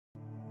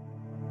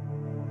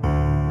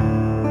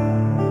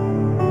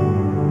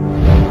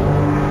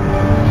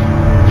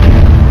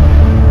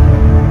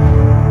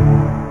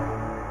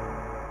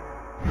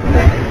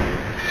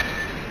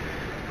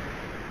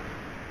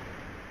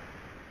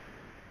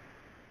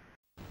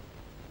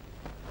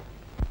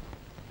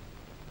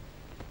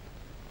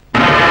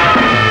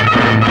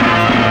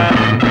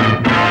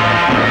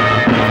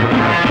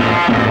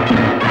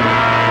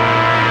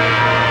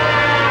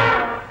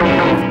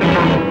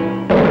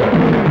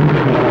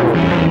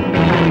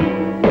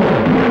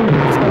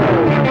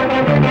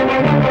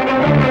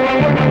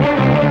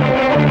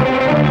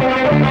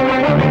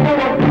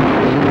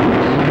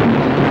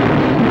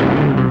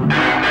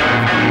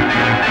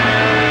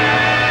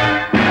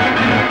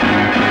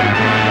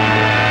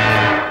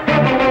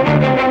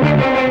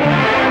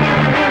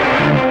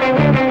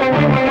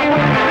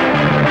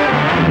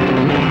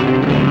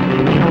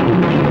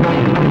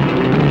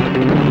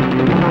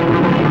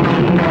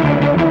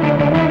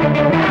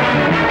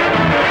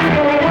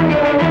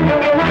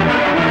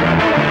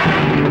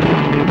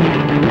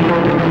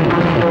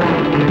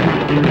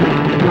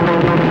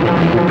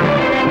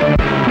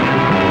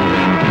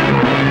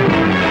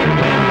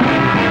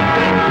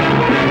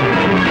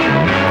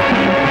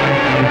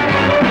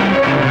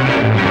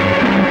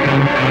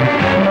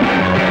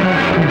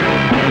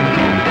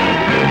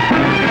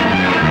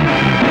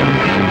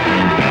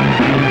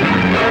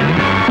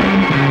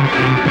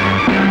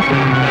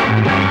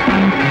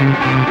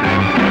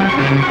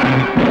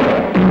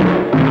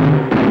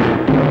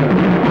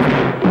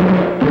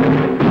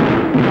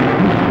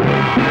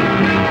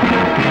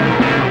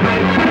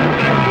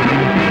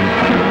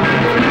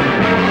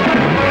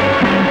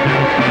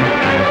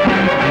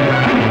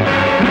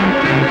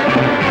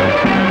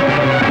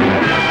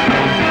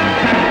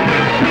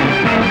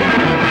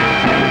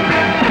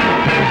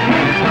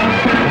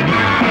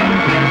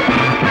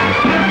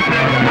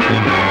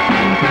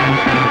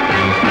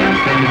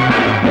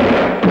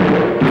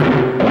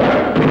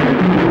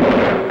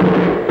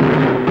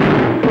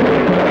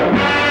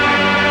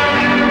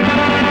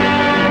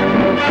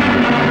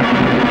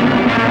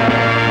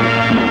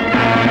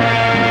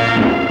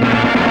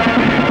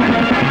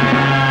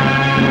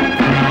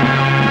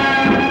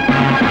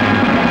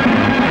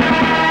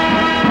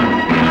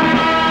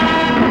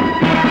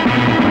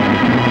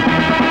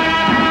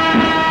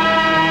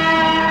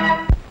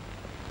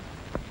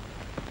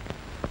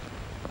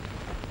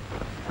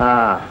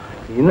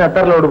ഇന്ന്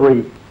എത്ര ലോഡ്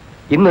പോയി?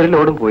 ഇന്നൊരു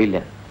ലോഡും പോയില്ല.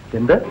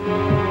 എന്ത്?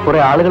 കുറെ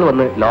ആളുകൾ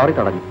വന്ന് ലോറി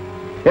തടഞ്ഞു.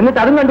 എന്നിട്ട്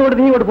അതും കണ്ടുകൊണ്ട്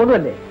നീ ഇങ്ങോട്ട്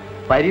പോകുന്നതല്ലേ?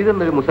 ഫരീദ്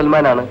എന്നൊരു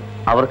മുസൽമാനാണ്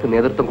അവർക്ക്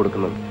നേതൃത്വം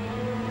കൊടുക്കുന്നത്.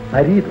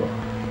 ഫരീദോ?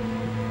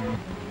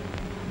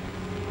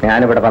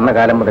 ഞാനിവിടെ വന്ന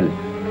കാലം മുതൽ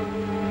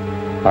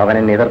അവനെ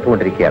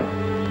എതിർത്തുകൊണ്ടിരിക്കുകയാണ്.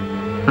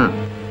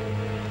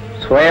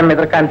 സ്വയം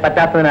എതിർക്കാൻ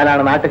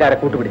പറ്റാത്തതിനാലാണ് നാട്ടുകാരെ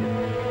കൂട്ടുപിടിച്ചത്.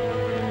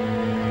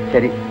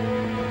 ശരി,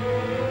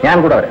 ഞാൻ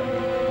കൂടെ വരാം.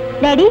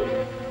 ഡാഡി,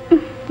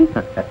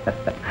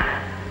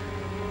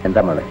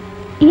 എന്താ മോളെ?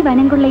 ഈ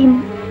വനംകൊള്ളയും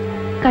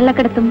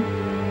കള്ളക്കടത്തും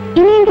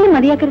ഇനിയെങ്കിലും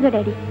മതിയാക്കരുത്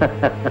ഡാഡി.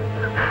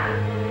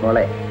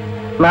 മോളെ,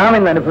 നാം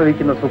ഇന്ന്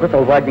അനുഭവിക്കുന്ന സുഖ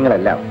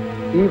സൗഭാഗ്യങ്ങളെല്ലാം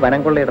ഈ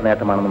വനംകൊള്ളയുടെ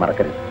നേട്ടമാണെന്ന്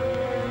മറക്കരുത്.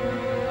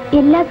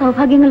 എല്ലാ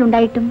സൗഭാഗ്യങ്ങളും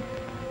ഉണ്ടായിട്ടും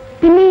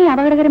പിന്നെ ഈ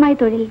അപകടകരമായ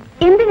തൊഴിൽ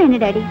എന്തിനാണ്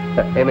ഡാഡി?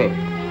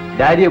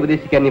 ഡാഡിയെ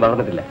ഉപദേശിക്കാൻ നീ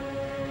വളർന്നിട്ടില്ല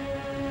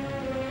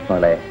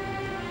മോളെ.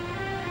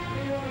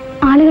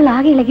 ആളുകൾ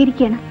ആകെ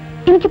ഇളകിയിരിക്കുകയാണ്.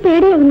 എനിക്ക്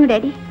പേടിയാകുന്നു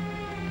ഡാഡി.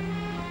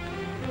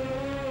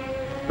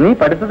 നീ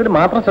പഠിത്തത്തിൽ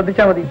മാത്രം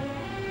ശ്രദ്ധിച്ചാൽ മതി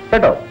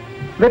കേട്ടോ.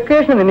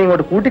 വെക്കേഷൻ നിന്നെ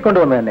ഇങ്ങോട്ട്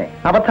കൂട്ടിക്കൊണ്ടുവന്ന് തന്നെ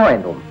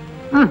അബദ്ധമായെന്ന് തോന്നുന്നു.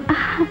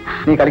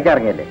 നീ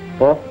കളിക്കാറിങ്ങല്ലേ?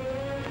 ഓ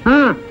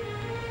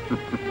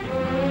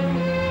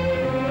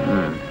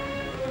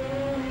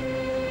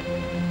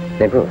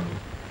രഘു,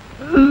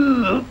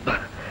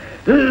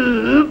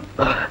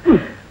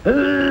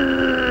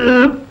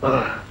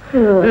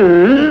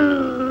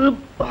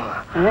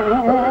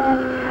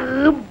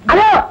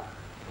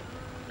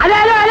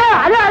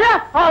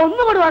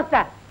 ഒന്നുകൂടി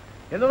വാസ്താ.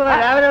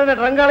 രാവിലെ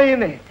ട്രങ്കാള്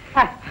ചെയ്യുന്നേ?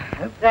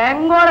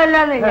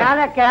 ട്രങ്കോളല്ലാന്ന്, ഞാൻ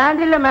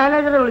ക്യാൻറ്റീനിലെ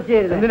മാനേജറെ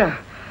വിളിച്ചിരുന്നു. എന്തിനാ?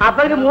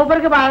 അപ്പോഴേക്ക്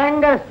മൂപ്പർക്ക്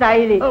ഭയങ്കര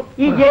സ്റ്റൈല്.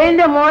 ഈ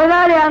ജയിലിന്റെ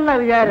മുതലാളിയാണെന്ന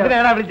വിചാരം.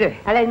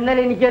 അല്ല,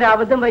 ഇന്നലെ എനിക്കൊരു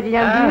അബദ്ധം പറ്റി.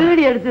 ഞാൻ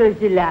ബീഡി എടുത്തു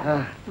വെച്ചില്ല.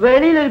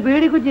 വെളിയിൽ ഒരു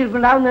ബീഡി കുറ്റി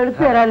ഇരിപ്പുണ്ട്, അതൊന്ന്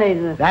എടുത്തു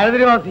തരാനായിരുന്നു.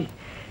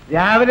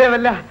 രാവിലെ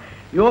വല്ല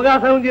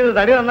യോഗാസനം ചെയ്ത്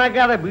തടി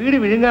നന്നാക്കാതെ ബീഡി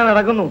വിഴുങ്ങാൻ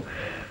നടക്കുന്നു.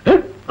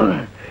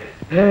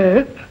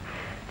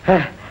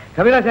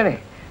 കവിതാശാനെ,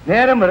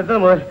 നേരം വെളുത്തത്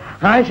മുതൽ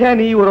ആശാൻ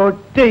ഈ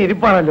ഒരൊറ്റ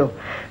ഇരിപ്പാണല്ലോ.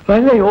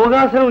 വല്ല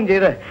യോഗാസനവും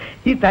ചെയ്ത്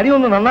ഈ തടി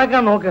ഒന്ന്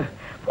നന്നാക്കാൻ നോക്ക്.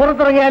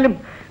 പുറത്തിറങ്ങിയാലും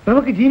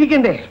നമുക്ക്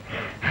ജീവിക്കണ്ടേ?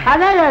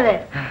 അതെ അതെ,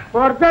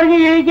 പുറത്തിറങ്ങി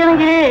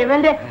ജീവിക്കണമെങ്കിൽ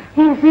ഇവന്റെ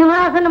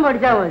സിംഹാസനം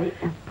പഠിച്ചാൽ മതി.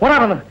 പോരാ,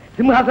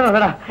 സിംഹാസനം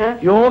വേടാ,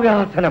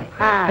 യോഗാസനം,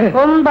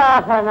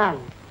 കുംഭാസനം.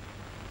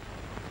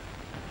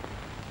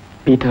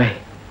 പീറ്ററെ,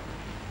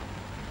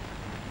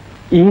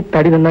 ഈ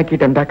തടി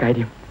നന്നാക്കിയിട്ട് എന്താ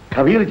കാര്യം?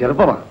 കവിയിൽ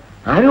ചെറുപ്പമാ,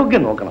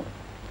 ആരോഗ്യം നോക്കണം.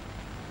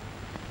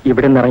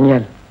 ഇവിടെ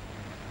നിന്നിറങ്ങിയാൽ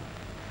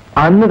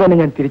അന്ന് തന്നെ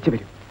ഞാൻ തിരിച്ചു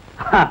വരും.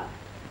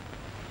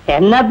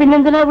 എന്നാ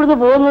പിന്നെന്തിനാ ഇവിടുന്ന്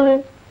പോകുന്നത്?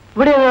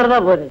 ഇവിടെ നടന്നാ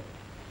പോലെ.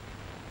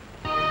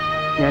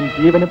 ഞാൻ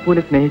ജീവനെ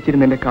പോലെ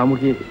സ്നേഹിച്ചിരുന്ന എന്റെ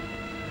കാമുകിയെ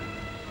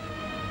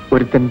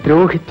ഒരുത്തൻ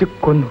ദ്രോഹിച്ചു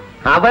കൊന്നു.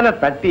 അവനെ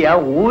തട്ടിയ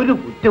ഒരു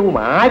കുറ്റവും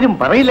ആരും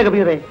പറയില്ല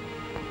കബീറെ.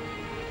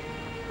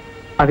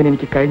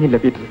 അതിനെനിക്ക് കഴിഞ്ഞില്ല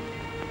പീറ്റർ.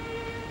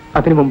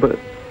 അതിനു മുമ്പ്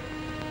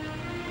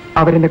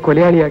അവരെന്നെ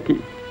കൊലയാളിയാക്കി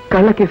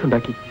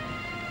കള്ളക്കേസുണ്ടാക്കി.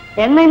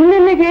 എന്നാ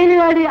ഇന്നെ ജയിലിൽ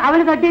കാടി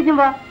അവന് തട്ടിയേച്ചും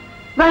വാ.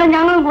 വേണം,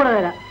 ഞങ്ങളും കൂടെ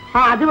വരാം.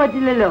 അത്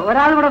പറ്റില്ലല്ലോ,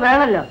 ഒരാൾ കൂടെ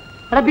വേണല്ലോ.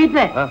 എടാ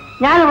പീറ്ററെ,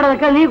 ഞാനിവിടെ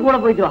നിൽക്കാം, നീ കൂടെ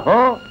പോയിട്ട് വാ.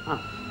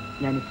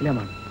 ഞാൻ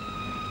ഇസ്ലാമാണ്.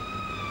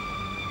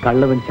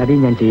 കള്ളവും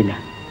ചതിയും ഞാൻ ചെയ്യില്ല.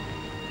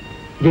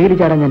 ജയിലിൽ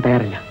ചാടാൻ ഞാൻ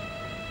തയ്യാറല്ല.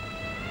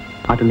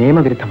 അത്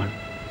നിയമവിരുദ്ധമാണ്.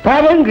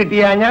 ഫലം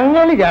കിട്ടിയാ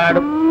ഞങ്ങൾ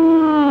ചാടും.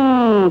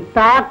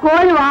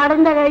 താക്കോൽ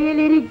വാടന്റെ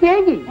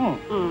കയ്യിലിരിക്കേണ്ടി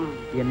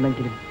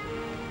എന്നെങ്കിലും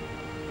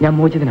ഞാൻ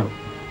മോചിതനാവും.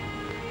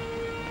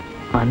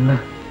 അന്ന്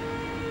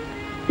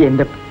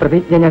എന്റെ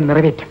പ്രതിജ്ഞ ഞാൻ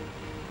നിറവേറ്റും.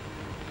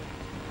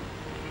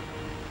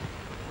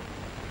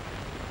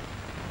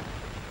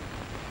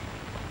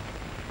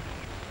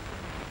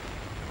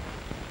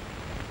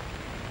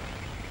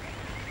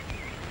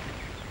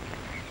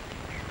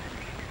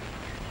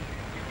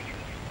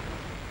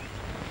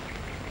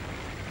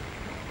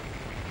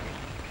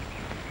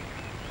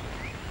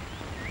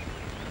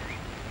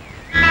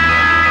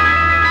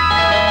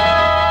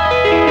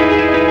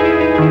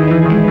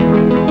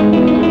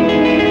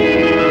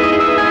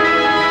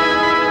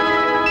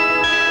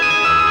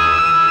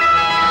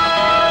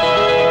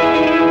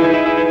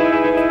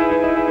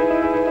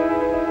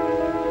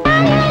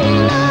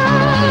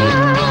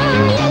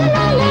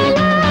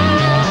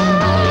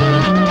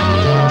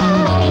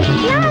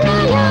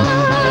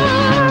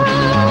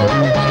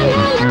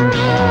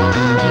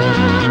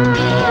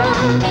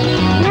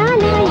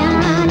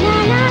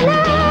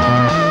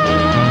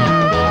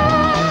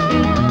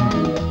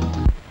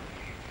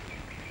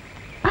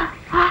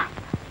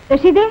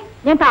 റഷീദേ,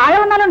 ഞാൻ താഴെ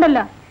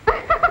വന്നാലുണ്ടല്ലോ.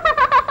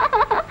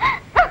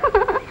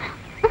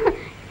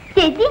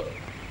 ചേച്ചി,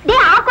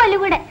 ആ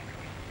കൊല്ലുകൂടെ.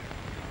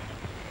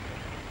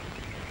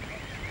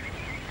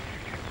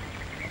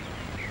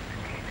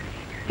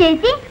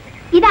 ചേച്ചി,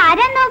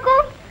 ഇതാരാ നോക്കൂ.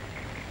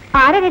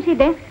 ആരാ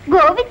റഷീദേ?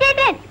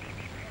 ഗോപിച്ചേട്ടൻ.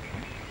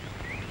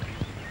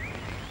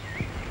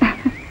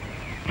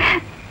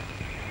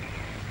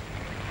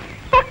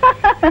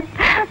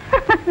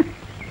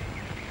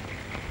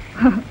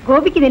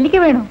 ഗോപിക്ക് നെല്ലിക്ക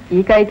വേണോ? ഈ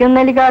കഴിക്കുന്ന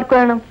നെല്ലിക്ക ആർക്ക്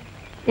വേണം?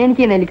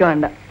 എനിക്ക് നെല്ലിക്ക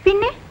വേണ്ട.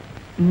 പിന്നെ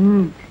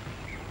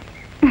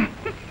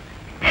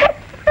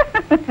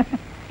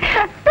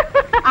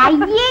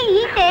അയ്യേ,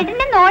 ഈ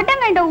ചേട്ടന്റെ നോട്ടം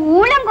കണ്ടോ?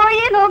 ഊളം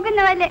കോഴിയെ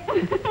നോക്കുന്ന പോലെ.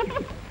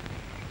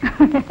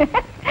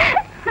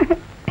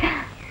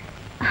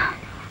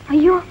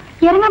 അയ്യോ,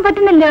 ഇറങ്ങാൻ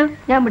പറ്റുന്നില്ല.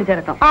 ഞാൻ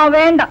പിടിച്ചിറക്കാം. ആ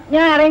വേണ്ട,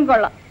 ഞാൻ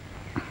ഇറങ്ങിക്കൊള്ളാം.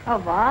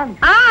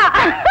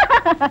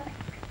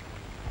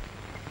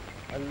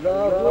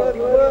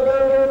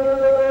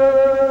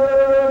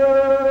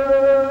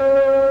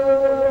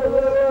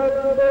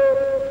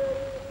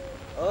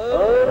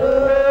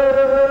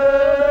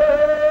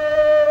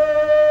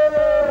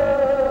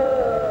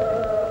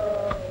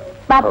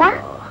 പാപ്പ,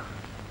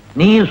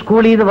 നീ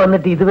സ്കൂളിൽ നിന്ന്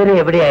വന്നിട്ട് ഇതുവരെ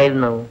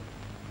എവിടെയായിരുന്നു?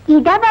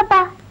 ഇതാ പാപ്പ.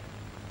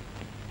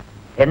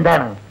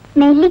 എന്താണ്?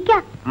 നെല്ലിക്ക.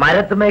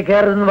 മരത്തുമേ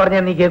കയറുന്നു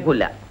പറഞ്ഞാൽ നീ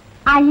കേൾക്കൂല.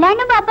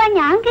 അല്ലാണ്ട് പാപ്പ,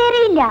 ഞാൻ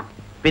കേറിയില്ല.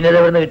 പിന്നെ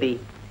എവിടുന്ന് കിട്ടി?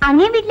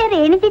 അങ്ങേ വീട്ടിലെ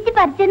രേണു ചേച്ചി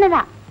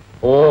പറിച്ചെന്നതാ.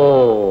 ഓ,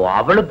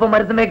 അവളിപ്പോ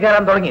മരത്തുമേ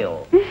കയറാൻ തുടങ്ങിയോ?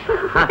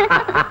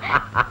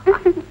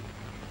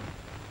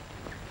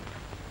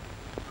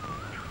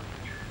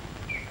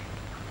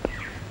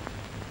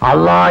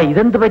 അല്ലാ,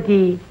 ഇതെന്ത്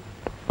പറ്റി?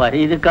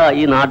 ഫരീദക്ക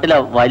ഈ നാട്ടിലെ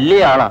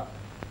വലിയ ആളാ.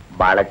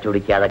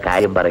 വളച്ചൊടിക്കാതെ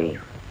കാര്യം പറയും.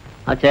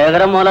 ആ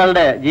ശേഖരൻ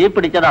മോലാളുടെ ജീപ്പ്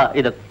പിടിച്ചതാ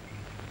ഇത്.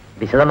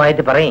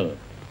 വിശദമായിട്ട് പറയും.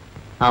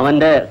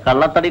 അവന്റെ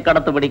കള്ളത്തടി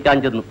കടത്ത് പിടിക്കാൻ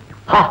ചെന്നു.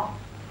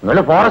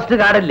 നിങ്ങള് ഫോറസ്റ്റ്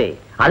ഗാർഡല്ലേ?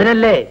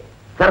 അതിനല്ലേ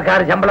സർക്കാർ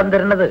ശമ്പളം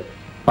തരുന്നത്?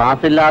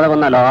 പാസില്ലാതെ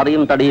വന്ന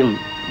ലോറിയും തടിയും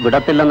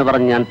വിടത്തില്ലെന്ന്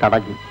പറഞ്ഞ് ഞാൻ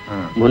തടഞ്ഞു.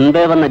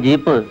 മുൻപേ വന്ന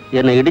ജീപ്പ്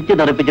എന്നെ ഇടിച്ചു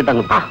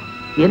തെറിപ്പിച്ചിട്ടങ്ങ്.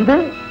 എന്ത്?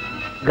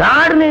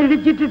 ഗാർഡിനെ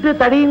ഇടിച്ചിട്ടിട്ട്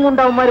തടിയും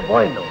കൊണ്ട് അവന്മാര്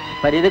പോയല്ലോ?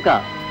 ഫരീദക്ക,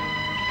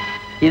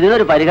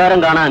 ഇതിനൊരു പരിഹാരം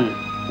കാണാൻ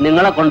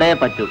നിങ്ങളെ കൊണ്ടേ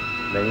പറ്റൂ.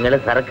 നിങ്ങൾ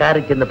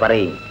സർക്കാരിൽ ചെന്ന്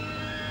പറയും.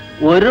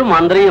 ഒരു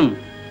മന്ത്രിയും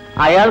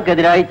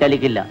അയാൾക്കെതിരായി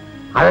ചലിക്കില്ല.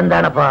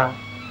 അതെന്താണപ്പാ?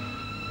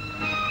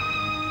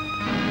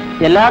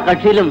 എല്ലാ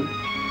കക്ഷിയിലും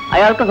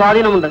അയാൾക്ക്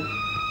സ്വാധീനമുണ്ട്.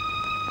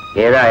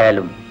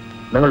 ഏതായാലും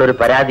നിങ്ങളൊരു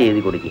പരാതി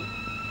എഴുതി കൊടുക്കും.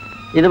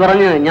 ഇത്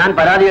പറഞ്ഞ് ഞാൻ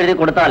പരാതി എഴുതി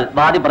കൊടുത്താൽ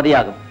വാദി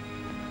പ്രതിയാകും.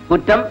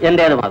 കുറ്റം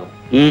എന്റേതുമാകും.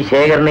 ഈ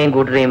ശേഖരനെയും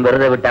കൂട്ടരെയും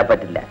വെറുതെ വിട്ടാൻ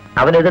പറ്റില്ല.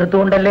 അവൻ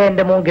എതിർത്തുകൊണ്ടല്ലേ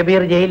എന്റെ മോൻ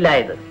കബീർ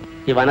ജയിലിലായത്.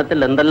 ഈ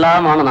വനത്തിൽ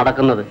എന്തെല്ലാമാണ്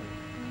നടക്കുന്നത്.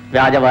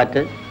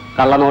 വ്യാജവാറ്റ്,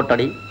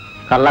 കള്ളനോട്ടടി,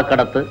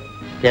 കള്ളക്കടത്ത്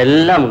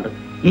എല്ലാം ഉണ്ട്.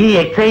 ഈ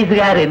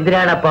എക്സൈസുകാർ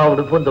എന്തിനാണപ്പാ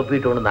ഉടുപ്പും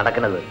തൊപ്പിയിട്ടുകൊണ്ട്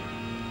നടക്കുന്നത്?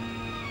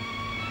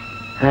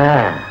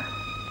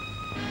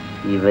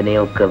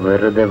 ഇവനെയൊക്കെ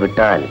വെറുതെ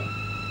വിട്ടാൽ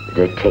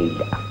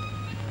രക്ഷയില്ല.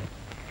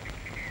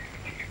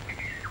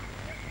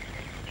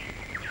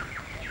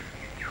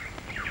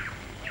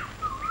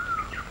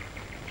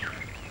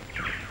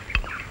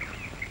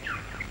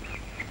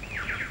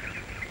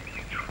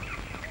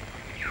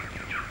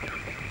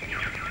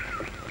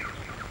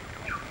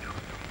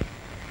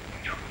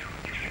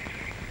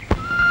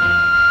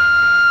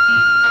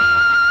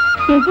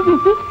 ചേച്ചി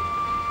ചേച്ചി,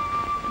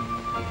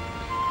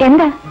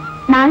 എന്താ?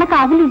 നാളെ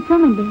കാവിൽ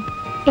ഉത്സവമല്ലേ?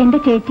 എന്റെ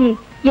ചേച്ചി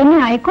എന്നെ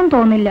അയക്കും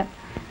തോന്നില്ല.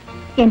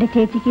 എന്റെ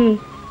ചേച്ചിക്ക്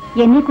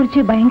എന്നെ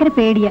കുറിച്ച് ഭയങ്കര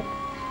പേടിയാ.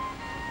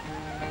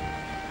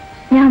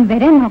 ഞാൻ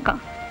വരാൻ നോക്കാം.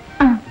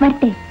 ആ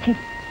വരട്ടെ. ശരി.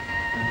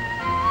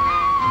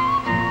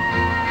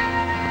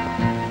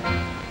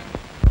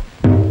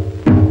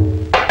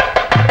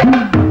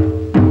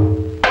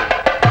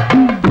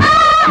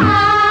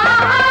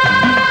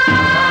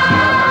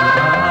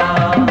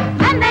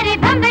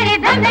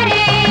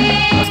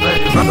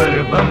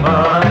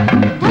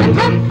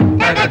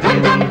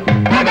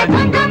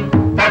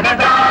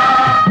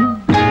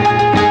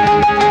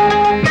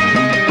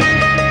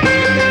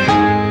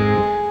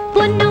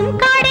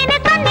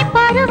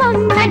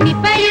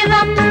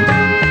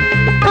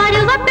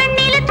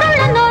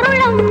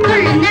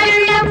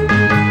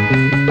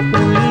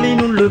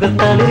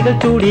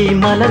 ചൂടി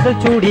മലകൾ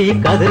ചൂടി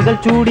കതിർകൾ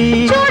ചൂടി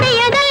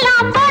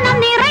ചൂടിയതെല്ലാം പണം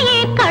നിറയെ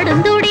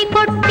കടുന്തുടി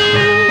കൊട്ടി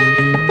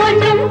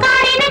പൊന്നും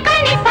കാടിന്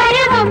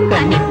കന്നിപ്പരുവം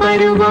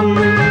കന്നിപ്പരുവം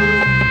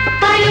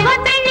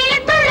പരുവപ്പെണ്ണിൽ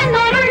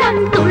തുള്ളുന്നോരുള്ളം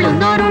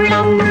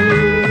തുള്ളുന്നോരുള്ളം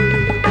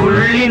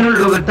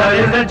ഉള്ളിനുള്ളുകൾ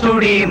തളിർകൾ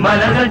ചൂടി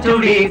മലകൾ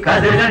ചൂടി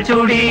കതിർകൾ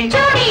ചൂടി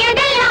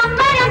ചൂടിയതെല്ലാം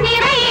പണം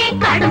നിറയെ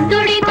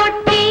കടുന്തുടി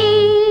കൊട്ടി.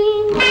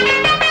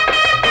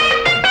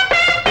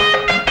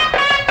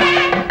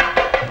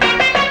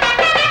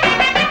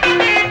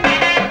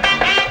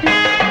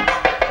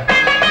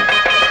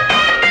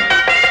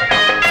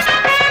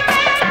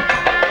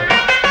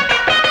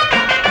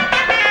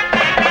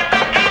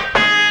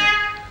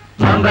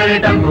 Bambari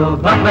dumbo,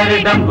 bambari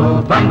dumbo,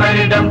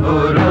 bambari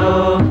dumburo.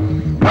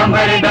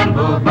 Bambari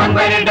dumbo,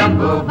 bambari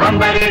dumbo,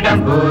 bambari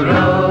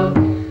dumburo.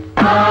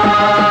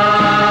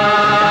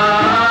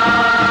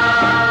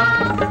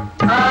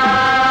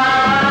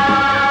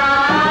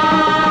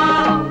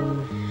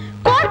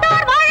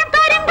 Kottar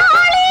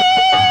വാഴക്കരങ്കാളി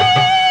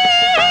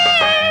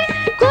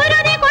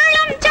കുരുതി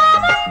കൊള്ളും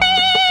ചാമുണ്ടി.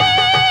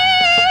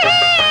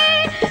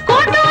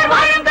 കോട്ടാർ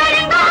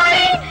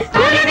വാഴക്കരങ്കാളി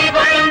കുരുതി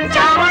കൊള്ളും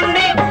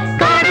ചാമുണ്ടി.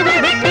 കാടുകൾ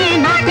വെട്ടി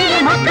നാട്ടിലെ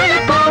മക്കൾ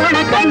പോവണ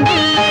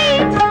കണ്ടില്ലേ,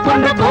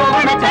 കൊണ്ടു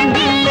പോവണ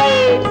കണ്ടില്ലേ.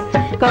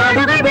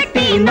 കാടുകൾ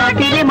വെട്ടി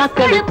നാട്ടിലെ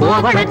മക്കൾ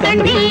പോവണ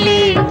കണ്ടില്ലേ,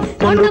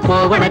 കൊണ്ടു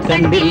പോവണ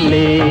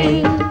കണ്ടില്ലേ.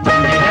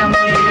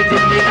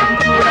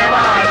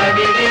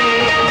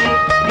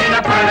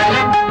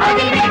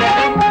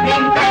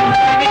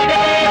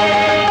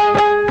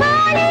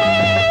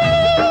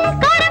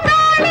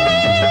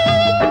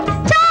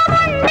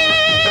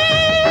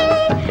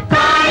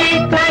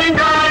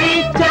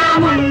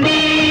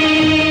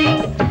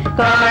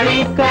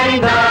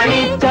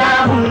 കരിങ്കാളി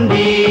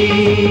ചാമുണ്ടി.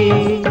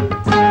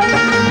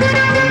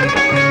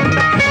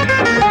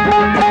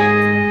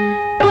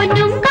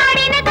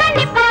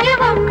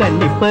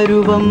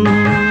 കന്നിപ്പരുവം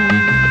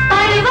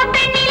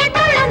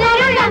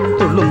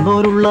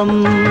തുള്ളുന്നോരുള്ളം.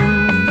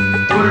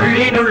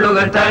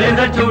 ഉള്ളിനുള്ളുകൾ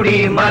തളുകൾ ചൂടി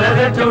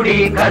മലകൾ ചൂടി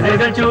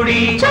കഥകൾ ചൂടി.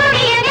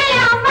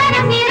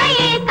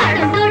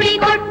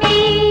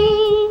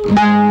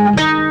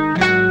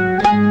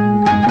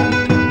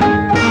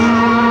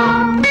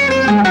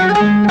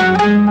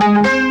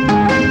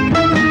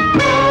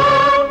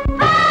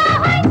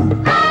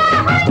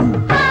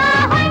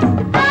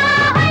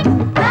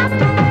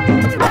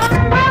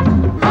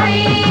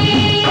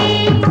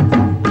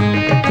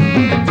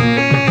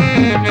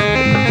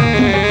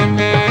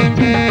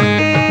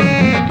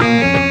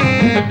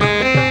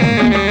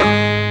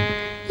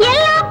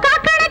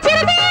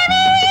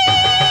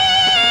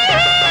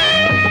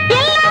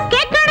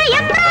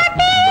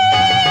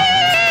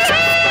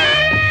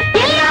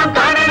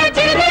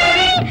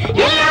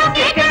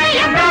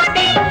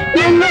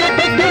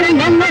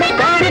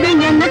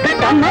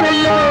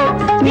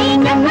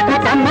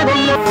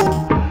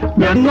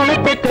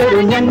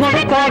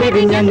 ഞങ്ങളെ കാടിത്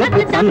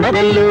ഞങ്ങൾക്ക്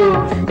തന്നതല്ലോ,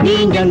 നീ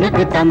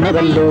ഞങ്ങൾക്ക്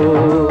തന്നതല്ലോ.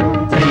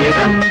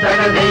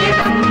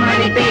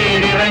 മണി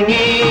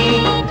തേടിറങ്ങി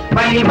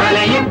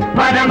മണിമലയും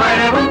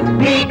വനമരവും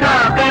നീ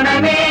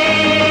കാക്കണമേ.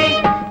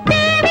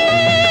 ദേവി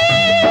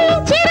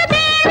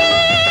ചിരുദേവി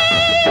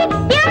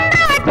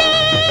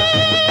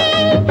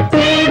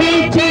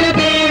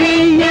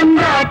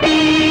എമ്പാട്ടി,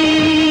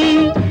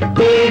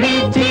 ദേവി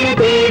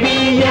ചിരുദേവി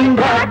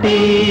എമ്പാട്ടി.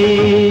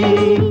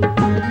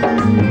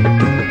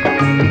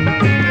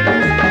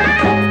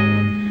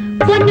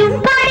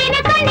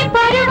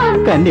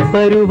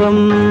 കന്നിപ്പരുവം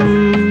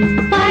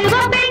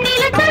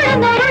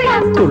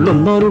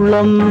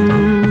തുള്ളുന്നോരുള്ളം.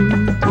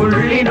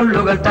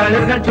 ഉള്ളിനുള്ളുകൾ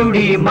തളുകൾ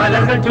ചൂടി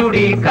മലകൾ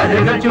ചൂടി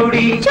കഥകൾ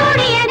ചൂടി.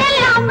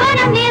 ചൂടിയതെല്ലാം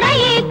വനം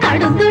നിറയെ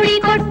കടുംതുടി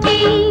കൊട്ടി.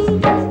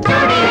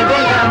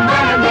 ചൂടിയതെല്ലാം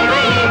വനം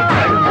നിറയെ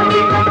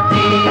കടുംതുടി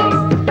കൊട്ടി.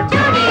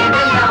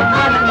 ചൂടിയതെല്ലാം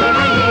വനം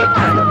നിറയെ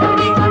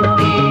കടുംതുടി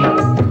കൊട്ടി.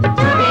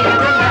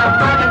 ചൂടിയതെല്ലാം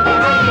വനം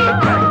നിറയെ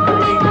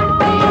കടുംതുടി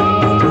കൊട്ടി.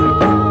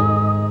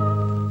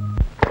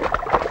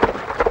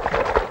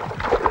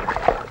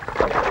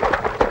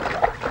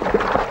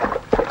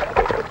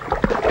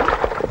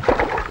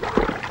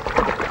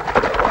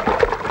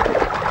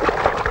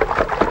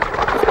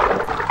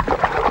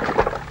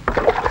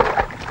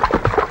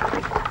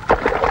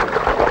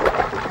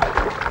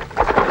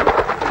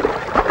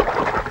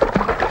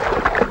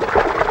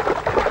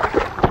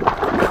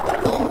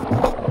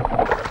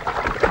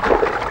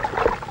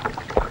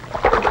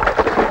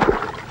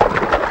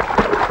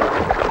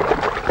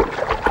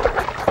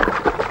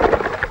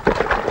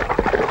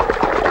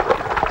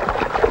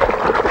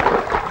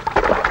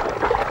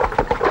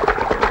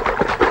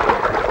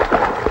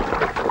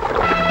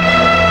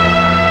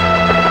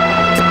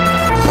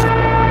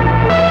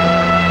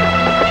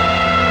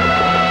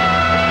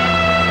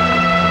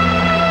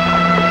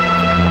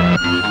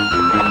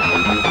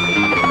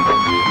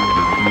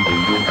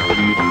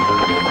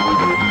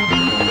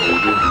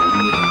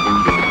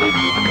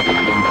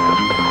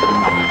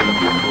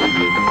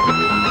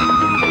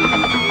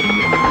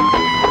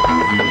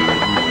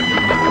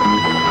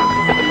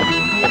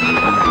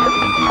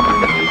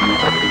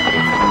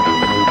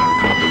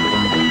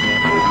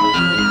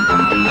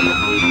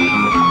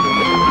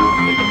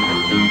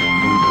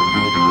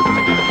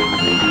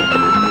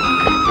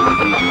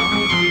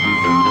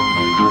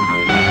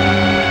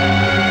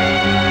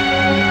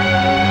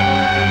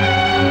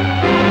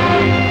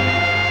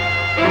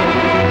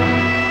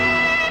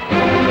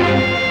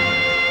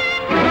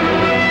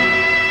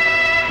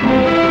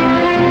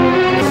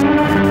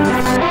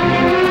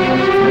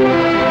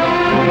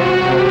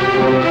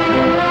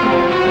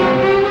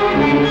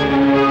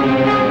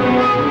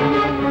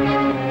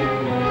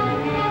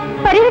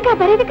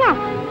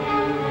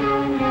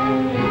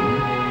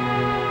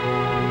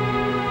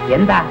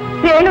 എന്താ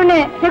രേണുവിനെ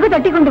രഘു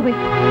തട്ടിക്കൊണ്ടുപോയി.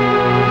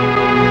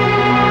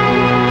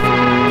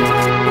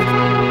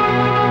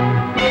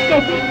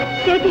 ചേച്ചി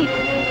ചേച്ചി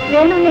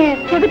രേണുവിനെ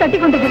രഘു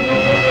തട്ടിക്കൊണ്ടുപോയി.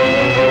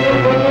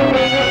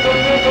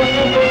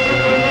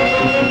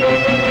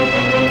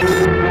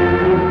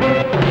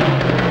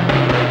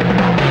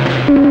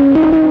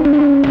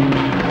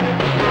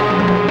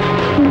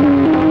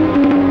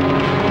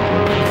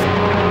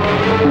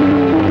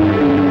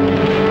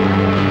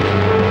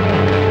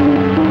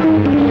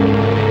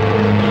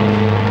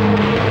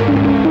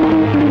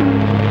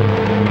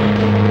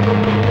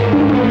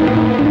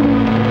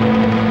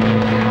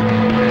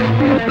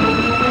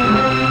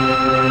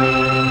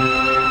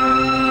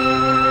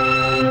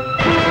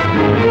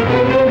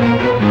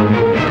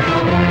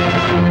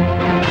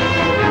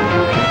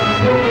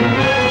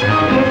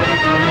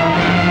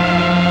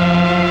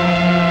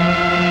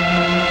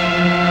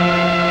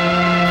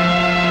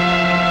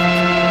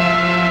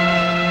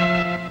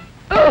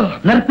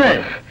 നിർത്ത്.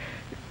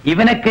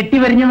 ഇവനെ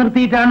കെട്ടിവരിഞ്ഞു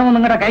നിർത്തിയിട്ടാണോ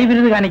നിങ്ങളുടെ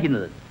കൈവിരുത്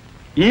കാണിക്കുന്നത്?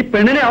 ഈ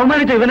പെണ്ണിനെ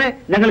അവമാനിച്ച ഇവനെ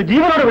ഞങ്ങൾ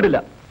ജീവനോടെ വിടില്ല.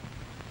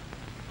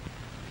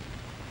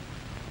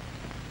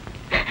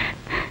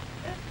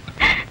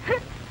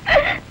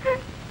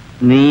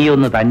 നീ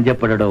ഒന്ന്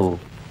തഞ്ചപ്പെടടോ.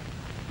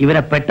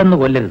 ഇവനെ പെട്ടെന്ന്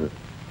കൊല്ലരുത്.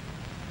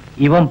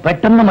 ഇവൻ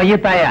പെട്ടെന്ന്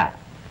മയ്യത്തായ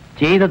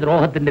ചെയ്ത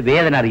ദ്രോഹത്തിന്റെ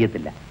വേദന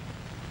അറിയത്തില്ല.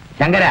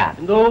 ശങ്കര,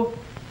 എന്തോ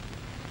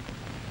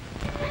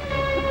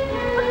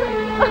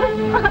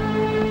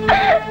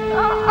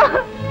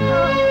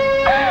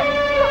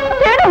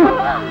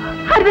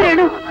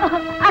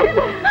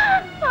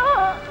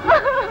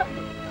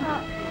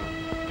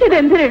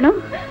ഇതെന്ത് രേണു?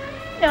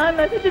 ഞാൻ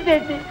നശിച്ചു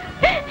ചേച്ചി.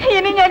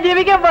 ഇനി ഞാൻ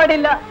ജീവിക്കാൻ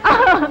പാടില്ല.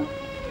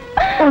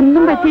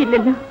 ഒന്നും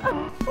പറ്റിയില്ലല്ലോ.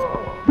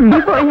 നീ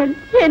പോയാൽ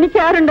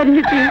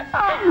എനിക്കാരുണ്ടല്ലോ ചേച്ചി?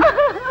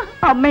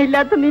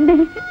 അമ്മയില്ലാത്ത നിന്നെ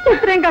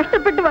ഇത്രയും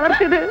കഷ്ടപ്പെട്ട്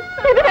വളർത്തിയത്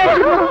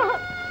ഇതിനായിരുന്നു.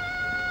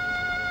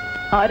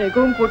 ആ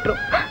രഘുവും കൂട്ടും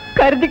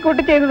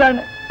കരുതിക്കൂട്ട്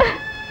ചെയ്തതാണ്.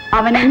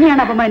 അവൻ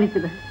എന്നെയാണ്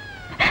അപമാനിച്ചത്.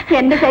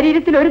 എന്റെ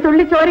ശരീരത്തിൽ ഒരു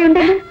തുള്ളി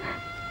ചോരയുണ്ടെങ്കിൽ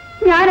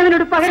ഞാൻ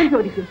അവനോട് പകരം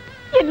ചോദിക്കും.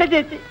 ഇല്ല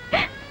ചേച്ചി,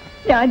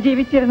 ഞാൻ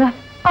ജീവിച്ചിരുന്നാൽ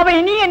അവൻ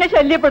ഇനി എന്നെ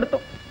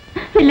ശല്യപ്പെടുത്തും.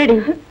 ഇല്ലടി,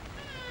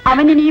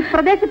 അവൻ ഇനി ഈ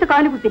പ്രദേശത്ത്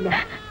കാലുകുത്തില്ല.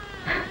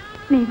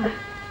 നീ വാ,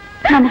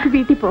 നമുക്ക്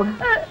വീട്ടിൽ പോകാം.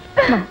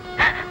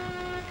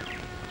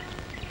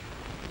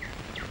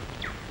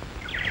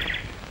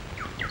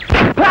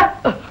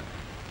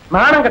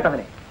 നാണം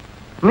കെട്ടവനെ,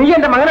 നീ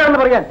എന്റെ മകനാണെന്ന്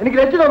പറയാൻ എനിക്ക്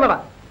ലജ്ജ തോന്നടാ.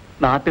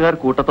 നാട്ടുകാർ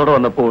കൂട്ടത്തോടെ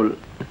വന്നപ്പോൾ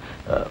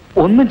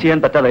ഒന്നും ചെയ്യാൻ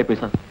പറ്റാതായി പോയി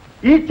സാർ.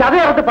 ഈ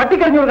ചതയറത്ത്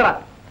പട്ടിക്കറിഞ്ഞു കൊടുക്കടാ.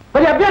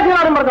 വലിയ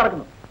അഭ്യാസങ്ങളാണെന്ന്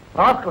പറഞ്ഞു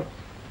നടക്കുന്നു.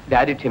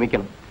 ഡാഡി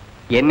ക്ഷമിക്കണം.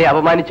 എന്നെ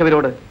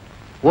അപമാനിച്ചവരോട്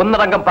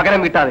ഒന്നടങ്കം പകരം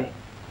വീട്ടാതെ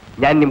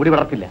ഞാൻ ഇനി മുടി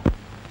വളർത്തില്ല.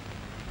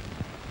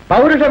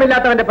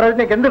 പൗരുഷമില്ലാത്തവന്റെ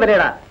പ്രതിജ്ഞയ്ക്ക് എന്ത്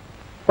വിലയിടാ?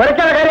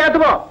 കുറയ്ക്കാതെ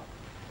കാര്യമാത്തുമോ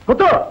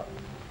മുത്തോ?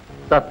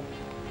 സാർ,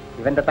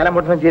 ഇവന്റെ തല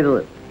മുട്ടനം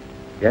ചെയ്തത്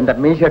എന്റെ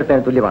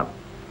മീശയെടുത്തതിന് തുല്യമാണ്.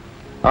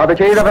 അത്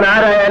ചെയ്തവൻ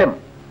ആരായാലും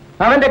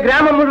അവന്റെ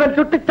ഗ്രാമം മുഴുവൻ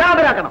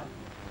ചുട്ടിച്ചാതരാക്കണം.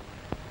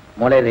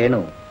 മോളെ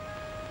രേണു,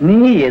 നീ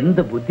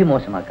എന്ത്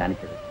ബുദ്ധിമോശമാ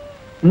കാണിച്ചത്?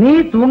 നീ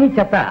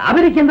തൂങ്ങിച്ചത്ത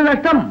അവർക്ക് എന്ത്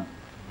നഷ്ടം?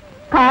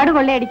 കാട്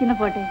കൊള്ളയടിക്കുന്ന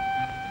പോട്ടെ,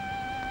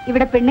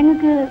 ഇവിടെ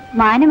പെണ്ണുങ്ങൾക്ക്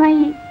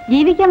മാനമായി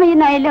ജീവിക്കാൻ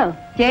വയ്യുന്നായല്ലോ.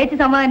 ചേച്ചി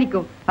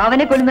സമാധാനിക്കും.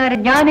 അവനെ കൊല്ലുന്നവരെ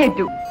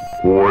ഞാനേറ്റു.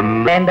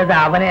 കൊല്ലേണ്ടത്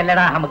അവനെ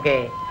അല്ലടാ നമുക്ക്.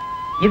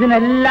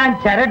 ഇതിനെല്ലാം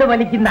ചരട്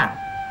വലിക്കുന്ന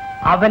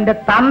അവന്റെ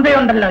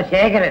തന്തയുണ്ടല്ലോ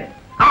ശേഖരൻ,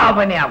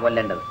 അവനെയാ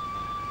കൊല്ലേണ്ടത്.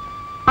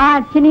 ആ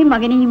അച്ഛനെയും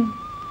മകനെയും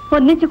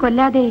ഒന്നിച്ചു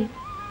കൊല്ലാതെ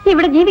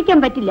ഇവിടെ ജീവിക്കാൻ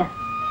പറ്റില്ല.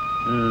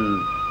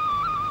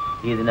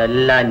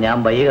 ഇതിനെല്ലാം ഞാൻ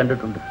വഴി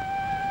കണ്ടിട്ടുണ്ട്.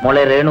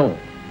 മോളെ രേണു,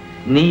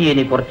 നീ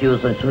ഇനി കുറച്ചു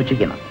ദിവസം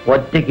സൂക്ഷിക്കണം.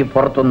 ഒറ്റയ്ക്ക്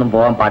പുറത്തൊന്നും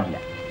പോകാൻ പാടില്ല.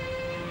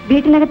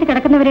 വീട്ടിനകത്ത്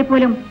കിടക്കുന്നവരെ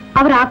പോലും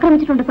അവർ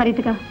ആക്രമിച്ചിട്ടുണ്ട്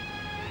പറയത്തുക.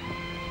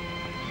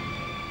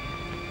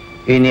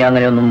 ഇനി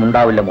അങ്ങനെയൊന്നും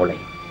ഉണ്ടാവില്ല മോളെ,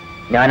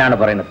 ഞാനാണ്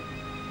പറയുന്നത്.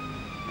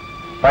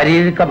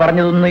 പരീക്ക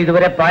പറഞ്ഞതൊന്നും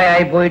ഇതുവരെ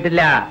പ്രായമായി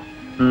പോയിട്ടില്ല.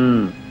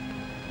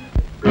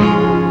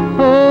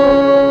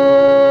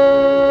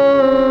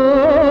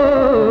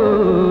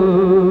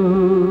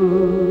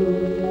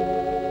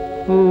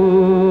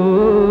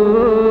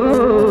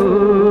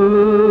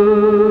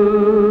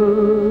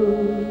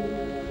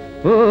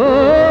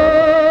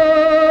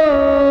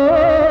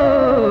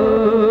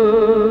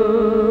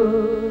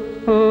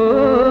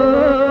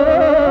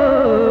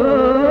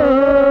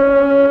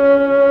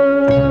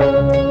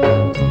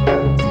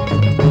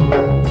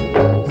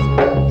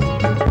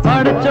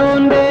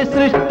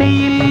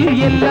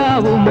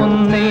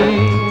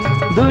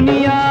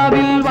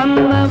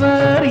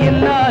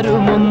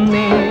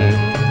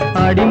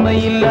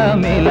 അടിമയില്ല,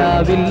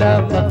 മേലാവില്ല,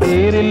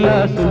 ഫക്കീറില്ല,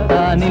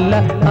 സുൽത്താനില്ല,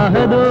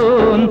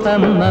 അഹദോൻ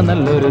തന്ന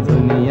നല്ലൊരു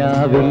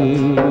ദുനിയാവിൽ.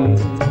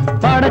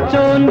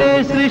 പടച്ചോന്റെ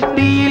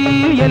സൃഷ്ടിയിൽ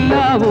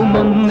എല്ലാവും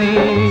ഒന്നേ,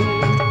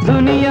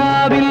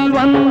 ദുനിയാവിൽ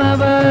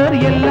വന്നവർ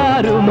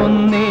എല്ലാരും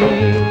ഒന്നേ.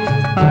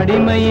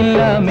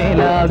 അടിമയില്ല,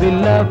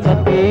 മേലാവില്ല,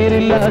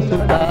 ഫക്കീറില്ല,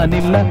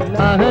 സുൽത്താനില്ല,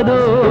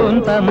 അഹദോൻ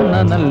തന്ന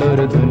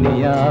നല്ലൊരു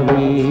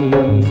ദുനിയാവിൽ.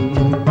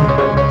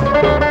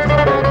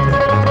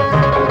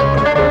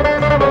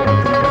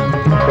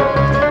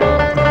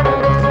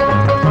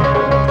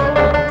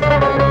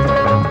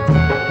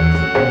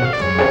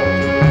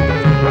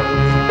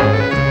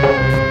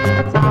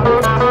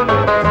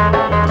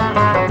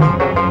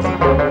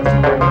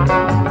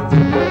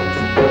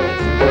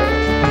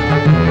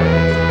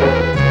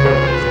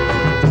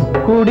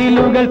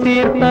 കുടിലുകൾ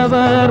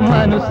തീർത്തവർ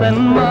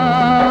മനുസന്മാർ,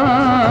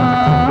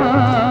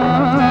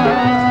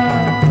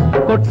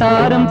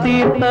 കൊട്ടാരം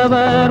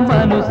തീർത്തവർ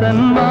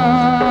മനുസന്മാർ.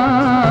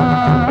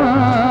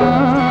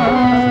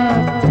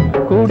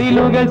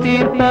 കുടിലുകൾ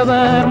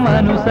തീർത്തവർ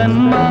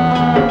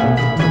മനുസന്മാർ,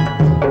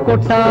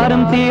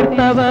 കൊട്ടാരം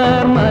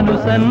തീർത്തവർ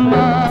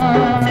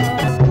മനുസന്മാർ.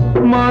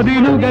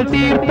 മതിലുകൾ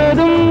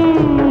തീർത്തതും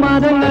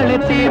മതങ്ങളെ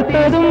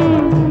തീർത്തതും,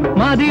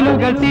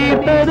 മതിലുകൾ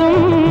തീർത്തതും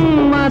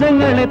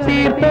മതങ്ങളെ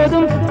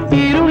തീർത്തതും,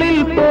 ഇരുളിൽ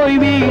പോയി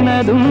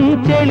വീണതും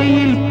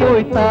ചെളിയിൽ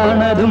പോയി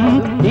താണതും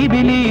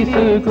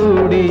ഇബ്ലീസ്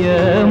കൂടിയ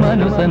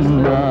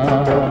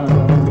മനുസന്മാർ.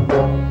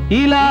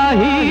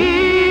 ഇലാഹി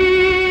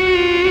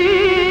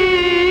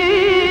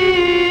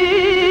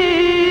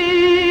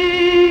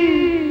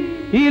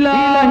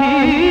ഇലാഹി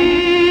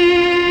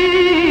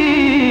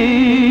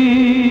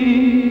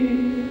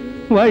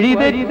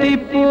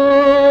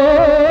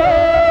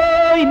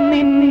വഴിതെറ്റിപ്പോയി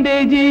നിന്റെ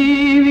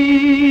ജീവി.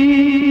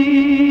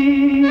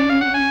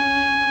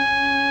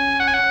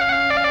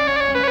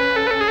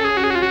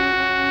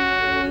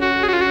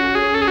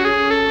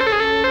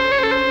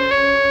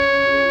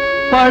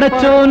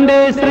 പടച്ചോന്റെ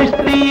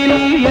സൃഷ്ടിയിൽ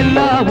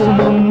എല്ലാവും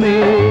ഒന്നേ,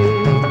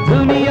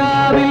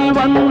 ദുനിയാവിൽ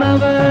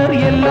വന്നവർ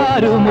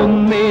എല്ലാരും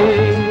ഒന്നേ.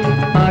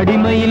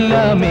 അടിമയില്ല,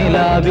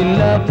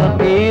 മേലാവില്ല,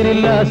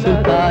 ഫക്കീറില്ല,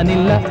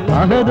 സുൽത്താനില്ല,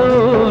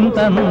 അഹദോൻ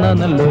തന്ന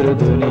നല്ലൊരു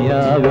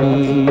ദുനിയാവിൽ.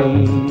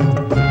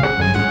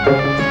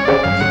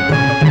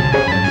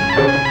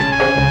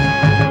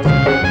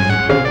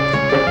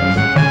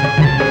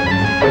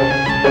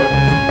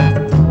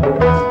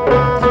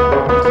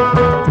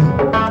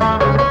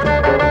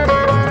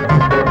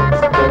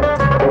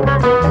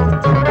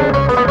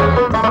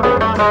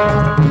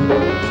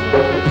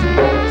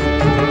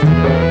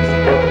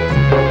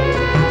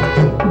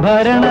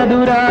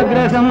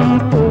 ഭരണദുരാഗ്രഹം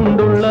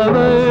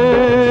പൂണ്ടുള്ളവർ,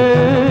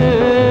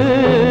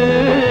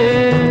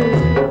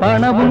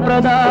 പണവും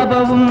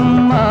പ്രതാപവും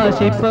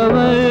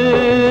ആശിപ്പവർ.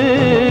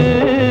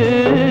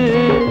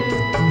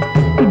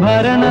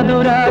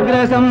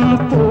 ഭരണദുരാഗ്രഹം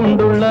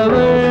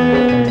പൂണ്ടുള്ളവർ,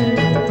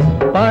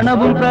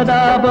 പണവും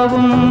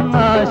പ്രതാപവും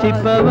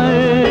ആശിപ്പവർ.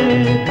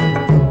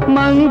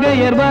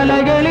 മങ്കയർ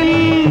വലകളിൽ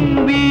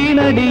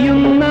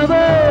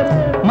വീണടിയുന്നവർ,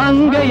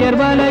 മങ്കയർ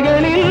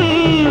വലകളിൽ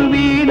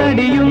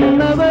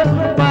വീണടിയുന്നവർ.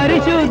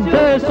 പരിശുദ്ധ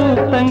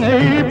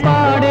സൂക്തങ്ങൾ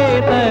പാടെ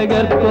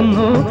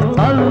തകർക്കുന്നു,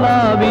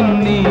 അല്ലാഹുവിൻ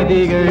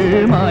നീതികൾ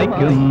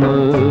മായ്ക്കുന്നു.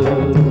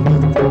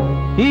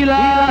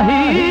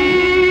 ഇലാഹി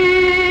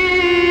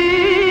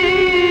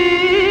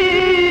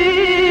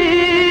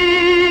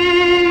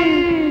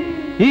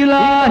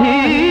ഇലാഹി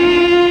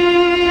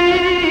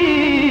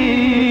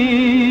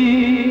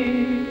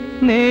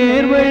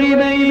നേർവഴി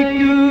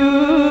നയിക്കൂ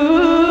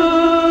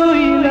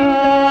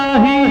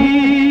ഇലാഹി.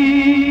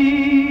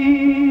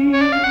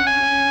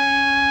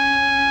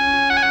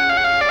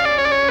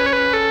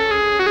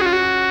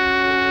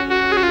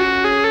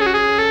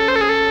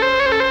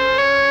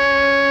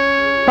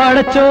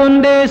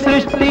 പടച്ചോന്റെ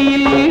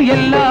സൃഷ്ടിയിൽ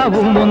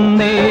എല്ലാവും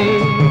ഒന്നേ,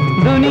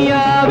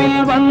 ദുനിയാവിൽ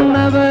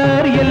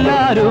വന്നവർ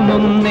എല്ലാരും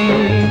ഒന്നേ.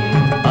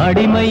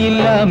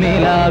 അടിമയില്ല,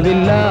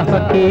 മേലാവില്ല,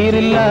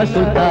 ഫക്കീറില്ല,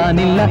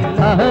 സുൽത്താനില്ല,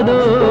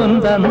 അഹദോൻ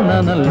തന്ന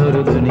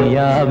നല്ലൊരു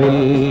ദുനിയാവിൽ.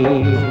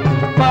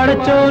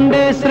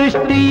 പടച്ചോന്റെ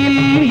സൃഷ്ടിയിൽ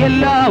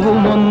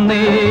എല്ലാവും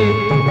ഒന്നേ,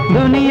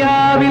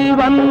 ദുനിയാവിൽ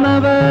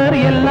വന്നവർ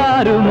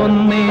എല്ലാരും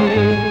ഒന്നേ.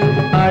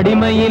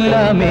 അടിമയില്ല,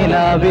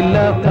 മേലാവില്ല,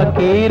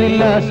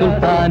 ഫക്കീറില്ല,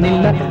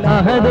 സുൽത്താനില്ല,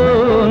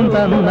 അഹദോൻ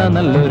തന്ന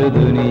നല്ലൊരു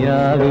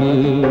ദുനിയാവിൽ.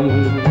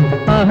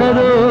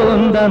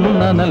 അഹദോൻ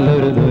തന്ന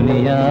നല്ലൊരു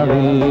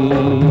ദുനിയാവിൽ.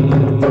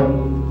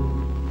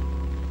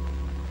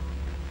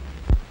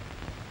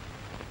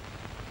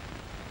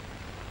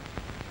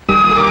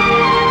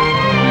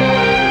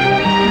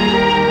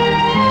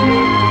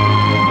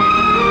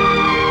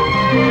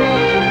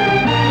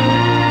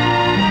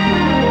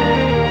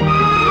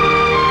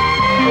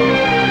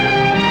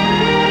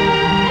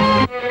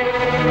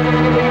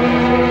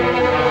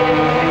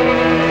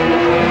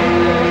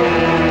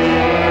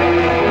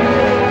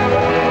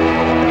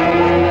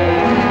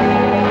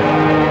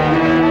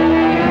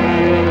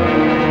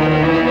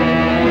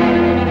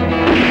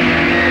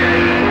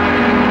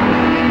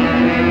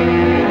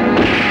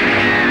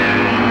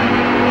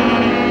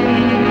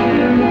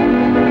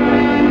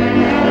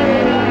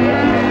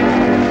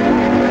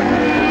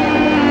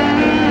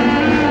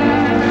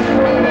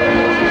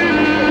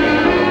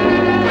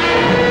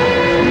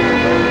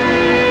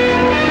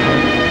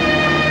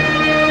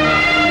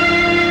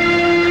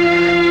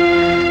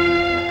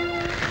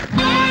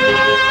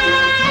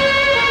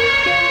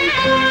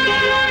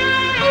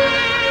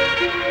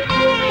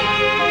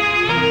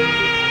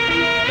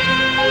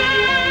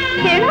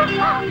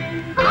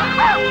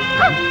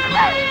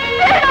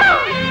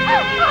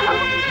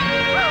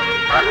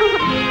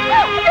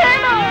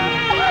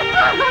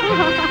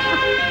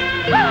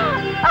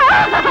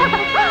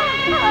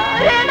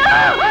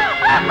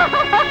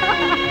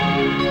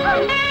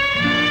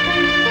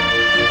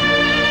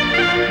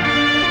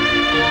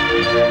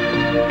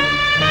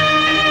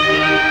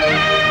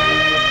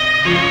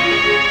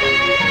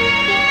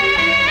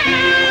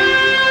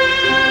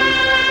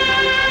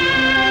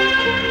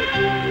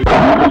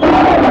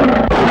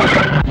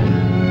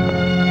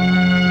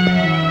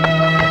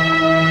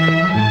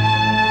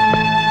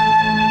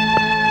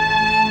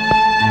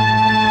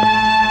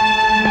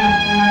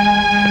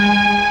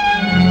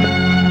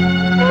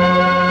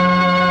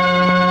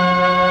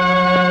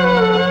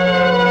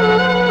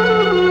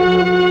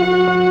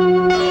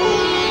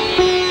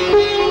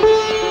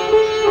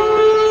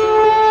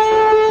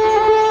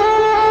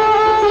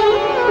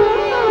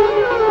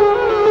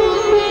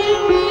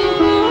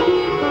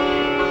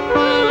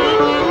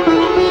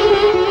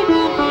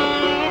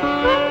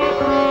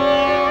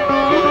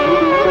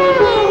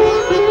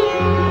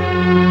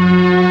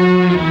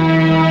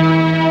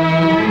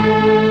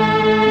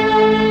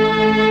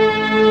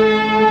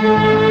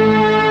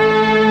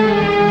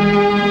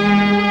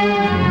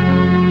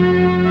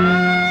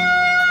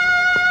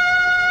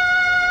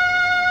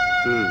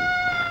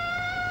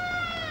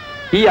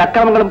 ഈ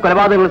അക്രമങ്ങളും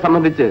കൊലപാതകങ്ങളും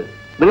സംബന്ധിച്ച്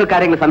നിങ്ങൾക്ക്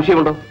ആരെങ്കിലും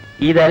സംശയമുണ്ടോ?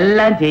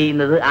 ഇതെല്ലാം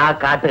ചെയ്യുന്നത് ആ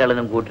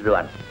കാട്ടുകളനും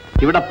കൂട്ടിടുവാണ്.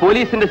 ഇവിടെ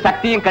പോലീസിന്റെ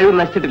ശക്തിയും കഴിവും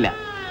നശിച്ചിട്ടില്ല.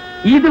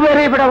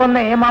 ഇതുവരെ ഇവിടെ വന്ന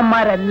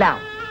ഏമാന്മാരെല്ലാം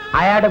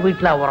അയാളുടെ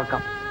വീട്ടിലാ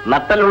ഉറക്കം.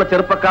 നട്ടലുള്ള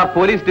ചെറുപ്പക്കാർ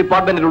പോലീസ്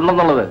ഡിപ്പാർട്ട്മെന്റിൽ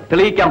ഉണ്ടെന്നുള്ളത്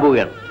തെളിയിക്കാൻ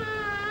പോവുകയാണ്.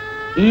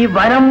 ഈ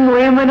വനം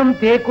മുഴുവനും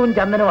തേക്കും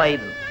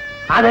ചന്ദനമായിരുന്നു.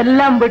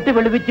 അതെല്ലാം വെട്ടി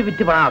വെളുപ്പിച്ച്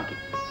വിറ്റ് പണമാക്കി.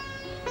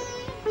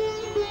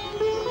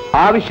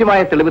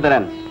 ആവശ്യമായ തെളിവ്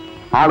തരാൻ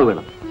ആള്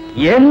വേണം.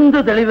 എന്ത്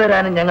തെളിവ്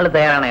തരാനും ഞങ്ങൾ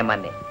തയ്യാറാണ്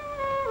ഏമാനെ.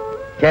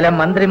 ചില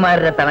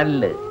മന്ത്രിമാരുടെ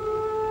തണലില്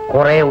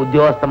കുറെ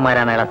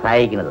ഉദ്യോഗസ്ഥന്മാരാണ് അയാളെ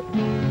സഹായിക്കുന്നത്.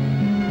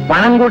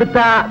 പണം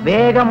കൊടുത്താ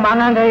വേഗം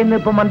വാങ്ങാൻ കഴിയുന്ന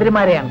ഇപ്പൊ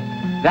മന്ത്രിമാരെയാണ്.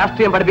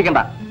 രാഷ്ട്രീയം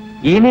പഠിപ്പിക്കണ്ട.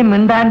 ഇനി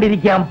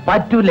മിണ്ടാണ്ടിരിക്കാൻ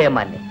പറ്റൂലേ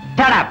ഏമാനെ.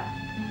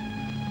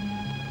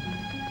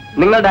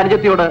 നിങ്ങളുടെ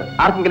അനുജത്തിയോട്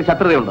ആർക്കെങ്കിലും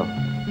ശത്രുതയുണ്ടോ?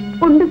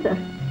 ഉണ്ട് സർ.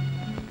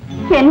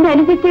 എന്റെ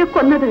അനുജത്തെ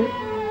കൊന്നത്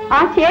ആ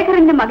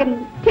ശേഖരന്റെ മകൻ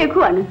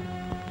രഘുവാണ്.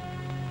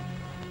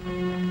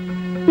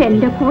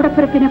 എന്റെ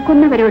കൂടപ്പിറപ്പിനെ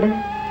കൊന്നവരോട്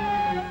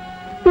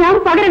ഞാൻ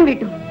പകരം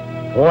വീട്ടു.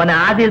 ഓൻ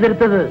ആദ്യം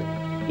എതിർത്തത്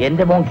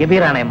എന്റെ മോൻ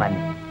കബീറാണ്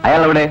ഏമാനെ.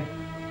 അയാൾ എവിടെ?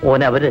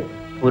 ഓൻ അവര്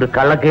ഒരു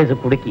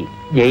കള്ളക്കേസ് കുടുക്കി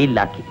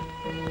ജയിലിലാക്കി.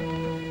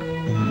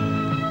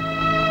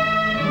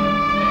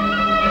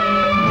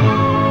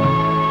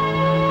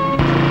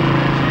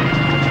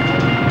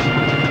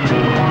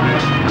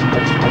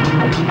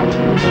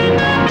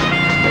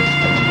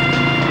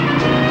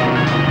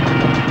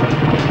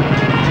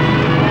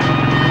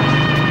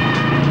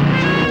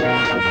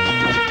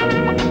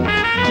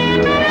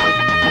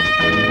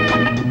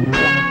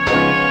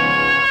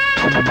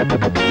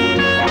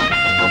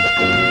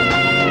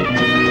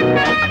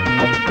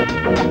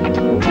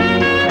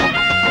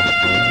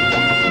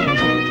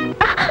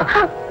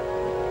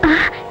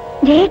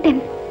 ജയേട്ടൻ.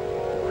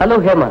 ഹലോ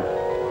ഹേമ.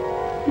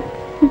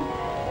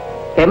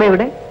 ഹേമ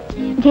ഇവിടെ?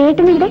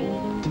 ജയേട്ടൻ ഇവിടെ?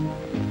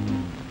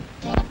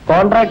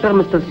 കോൺട്രാക്ടർ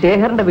മിസ്റ്റർ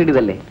ശേഖറിന്റെ വീട്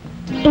ഇതല്ലേ?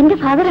 എന്റെ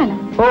ഫാദറാണ്.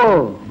 ഓ,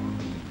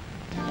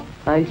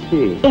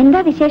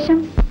 എന്താ വിശേഷം?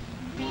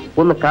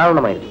 ഒന്ന്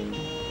കാണണമായിരുന്നു.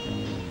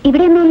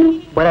 ഇവിടെ ഒന്നും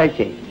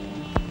ഒരാഴ്ചയായി.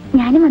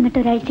 ഞാനും വന്നിട്ട്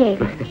ഒരാഴ്ചയായി.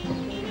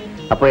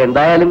 അപ്പൊ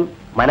എന്തായാലും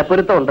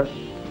മനപ്പൊരുത്തമുണ്ട്.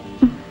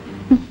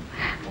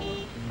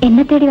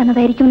 എന്നെ തേടി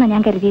വന്നതായിരിക്കും എന്നാ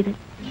ഞാൻ കരുതിയത്.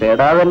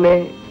 തേടാതെ തന്നെ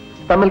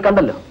തമ്മിൽ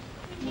കണ്ടല്ലോ.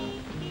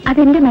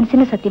 അതെന്റെ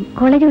മനസ്സിന്റെ സത്യം.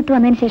 കോളേജ് വിട്ടു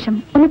വന്നതിന് ശേഷം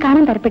ഒന്ന്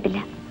കാണാൻ തരപ്പെട്ടില്ല.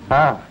 ആ,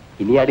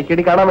 ഇനി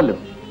അടിക്കടി കാണാമല്ലോ.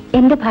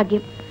 എന്റെ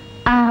ഭാഗ്യം.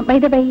 By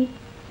the by,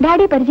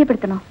 ഡാഡിയെ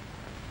പരിചയപ്പെടുത്തണോ?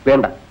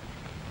 വേണ്ട.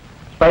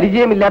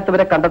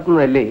 പരിചയമില്ലാത്തവരെ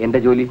കണ്ടെത്തുന്നതല്ലേ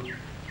എന്റെ ജോലി.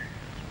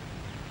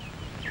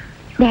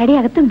 ഡാഡി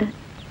അകത്തുണ്ട്.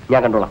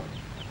 ഞാൻ കണ്ടോളാം.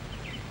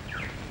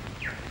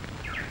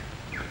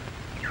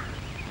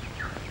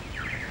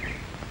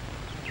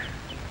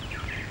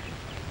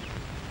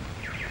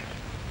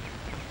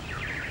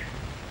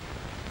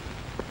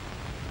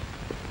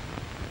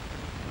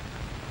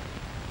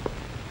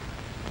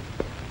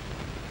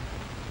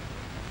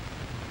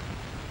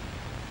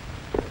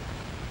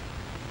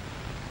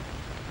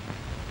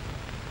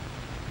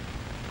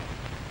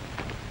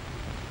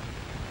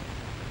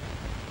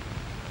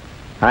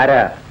 ആരാ?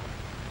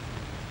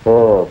 ഓ,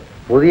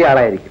 പുതിയ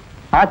ആളായിരിക്കും.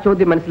 ആ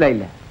ചോദ്യം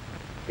മനസ്സിലായില്ല.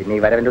 പിന്നെ ഈ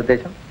വരവിന്റെ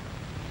ഉദ്ദേശം?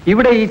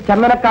 ഇവിടെ ഈ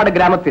ചന്ദനക്കാട്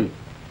ഗ്രാമത്തിൽ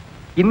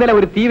ഇന്നലെ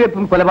ഒരു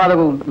തീവെപ്പും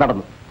കൊലപാതകവും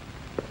നടന്നു.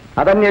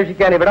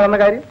 അതന്വേഷിക്കാൻ ഇവിടെ വന്ന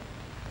കാര്യം?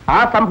 ആ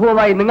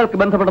സംഭവവുമായി നിങ്ങൾക്ക്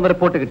ബന്ധപ്പെടുന്ന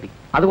റിപ്പോർട്ട് കിട്ടി,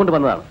 അതുകൊണ്ട്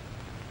വന്നതാണ്.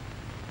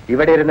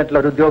 ഇവിടെ ഇരുന്നിട്ടുള്ള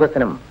ഒരു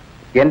ഉദ്യോഗസ്ഥനും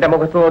എന്റെ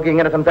മുഖത്ത് നോക്കി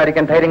ഇങ്ങനെ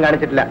സംസാരിക്കാൻ ധൈര്യം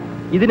കാണിച്ചിട്ടില്ല.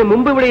 ഇതിനു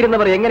മുമ്പ് ഇവിടെ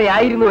ഇരുന്നവർ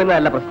എങ്ങനെയായിരുന്നു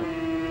എന്നതല്ല പ്രശ്നം.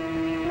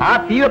 ആ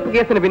തീവെപ്പ്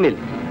കേസിന് പിന്നിൽ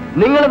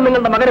നിങ്ങളും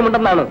നിങ്ങളുടെ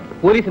മകനുമുണ്ടെന്നാണ്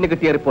പോലീസിന്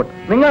കിട്ടിയ റിപ്പോർട്ട്.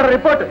 നിങ്ങളുടെ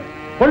റിപ്പോർട്ട്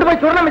കൊണ്ടുപോയി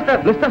ചൂടണം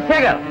മിസ്റ്റർ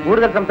ശേഖർ.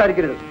 കൂടുതൽ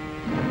സംസാരിക്കരുത്.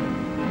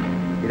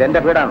 ഇതെന്റെ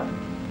വീടാണ്.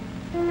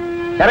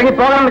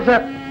 ഇറങ്ങിപ്പോകണം മിസ്റ്റർ.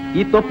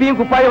 ഈ തൊപ്പിയും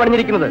കുപ്പായും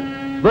അണിഞ്ഞിരിക്കുന്നത്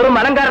വെറും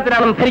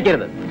അലങ്കാരത്തിനാണെന്ന്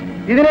ധരിക്കരുത്.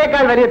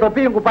 ഇതിനേക്കാൾ വലിയ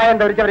തൊപ്പിയും കുപ്പായം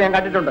ധരിച്ചവരെ ഞാൻ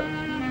കണ്ടിട്ടുണ്ട്.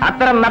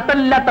 അത്തരം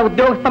നട്ടലില്ലാത്ത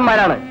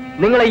ഉദ്യോഗസ്ഥന്മാരാണ്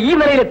നിങ്ങളെ ഈ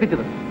നിലയിൽ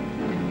എത്തിച്ചത്.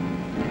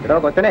 എടോ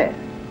കൊച്ചനെ,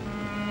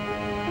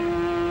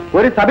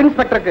 ഒരു സബ്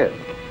ഇൻസ്പെക്ടർക്ക്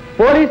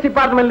പോലീസ്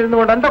ഡിപ്പാർട്ട്മെന്റിൽ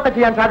നിന്നുകൊണ്ട് എന്തൊക്കെ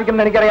ചെയ്യാൻ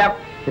സാധിക്കുമെന്ന് എനിക്കറിയാം.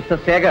 മിസ്റ്റർ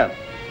ശേഖർ,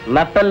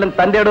 നട്ടലും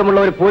തന്റെ ഇടവുമുള്ള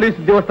ഒരു പോലീസ്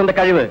ഉദ്യോഗസ്ഥന്റെ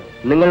കഴിവ്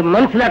നിങ്ങൾ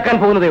മനസ്സിലാക്കാൻ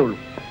പോകുന്നതേ ഉള്ളൂ.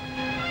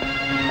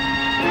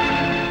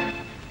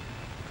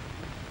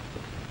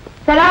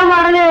 സലാം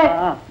വാടകേ.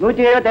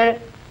 177.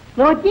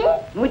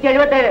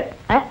 177.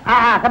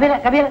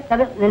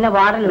 നിന്നെ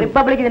വാടക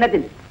റിപ്പബ്ലിക്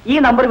ദിനത്തിൽ ഈ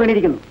നമ്പർ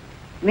വീണിരിക്കുന്നു.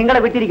 നിങ്ങളെ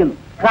വിട്ടിരിക്കുന്നു.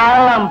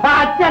 കള്ളം,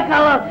 പച്ച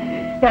കള്ളം.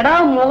 എടാ,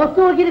 മുഖത്ത്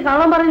നോക്കിയിട്ട്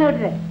കള്ളം പറഞ്ഞു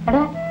കേട്ടില്ലേ?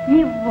 എടാ, ഈ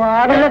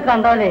വാടക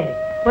കണ്ടോലേ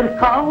ഒരു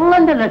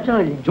കള്ളന്റെ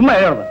ലക്ഷണമില്ലേ? ചുമ്മാ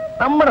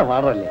നമ്മുടെ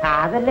വാടല്ലേ.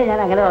 അതല്ലേ ഞാൻ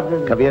അങ്ങനെ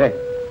പറഞ്ഞത്. കബീറെ,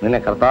 നിന്നെ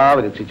കർത്താവ്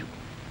രക്ഷിച്ചു.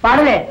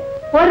 പാടലേ,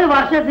 ഒരു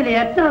വർഷത്തിൽ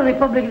എത്ര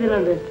റിപ്പബ്ലിക്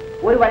ദിനമുണ്ട്?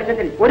 ഒരു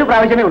വർഷത്തിൽ ഒരു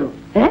പ്രാവശ്യമേ ഉള്ളൂ.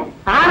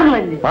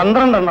 6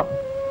 12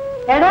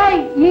 എടാ,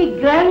 ഈ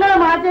ഗ്രഹങ്ങളെ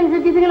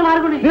മാറ്റനുസരിച്ച് ഇതിങ്ങനെ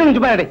മാറിക്കൊണ്ടിരിക്കും.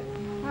 ചുമ്മാ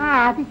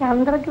അത്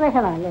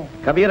ചന്ദ്രഗ്രഹണല്ലേ?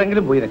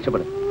 കബീറെങ്കിലും പോയി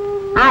രക്ഷപ്പെടും.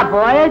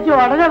 പോയേച്ചു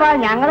ഉടനെ വാ,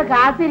 ഞങ്ങള്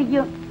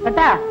കാത്തിരിക്കും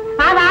കേട്ടാ.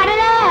 ആ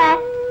വാടലേ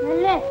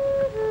അല്ലേ?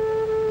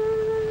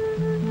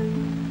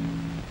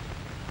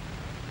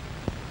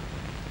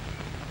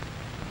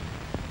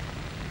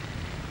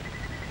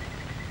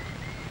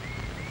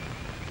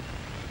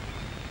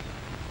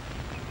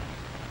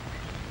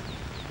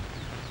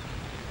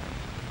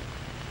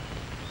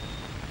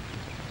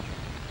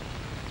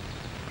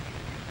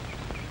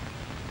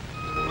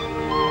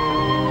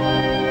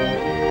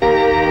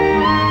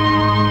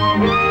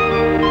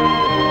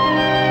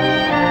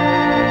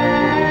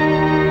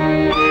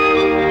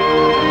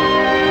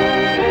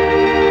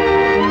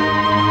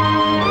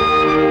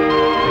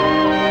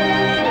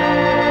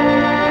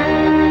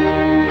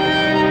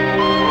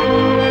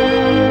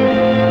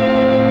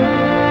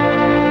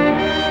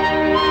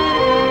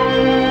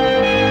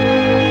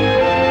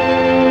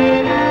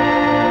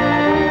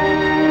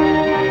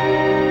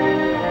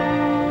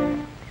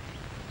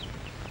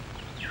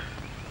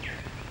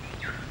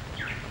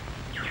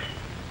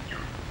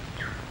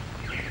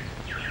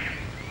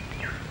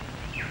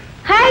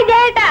 ഹായ്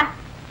ജയേട്ടാ.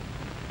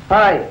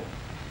 ഹായ്.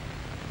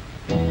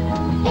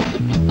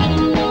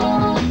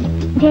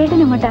 ജയേട്ടൻ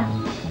എങ്ങോട്ടാ?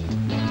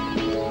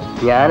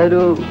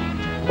 ഞാനൊരു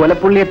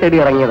കൊലപ്പുള്ളിയെ തേടി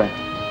ഇറങ്ങിയതാ.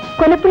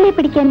 കൊലപ്പുള്ളിയെ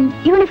പിടിക്കാൻ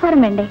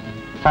യൂണിഫോം വേണ്ടേ?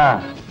 ആ,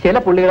 ചില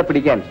പുള്ളികളെ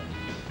പിടിക്കാൻ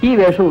ഈ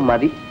വേഷവും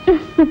മതി.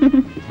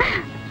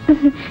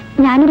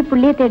 ഞാനൊരു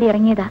പുള്ളിയെ തേടി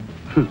ഇറങ്ങിയതാ.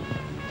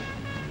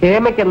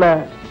 ഹേമയ്ക്കെന്നാ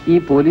ഈ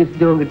പോലീസ്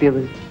ഉദ്യോഗം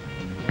കിട്ടിയത്?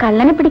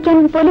 കള്ളനെ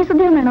പിടിക്കാൻ പോലീസ്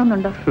ഉദ്യോഗം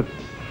വേണമെന്നുണ്ടോ?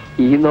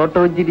 ഈ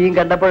നോട്ടവും ചിരിയും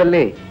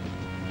കണ്ടപ്പോഴല്ലേ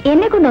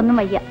എന്നെ കൊണ്ടൊന്നും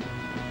വയ്യ.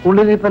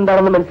 ഉള്ളിലിപ്പ്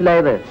എന്താണെന്ന്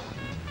മനസ്സിലായത്?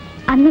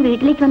 അന്ന്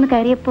വീട്ടിലേക്ക് വന്ന്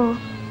കയറിയപ്പോ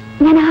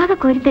ഞാൻ ആകെ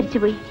കോരിത്തരിച്ചു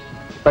പോയി.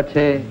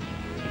 പക്ഷേ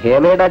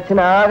ഹേമയുടെ അച്ഛൻ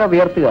ആകെ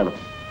വിയർത്ത് കാണും.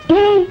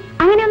 ഏയ്,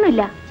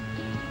 അങ്ങനെയൊന്നുമില്ല.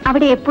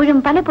 അവിടെ എപ്പോഴും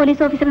പല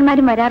പോലീസ്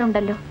ഓഫീസർമാരും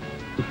വരാറുണ്ടല്ലോ.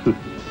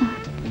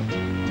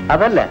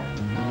 അതല്ല,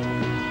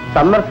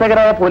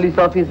 സന്ദർശകരായ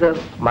പോലീസ് ഓഫീസർ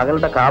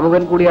മകളുടെ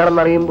കാമുകൻ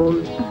കൂടിയാണെന്ന് അറിയുമ്പോൾ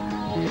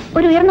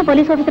ഒരു ഉയർന്ന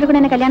പോലീസ് ഓഫീസറെ കൂടെ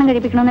എന്നെ കല്യാണം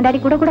കഴിപ്പിക്കണമെന്ന്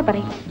ഡാഡി കൂടെ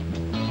പറയും.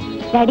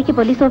 ഡാഡിക്ക്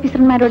പോലീസ്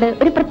ഓഫീസർമാരോട്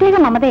ഒരു പ്രത്യേക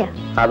മമതയാ.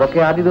 അതൊക്കെ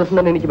ആദ്യ ദിവസം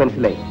തന്നെ എനിക്ക്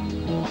മനസ്സിലായി.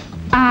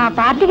 ആ,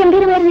 പാർട്ടി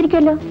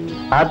ഗംഭീരമായിരുന്നിരിക്കുമല്ലോ.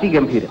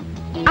 അതിഗംഭീരം.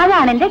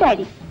 അതാണ് എന്റെ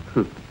ഡാഡി.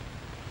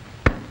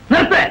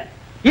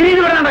 ഇനി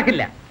ഇവിടെ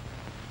നടക്കില്ല.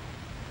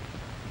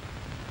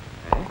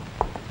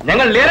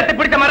 ഞങ്ങൾ നേരത്തെ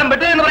പിടിച്ച മരം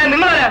വെട്ടുകയെന്ന് പറയാൻ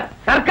നിങ്ങളാ?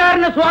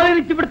 സർക്കാരിനെ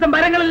സ്വാധീനിച്ചു പിടുത്ത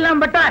മരങ്ങളെല്ലാം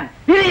വെട്ടാൻ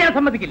ഇനി ഞാൻ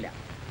സമ്മതിക്കില്ല.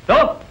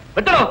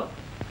 വെട്ടണോ?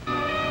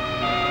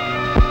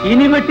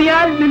 ഇനി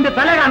വെട്ടിയാൽ നിന്റെ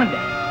തല കാണില്ല.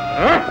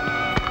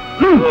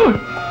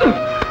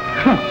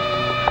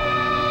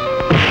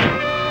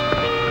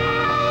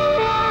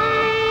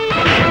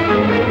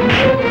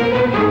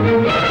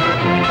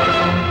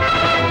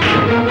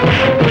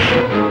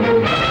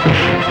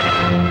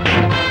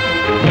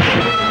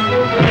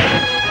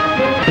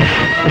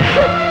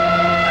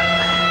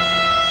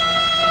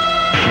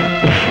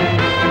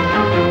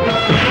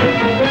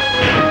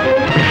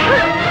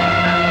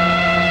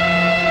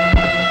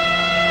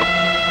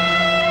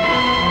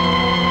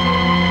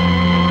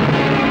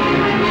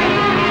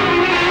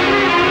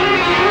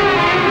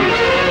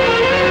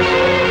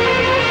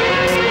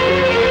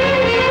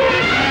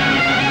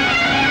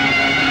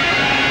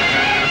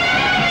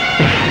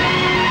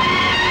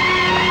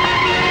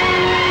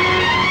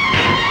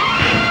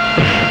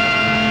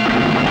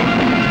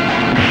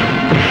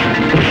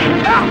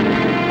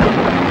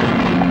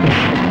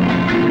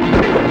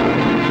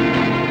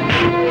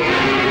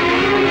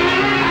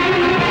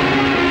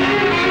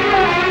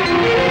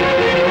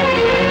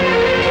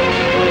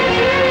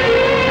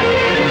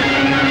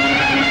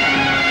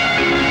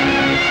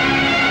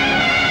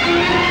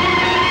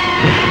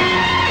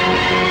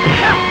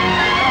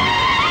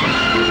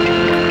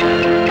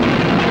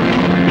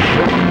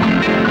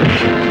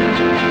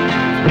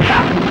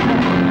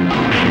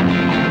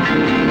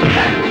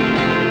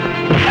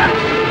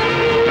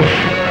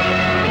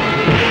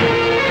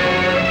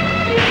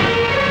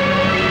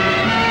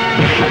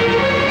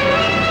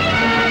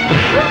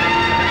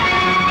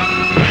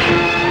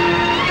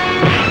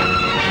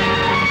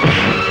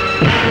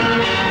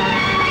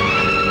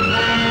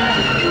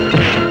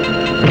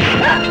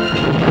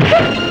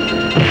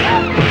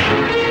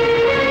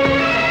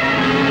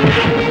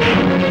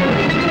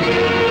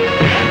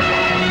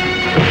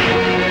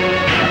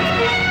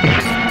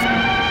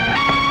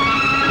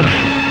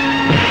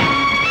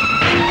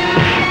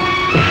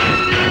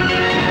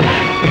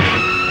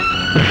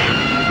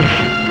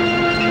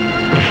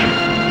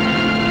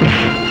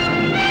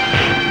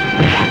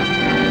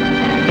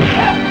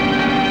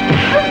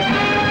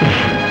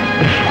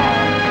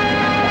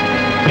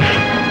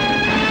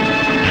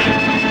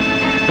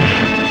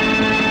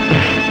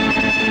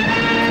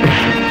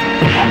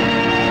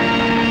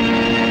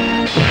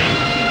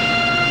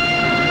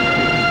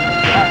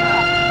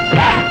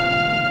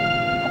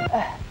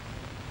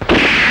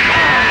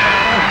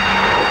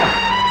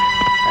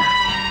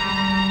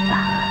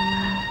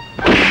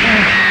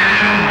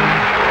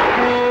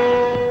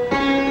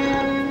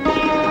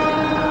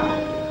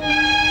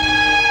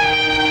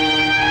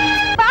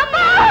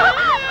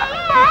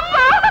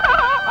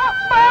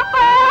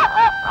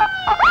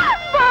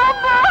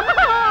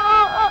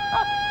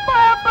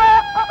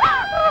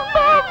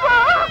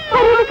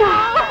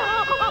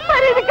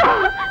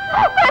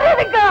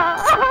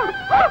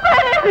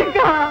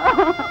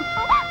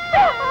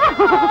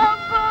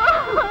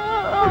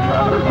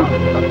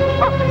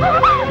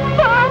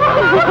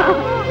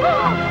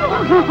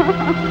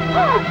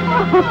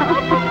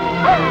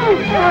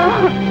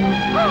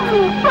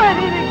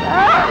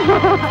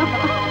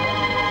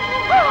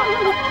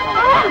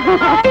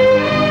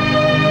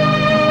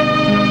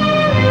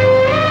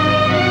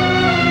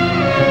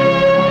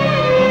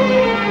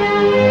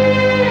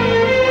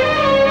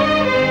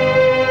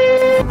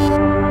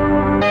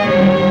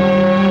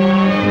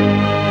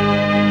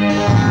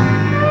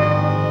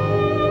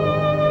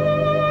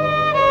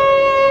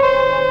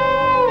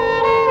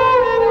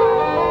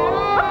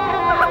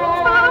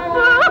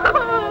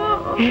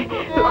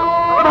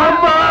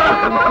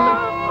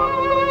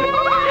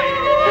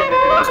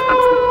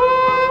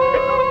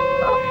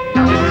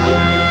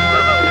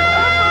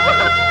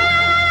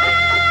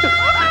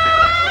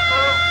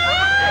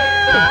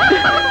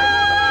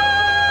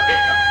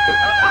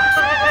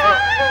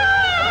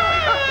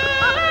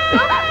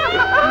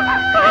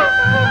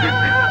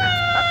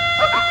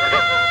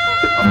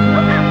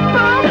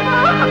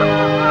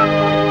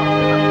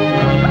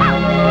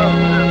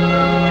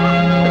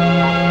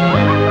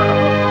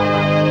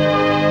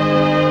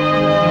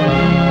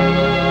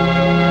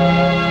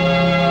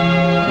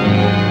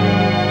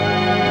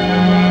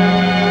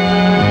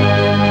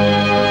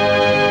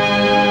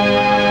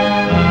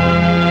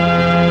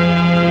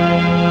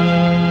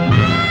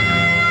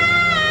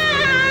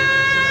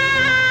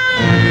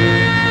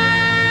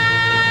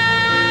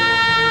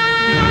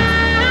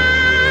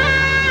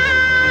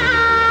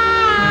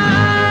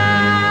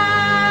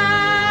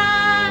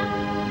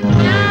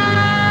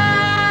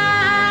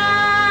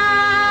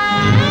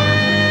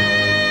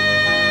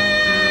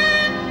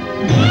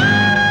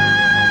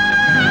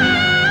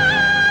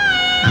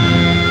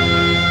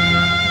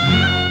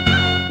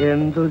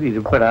 എന്തൊരു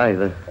ഇരിപ്പടാ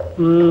ഇത്.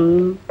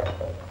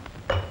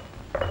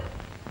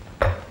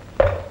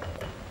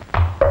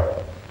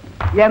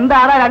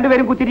 എന്താണ്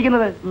രണ്ടുപേരും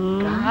കുത്തിരിക്കുന്നത്?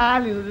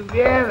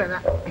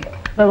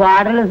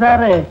 വാടല്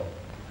സാറ്,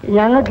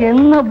 ഞങ്ങൾക്ക്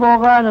എന്ന്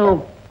പോകാൻ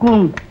ഒക്കും?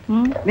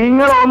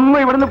 നിങ്ങളൊന്നും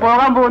ഇവിടുന്ന്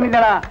പോകാൻ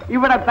പോകുന്നില്ലടാ,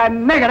 ഇവിടെ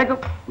തന്നെ കിടക്കും.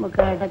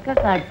 കിടക്ക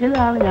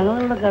കട്ടിലാണ്,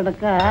 ഞങ്ങളിവിടെ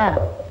കിടക്ക.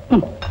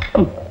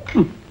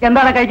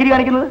 എന്താണ് കൈക്കിരി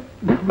കാണിക്കുന്നത്?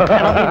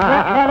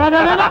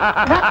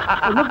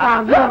 ഒന്ന്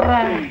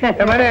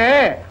പറഞ്ഞു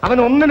അവൻ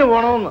ഒന്നിന്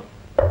പോണോന്ന്.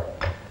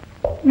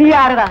 നീ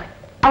ആരടാ?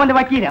 അവന്റെ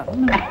വക്കീലാ?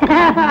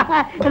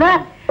 എടാ,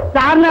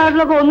 സാറിന്റെ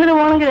നാട്ടിലൊക്കെ ഒന്നിന്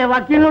പോകണമെങ്കിലേ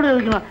വക്കീലിനോട്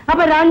ചോദിക്കണം.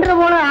 അപ്പൊ രണ്ടിന്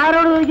പോണ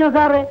ആരോട്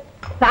ചോദിക്കണം?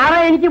 സാറേ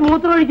എനിക്ക്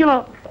മൂത്രം ഒഴിക്കണോ?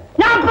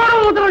 ഞാൻ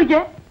മൂത്രം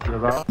ഒഴിക്കേ?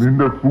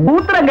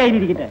 മൂത്രം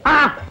കയ്യിലിരിക്കട്ടെ. ആ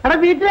എടാ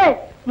വീട്ടിലെ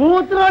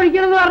മൂത്രം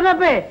ഒഴിക്കണം എന്ന്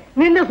പറഞ്ഞപ്പേ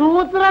നിന്റെ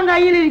സൂത്രം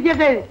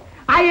കയ്യിലിരിക്കട്ടെ.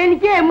 ആ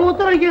എനിക്ക്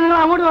മൂത്രം ഒഴിക്കണം, നിങ്ങൾ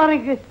അങ്ങോട്ട്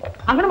പറഞ്ഞേക്ക്.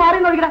 അങ്ങനെ മാറി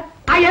നോക്കിടാ.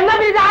 ആ എന്നാ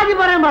പിന്നെ ആദ്യം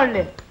പറയാൻ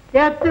പാടില്ലേ?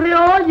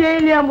 എത്രയോ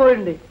ജയിലിൽ ഞാൻ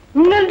പോയിട്ടുണ്ട്.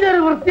 ഇങ്ങനത്തെ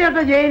ഒരു വൃത്തിയായിട്ട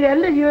ജയില്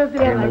എന്റെ ജീവിതത്തിൽ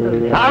ഞാൻ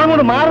കണ്ടിട്ടുണ്ട്.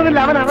 അങ്ങോട്ട് മാറുന്നില്ല.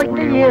 അവൻ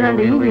അതൊക്കെ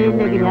ചെയ്യുന്നുണ്ട്. ഈ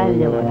ജയിലിലേക്ക്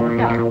ഞാനില്ല.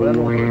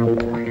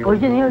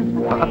 ഒഴിച്ച നീ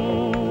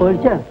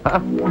ഒഴിച്ച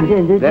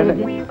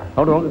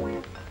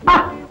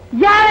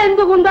ഞാൻ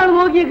എന്ത് കുന്താണ്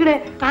നോക്കിയേക്കണേ?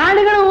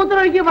 ആളുകളെ മൂത്രം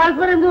ഒഴിക്കുക,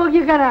 പരസ്പരം എന്ത്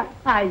നോക്കിയേക്കാനാ?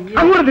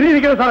 അങ്ങോട്ട്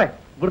തിരിഞ്ഞിരിക്കണം സാറേ.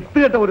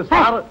 വൃത്തികെട്ട ഒരു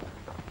സാറ്.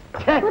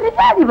 ഒരു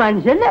ജാതി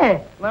മനുഷ്യല്ലേ?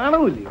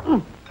 നാണമില്ല.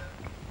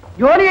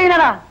 ജോലി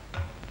ചെയ്യണടാ.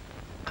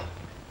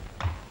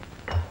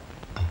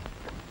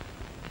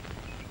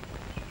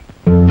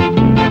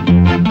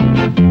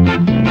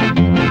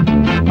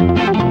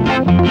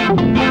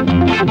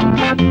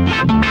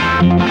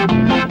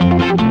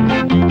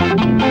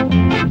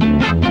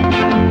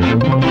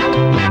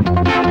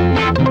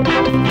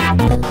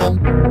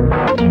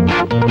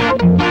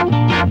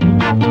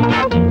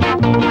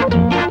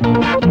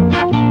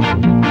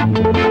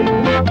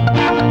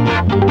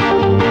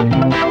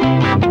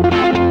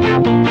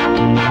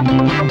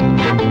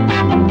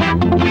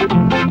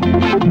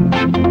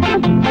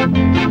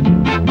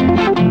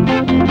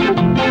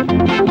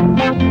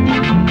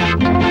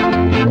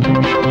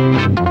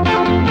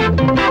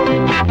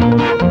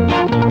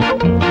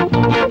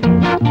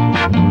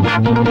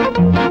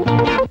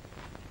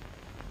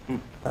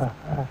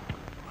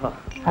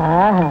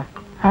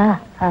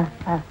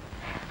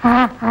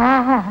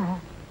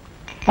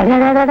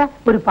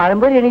 ഒരു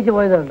പഴംപൊരി എണീച്ച്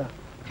പോയതുണ്ടോ?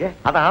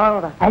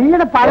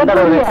 അല്ലട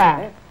പഴംപൊരിയാ.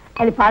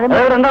 അല്ല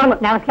പഴംപൊരി.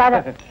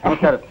 നമസ്കാരം.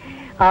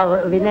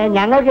 പിന്നെ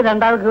ഞങ്ങൾക്ക്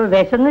രണ്ടാൾക്ക്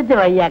വിശന്നിട്ട്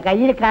വയ്യ.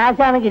 കയ്യിൽ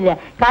കാശാണെങ്കില്ല.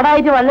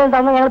 കടായിട്ട് വല്ലതും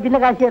തന്നാൽ ഞങ്ങൾ പിന്നെ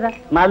കാശ് തരാം.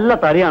 നല്ല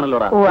തടിയാണല്ലോ.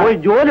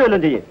 ജോലി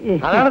വല്ലതും ചെയ്യും.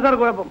 അതാണ് സാർ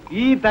കുഴപ്പം.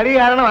 ഈ തടി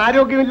കാരണം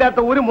ആരോഗ്യമില്ലാത്ത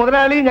ഒരു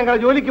മുതലാളിയും ഞങ്ങൾ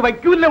ജോലിക്ക്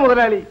വയ്ക്കൂല്ല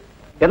മുതലാളി.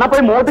 എന്നാ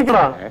പോയി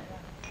മോട്ടിക്കണോ?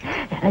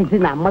 ഇത്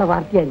നമ്മളെ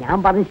പാർട്ടിയാ. ഞാൻ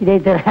പറഞ്ഞ്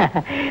ശരിയായി തരാം.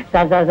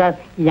 സാർ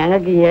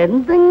ഞങ്ങൾക്ക്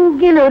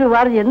എന്തെങ്കിലും ഒരു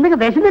വാർത്ത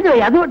എന്തെങ്കിലും വിശന്നിട്ട്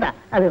പോയി. അതുകൊണ്ടാ.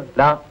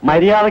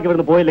 മര്യാദക്ക്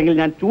ഇവിടുന്ന് പോയില്ലെങ്കിൽ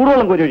ഞാൻ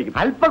ചൂടുവെള്ളം കോരി ഒഴിക്കും.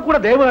 അല്പം കൂടെ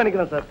ദയവ്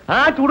കാണിക്കണം സാർ. ആ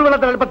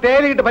ചൂടുവെള്ളത്തിൽ അല്പം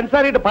തേയിലയിട്ട്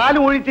പഞ്ചസാരയിട്ട്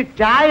പാലും ഒഴിച്ച്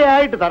ചായ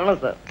ആയിട്ട് തരണം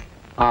സാർ.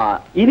 ആ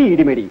ഇനി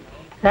ഇടിമേടി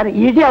സാർ.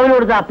 ഇടി അവന്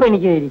കൊടുത്ത അപ്പം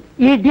എനിക്ക് തരി.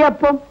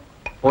 ഇടിയപ്പം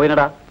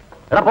പോയിനടാ.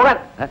 എടാ പോകാൻ.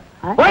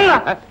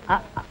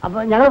 അപ്പൊ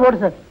ഞങ്ങൾ പോട്ടെ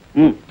സാർ.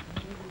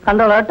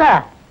 കണ്ടോളാം കേട്ടാ.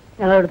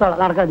 ഞങ്ങൾ എടുത്തോളാം.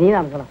 നടക്കാം. നീ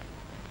നടക്കണം.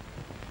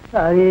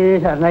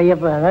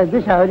 ശരണയ്യപ്പ ഇത്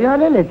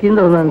ശബരിമലയിൽ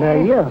എത്തിയെന്ന് തോന്നുന്നുണ്ട്.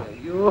 അയ്യോ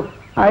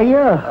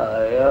അയ്യോ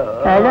അയ്യോ.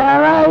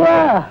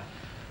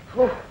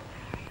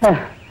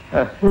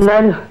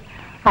 എന്നാലും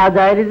ആ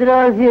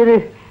ദാരിദ്ര്യവാസി ഒരു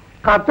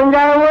കത്തും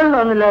ചായ പോലും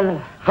തോന്നില്ലല്ലോ.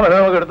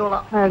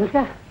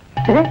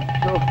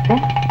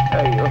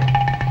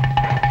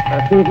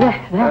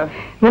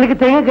 നിനക്ക്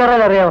തെങ്ങ്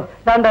കയറാൻ അറിയാമോ?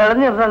 രണ്ട്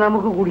ഇളഞ്ഞിട്ടാ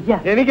നമുക്ക് കുടിക്കാം.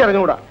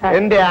 എനിക്കറിഞ്ഞൂടാ.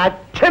 എന്റെ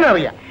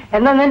അച്ഛനറിയാം.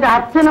 എന്നാ നിന്റെ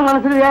അച്ഛനെ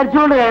മനസ്സിൽ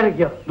വിചാരിച്ചുകൊണ്ട്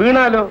കയറിക്കോ.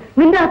 വീണാലോ?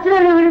 നിന്റെ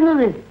അച്ഛനല്ലേ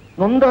വീഴുന്നത്?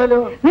 നൊന്താലോ?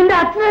 നിന്റെ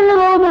അച്ഛനല്ലേ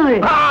പോകുന്നത്?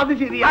 അത്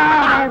ശരിയാ.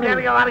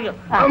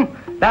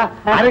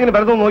 ആരെങ്കിലും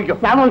വെറുതെ നോക്കിയോ?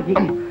 ഞാൻ നോക്കി.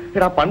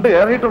 എടാ പണ്ട്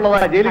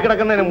കയറിയിട്ടുള്ളതാ ജയിലിൽ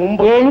കിടക്കുന്നതിന്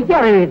മുമ്പ്.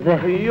 എനിക്കറിയില്ല.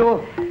 അയ്യോ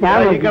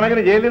ഈ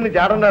കണക്കിന് ജയിലിൽ നിന്ന്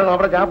ചാടണ്ടായിരുന്നു.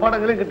 അവിടെ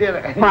ചാപ്പാടെങ്കിലും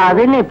കിട്ടിയാലേ.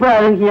 അതിനെ ഇപ്പൊ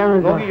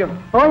നോക്കിക്കോ.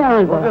 ഓ ഞാൻ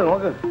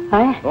നോക്ക്.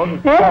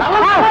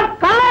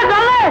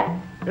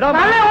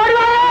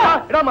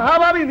 എടാ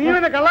മഹാഭാവി നീ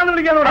എന്നെ കള്ളാന്ന്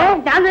വിളിക്കാനോടാ?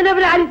 ഞാൻ നിന്നെ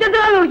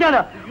അരിച്ചെടുത്ത്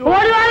വിളിക്കാനോ?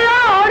 ഓടിവായോ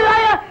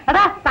ഓടിവായോ.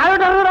 എടാ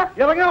താഴോട്ട് ഇറങ്ങുക.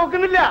 ഇറങ്ങാൻ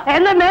നോക്കുന്നില്ല.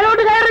 എന്നാ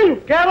മേലോട്ട് കയറി.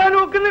 കയറാൻ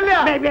നോക്കുന്നില്ല.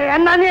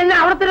 എന്നാ നീ എന്നെ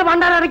അവിടത്തെ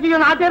പണ്ടാൻ ഇറക്കിയോ?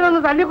 നാട്ടുകാരെ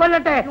ഒന്ന്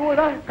തല്ലിക്കൊല്ലട്ടെ.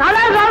 ഓടിവായോ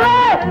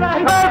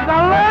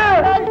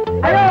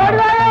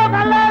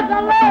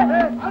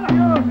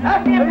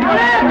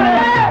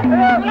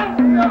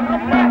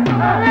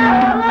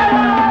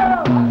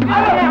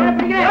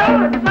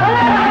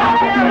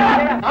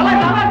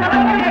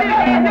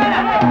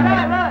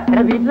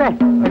വീട്ടിലെ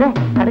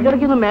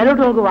ഇടയ്ക്കിടയ്ക്ക് ഒന്ന്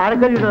മേലോട്ട് നമുക്ക്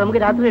വാഴക്കറി ഇട്ടോ. നമുക്ക്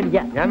രാത്രി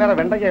അടിക്കാം. ഞാൻ വേറെ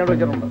വെണ്ടയ്ക്ക്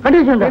കണ്ടുവച്ചിട്ടുണ്ട്.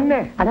 കണ്ടുവച്ചിട്ടുണ്ടോ?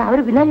 അത്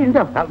അവര് പിന്നാലെ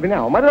ഉണ്ടോ? പിന്നെ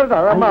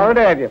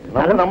അവരുടെ കാര്യം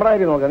നമ്മുടെ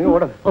കാര്യം നോക്കാം. നീ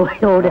ഓട്.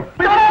 ഓട്.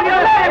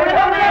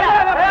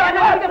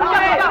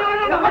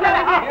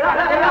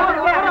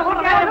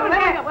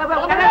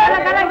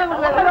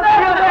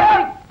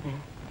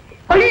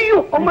 അയ്യോ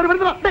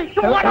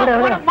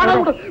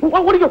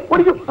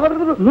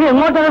നീ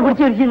എങ്ങോട്ടാണ്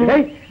കുറിച്ച് വെച്ചിരുന്നത്?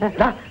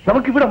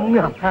 നമുക്കിവിടെ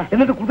മുങ്ങാം,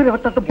 എന്നിട്ട് കുതിര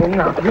വട്ടത്ത്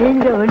പൊങ്ങാം.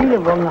 വെളിയിൽ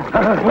പൊങ്ങാം.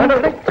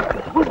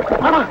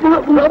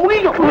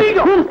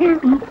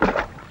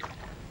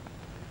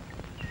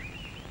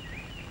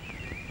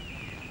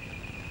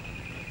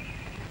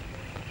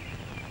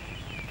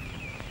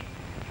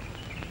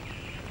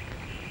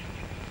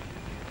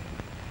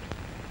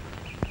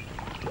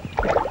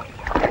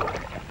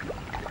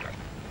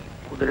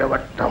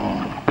 കുതിരവട്ടം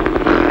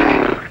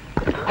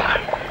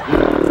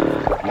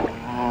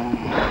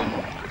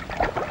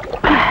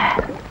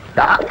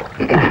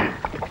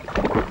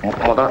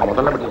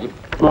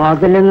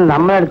മുതലൊന്നും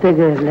നമ്മളെ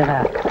അടുത്തേക്ക് വരില്ലടാ.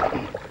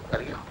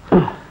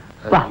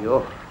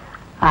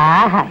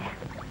 ആഹാ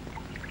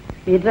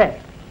ഇത്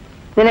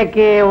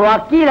നിനക്ക്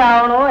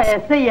വക്കീലാവണോ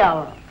SI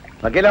ആവണോ?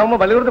 വക്കീലാവുമ്പോ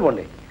പള്ളിക്കൂടത്ത്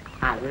പോണ്ടേ?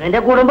 അത് നിന്റെ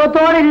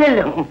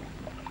കുടുംബത്തോടില്ലല്ലോ.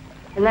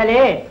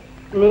 എന്നാലേ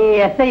നീ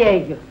SI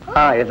ആയിക്കും.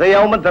 SI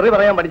ആവുമ്പോ തെറി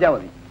പറയാൻ പഠിച്ചാ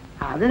മതി.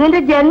 അത് നിന്റെ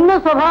ജന്മ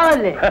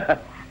സ്വഭാവല്ലേ.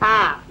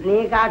 നീ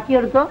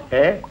കാക്കിയെടുത്തോ,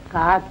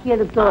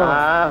 കാക്കിയെടുത്തോ.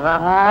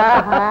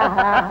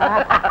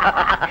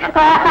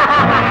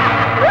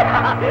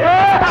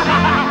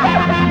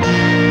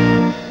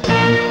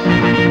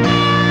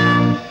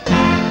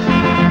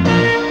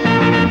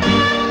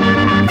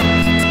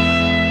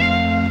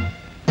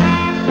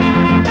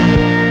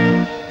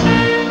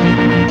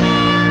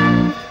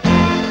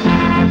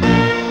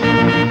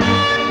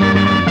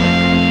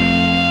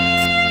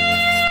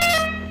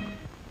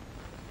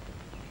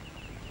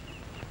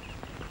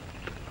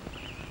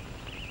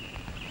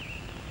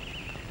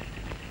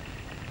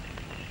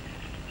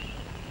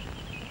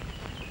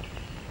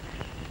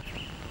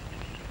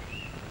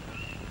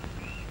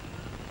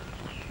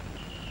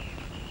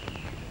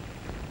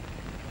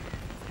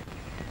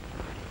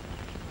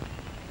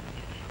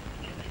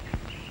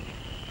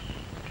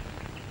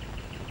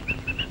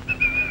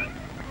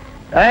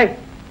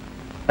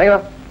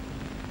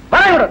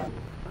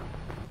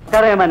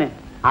 മാനെ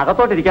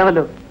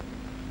അകത്തോട്ടിരിക്കാമല്ലോ.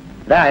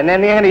 എന്നെ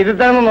നീ അങ്ങനെ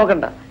ഇരുത്താനൊന്നും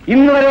നോക്കണ്ട.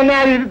 ഇന്ന് വരെ എന്നെ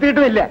ആരും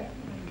ഇരുത്തിയിട്ടുമില്ല.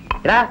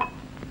 എടാ,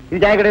 ഇത്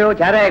ചായക്കടയോ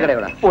ചാരായ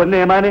കടയോടാ?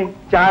 പൊന്നേമാനെ,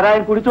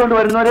 ചാരായം കുടിച്ചുകൊണ്ട്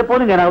വരുന്നവരെ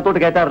പോലും ഞാൻ അകത്തോട്ട്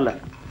കയറ്റാറില്ല.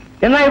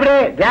 എന്നാ ഇവിടെ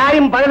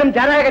രായും പകലും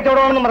ചാരായ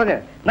കച്ചവടമാണെന്ന് പറഞ്ഞ്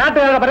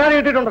നാട്ടുകാരുടെ പരാതി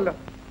കിട്ടിയിട്ടുണ്ടല്ലോ.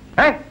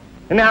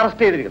 എന്നെ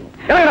അറസ്റ്റ് ചെയ്തിരിക്കുന്നു.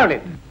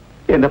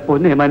 എന്റെ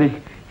പൊന്നേമാനെ,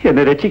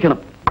 എന്നെ രക്ഷിക്കണം.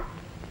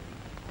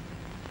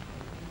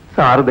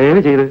 സാറ്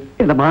ദയവ് ചെയ്ത്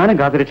എന്റെ മാനം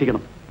കാത്തു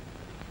രക്ഷിക്കണം.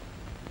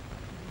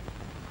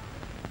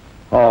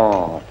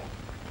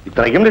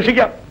 ഇത്രയ്ക്കും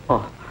രക്ഷിക്കാം.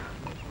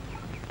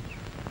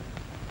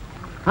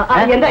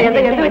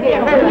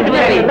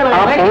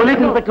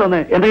 പോലീസ് ഇൻസ്പെക്ടർ വന്ന്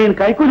എന്റെ കയ്യിൽ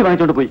കൈക്കൂലി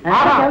വാങ്ങിച്ചോണ്ട് പോയി.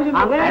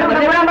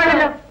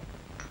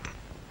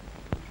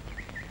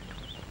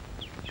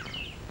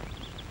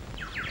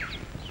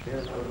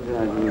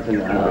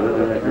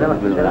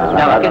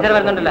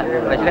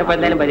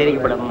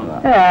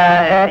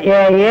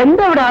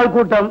 എന്താ ഇവിടെ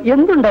ആൾക്കൂട്ടം?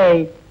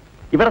 എന്തുണ്ടായി?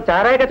 ഇവിടെ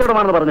ചാരായ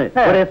കച്ചവടമാണെന്ന് പറഞ്ഞ്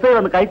ഒരു SI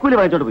വന്ന് കൈക്കൂലി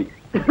വാങ്ങിച്ചോണ്ട് പോയി.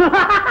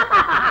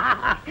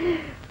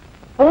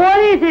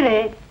 പോലീസിന്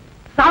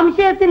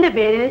സംശയത്തിന്റെ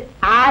പേരിൽ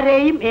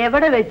ആരെയും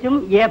എവിടെ വെച്ചും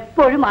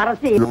എപ്പോഴും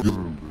അറസ്റ്റ് ചെയ്യും.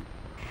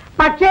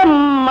 പക്ഷെ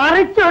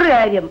മറിച്ചൊരു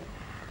കാര്യം,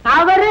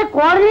 അവരെ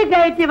കോടതി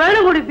കയറ്റി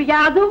വെള്ളം കുടിപ്പിക്കാൻ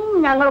അതും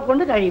ഞങ്ങളെ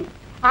കൊണ്ട് കഴിയും.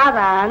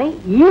 അതാണ്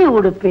ഈ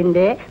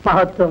ഉടുപ്പിന്റെ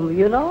മഹത്വം.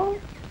 യുനോ,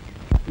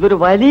 ഇതൊരു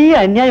വലിയ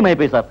അന്യായമായി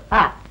പോയി സാർ.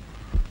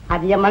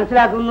 അത് ഞാൻ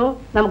മനസ്സിലാക്കുന്നു.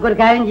 നമുക്കൊരു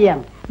കാര്യം ചെയ്യാം.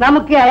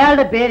 നമുക്ക്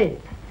അയാളുടെ പേര്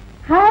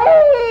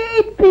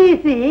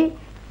PC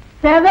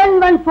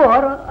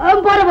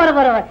 714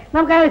 പോരെ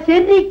നമുക്ക് അയാൾ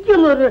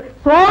ശരിക്കും ഒരു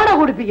സോഡ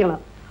കുടിപ്പിക്കണം.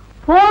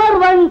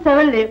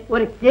 417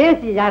 ഒരു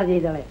കേസ് ചാർജ്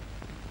ചെയ്തോളെ.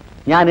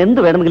 ഞാൻ എന്ത്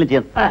വേണമെങ്കിലും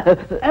ചെയ്യാം.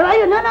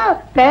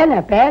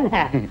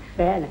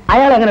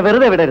 അയാൾ അങ്ങനെ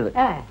വെറുതെ വിടരുത്.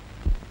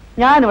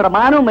 ഞാനിവിടെ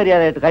മാനവും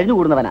മര്യാദയായിട്ട്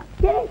കഴിഞ്ഞുകൂടുന്നവനാ.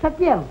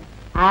 സത്യം.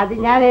 അത്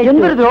ഞാൻ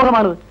എന്തൊരു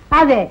ദ്രോഹമാണത്.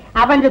 അതെ,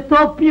 അവന്റെ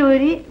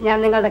തൊപ്പിയൂരി ഞാൻ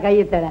നിങ്ങളുടെ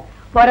കയ്യിൽ തരാം.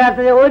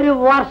 പോരാത്തത് 1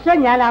 വർഷം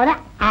ഞാൻ അവനെ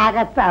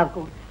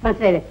അകത്താക്കും.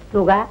 മനസ്സിലായില്ലേ?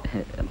 തുക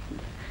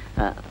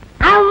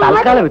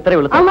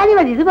മതി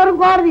മതി. ഇത് വെറും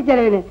കോടതി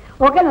ചെലവിന്.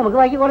 ഓക്കെ, നമുക്ക്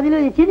ബാക്കി കോടതിയിൽ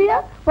വെച്ചില്ല.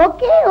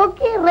 Okay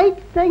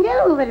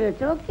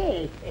right. ഓക്കെ.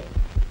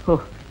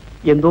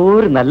 എന്തോ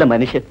ഒരു നല്ല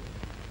മനുഷ്യൻ.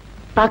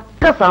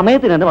 തക്ക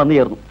സമയത്തിന് തന്നെ വന്നു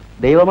ചേർന്നു.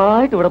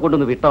 ദൈവമായിട്ട് ഇവിടെ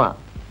കൊണ്ടുവന്ന് വിട്ടതാ.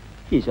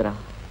 ഈശ്വര,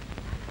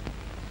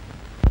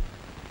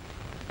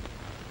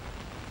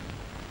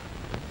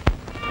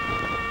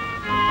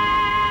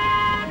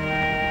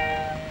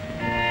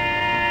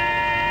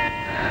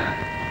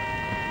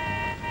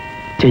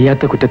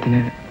 ചെയ്യാത്ത കുറ്റത്തിന്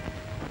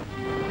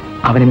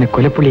അവൻ എന്നെ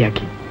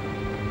കൊലപ്പുള്ളിയാക്കി.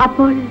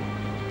 അപ്പോൾ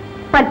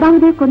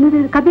പത്മാവതിയെ കൊന്നത്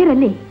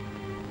കബീറല്ലേ?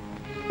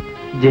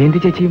 ജയന്തി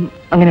ചേച്ചിയും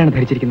അങ്ങനെയാണ്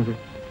ധരിച്ചിരിക്കുന്നത്.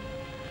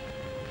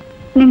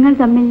 നിങ്ങൾ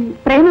തമ്മിൽ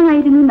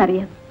പ്രേമമായിരുന്നു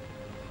എന്നറിയാം.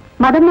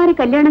 മതം മാറി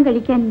കല്യാണം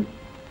കഴിക്കാൻ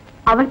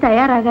അവൾ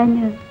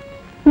തയ്യാറാകാഞ്ഞ്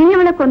നീ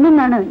അവളെ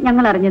കൊന്നെന്നാണ്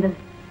ഞങ്ങൾ അറിഞ്ഞത്.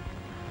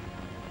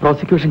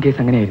 പ്രോസിക്യൂഷൻ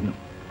കേസ് അങ്ങനെയായിരുന്നു.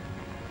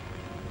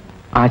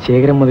 ആ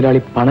ശേഖരം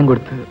മുതലാളി പണം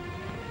കൊടുത്ത്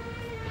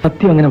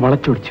സത്യം അങ്ങനെ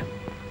വളച്ചൊടിച്ചു.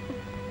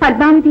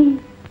 പത്മാവതി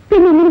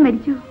പിന്നെ എങ്ങനെ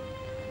മരിച്ചു?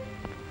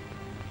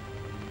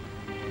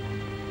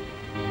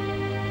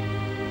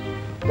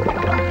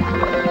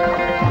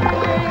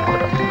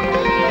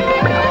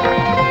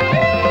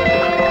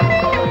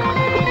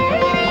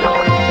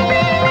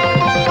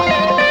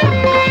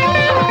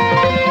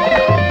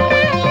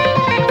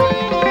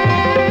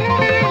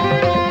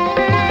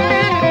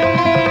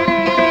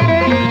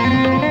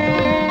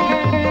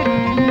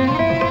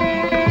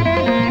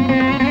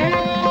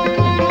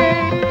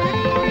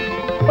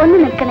 ഒന്ന്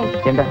നിൽക്കണേ.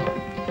 എന്താ?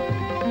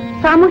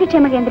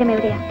 സാമൂഹ്യക്ഷേമ കേന്ദ്രം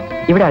എവിടെയാ?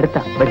 ഇവിടെ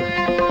അടുത്താ. വരൂ.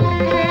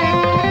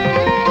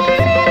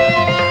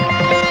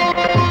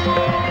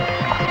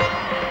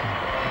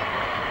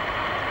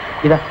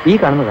 ഇതാ ഈ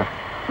കാണുന്നതാ.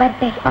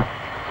 വരട്ടെ.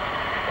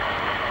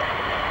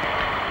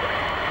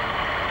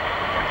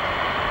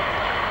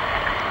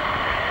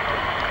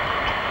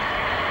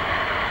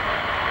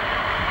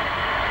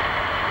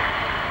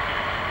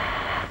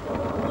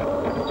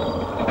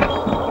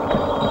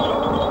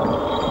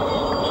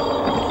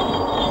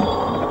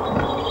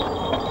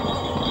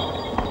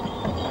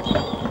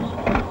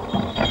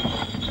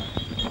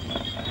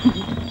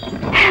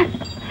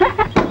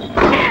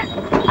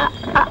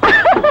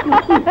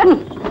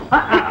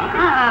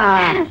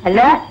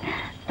 അല്ല,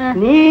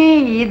 നീ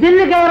ഇതിൽ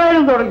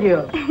കയറാനും തുടങ്ങിയോ?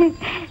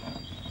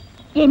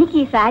 എനിക്ക്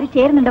ഈ സാരി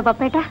ചേരുന്നുണ്ടോ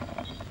പപ്പേട്ട?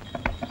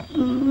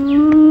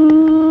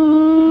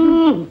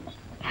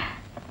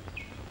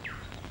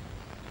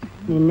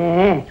 നിന്നെ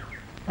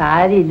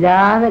സാരി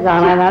ഇല്ലാതെ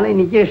കാണാനാണ്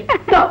എനിക്ക്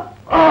ഇഷ്ടം.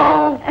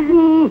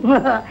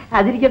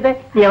 അതിരിക്കട്ടെ,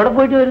 നീ എവിടെ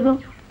പോയിട്ട് വരുന്നു?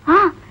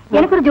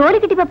 എനിക്കൊരു ജോലി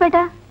കിട്ടി പപ്പേട്ട.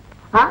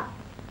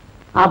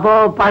 അപ്പോ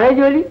പഴയ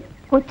ജോലി?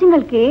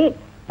 കൊച്ചുങ്ങൾക്ക്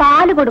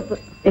പാല് കൊടുപ്പ്.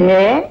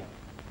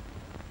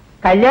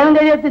 കല്യാണം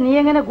കഴിയാത്ത നീ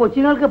എങ്ങനെ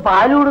കൊച്ചുങ്ങൾക്ക്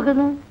പാല്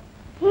കൊടുക്കുന്നു?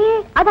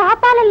 അത് ആ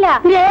പാലല്ല.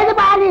 ഏത്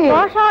പാല്?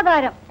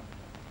 പോഷാധാരം.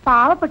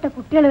 പാവപ്പെട്ട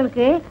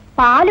കുട്ടികൾക്ക്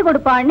പാല്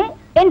കൊടുപ്പാണ്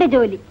എന്റെ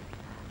ജോലി.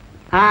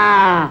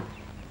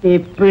 ഈ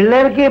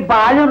പിള്ളേർക്ക്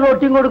പാലും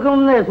റൊട്ടിയും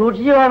കൊടുക്കുന്നത്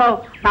സൂക്ഷിച്ചു വേണം.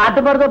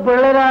 നാട്ടുപുറത്തെ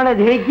പിള്ളേരാണ്,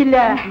 ദഹിക്കില്ല.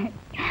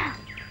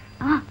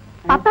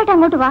 പപ്പേട്ട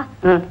അങ്ങോട്ട് വാ.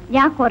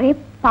 ഞാൻ കൊറേ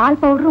പാൽ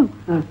പൗഡറും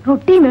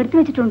റൊട്ടിയും എടുത്തു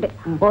വെച്ചിട്ടുണ്ട്.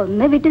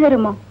 ഒന്ന് വിട്ടു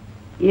തരുമോ?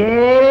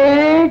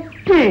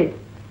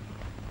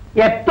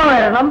 എപ്പോ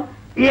വരണം?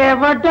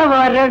 എവിടെ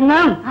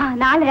വരണം?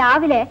 നാളെ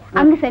രാവിലെ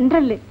അങ്ങ്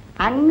സെന്ററില്.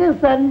 അങ്ങ്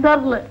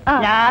സെന്ററില്?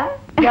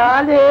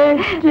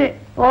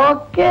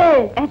 Okay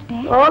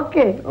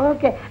okay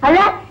okay. അല്ല,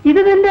 ഇത്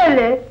നിന്റെ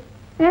അല്ലേ?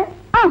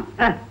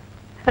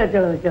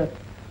 ചലോ ചലോ.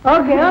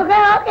 Okay okay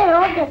okay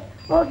okay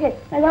okay.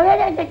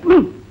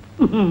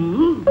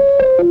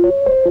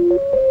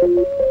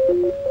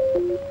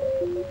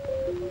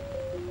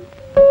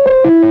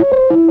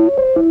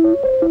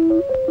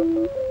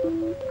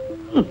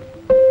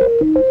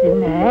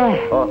 പിന്നെ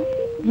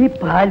ഈ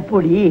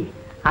പാൽപ്പൊടി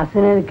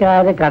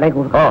അസനക്കാരെ കടയിൽ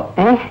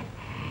കൊടുക്കും.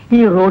 ഈ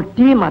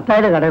റൊട്ടി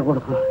മത്തായുടെ കടയിൽ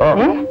കൊടുക്കും.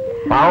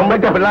 പാവം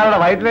പറ്റ പിള്ളേരുടെ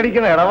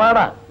വയറ്റിലടിക്കുന്ന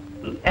ഇടപാടാ.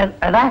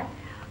 എടാ,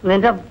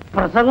 നിന്റെ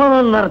പ്രസംഗം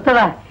ഒന്ന്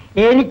നിർത്തടാ.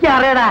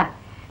 എനിക്കറിയടാ.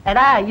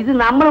 എടാ, ഇത്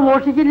നമ്മൾ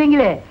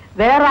മോഷ്ടിച്ചില്ലെങ്കിലേ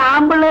വേറെ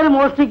ആൺപിള്ളേര്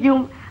മോഷ്ടിക്കും.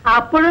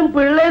 അപ്പോഴും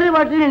പിള്ളേര്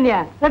പട്ടിണി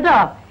തന്നെയാ കേട്ടോ.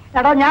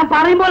 എടാ, ഞാൻ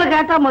പറയുമ്പോൾ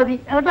കേട്ടാ മതി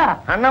കേട്ടോ.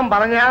 അണ്ണൻ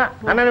പറഞ്ഞ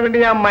അണ്ണന് വേണ്ടി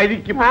ഞാൻ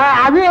മരിക്കും.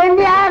 അത്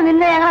വേണ്ടിയാ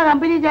നിന്നെ ഞങ്ങളെ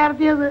കമ്പനി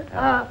ചേർത്തിയത്.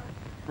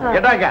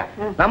 കേട്ടാക്ക,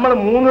 നമ്മൾ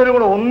മൂന്നുപേരും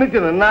കൂടെ ഒന്നിച്ച്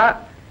നിന്നാ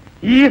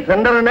ഈ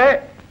സെന്ററിനെ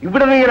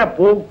ഇവിടെ നിന്ന് ഇങ്ങനെ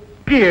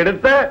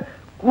പൊക്കിയെടുത്ത്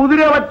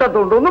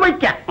കുതിരവട്ടത്തോണ്ടൊന്ന്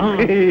വയ്ക്കാം.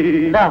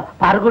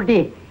 പാർക്കുട്ടി,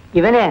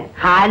 ഇവന്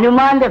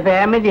ഹനുമാന്റെ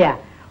ഫാമിലിയാ.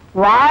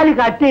 വാല്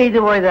കട്ട് ചെയ്ത്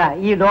പോയതാ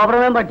ഈ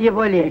ഡോബർമാൻ പട്ടിയെ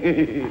പോലെ.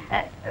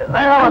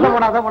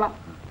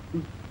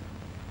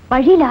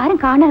 വഴിയിൽ ആരും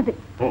കാണരുത്.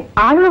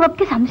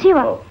 ആളുകളൊക്കെ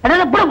സംശയമാണ്.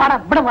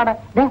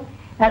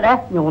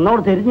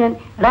 ഒന്നോട് തരും ഞാൻ.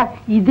 എടാ,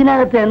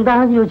 ഇതിനകത്ത്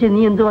എന്താണെന്ന് ചോദിച്ചാൽ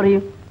നീ എന്ത്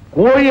പറയും?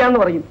 കോഴിയാന്ന്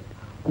പറയും.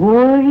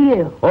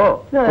 കോഴിയോ?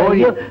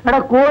 എടാ,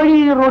 കോഴി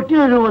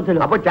റൊട്ടിയുടെ രൂപത്തിലോ?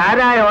 അപ്പൊ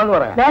ചാരായമാന്ന്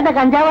പറയാം. വേണ്ട,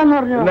 കഞ്ചാവാന്ന്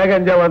പറഞ്ഞു.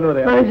 കഞ്ചാവാന്ന്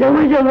പറയാം.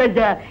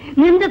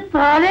 നിന്റെ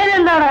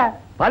തലയിലെന്താടാ?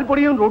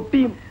 പാൽപ്പൊടിയും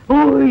റൊട്ടിയും.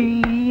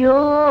 ഓയ്യോ,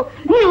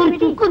 നീ ഒരു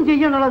ചുക്കും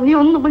ചെയ്യണല്ലോ. നീ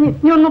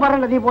ഒന്നും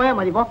പറയണ്ട. നീ പോയാ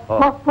മതി. പോ.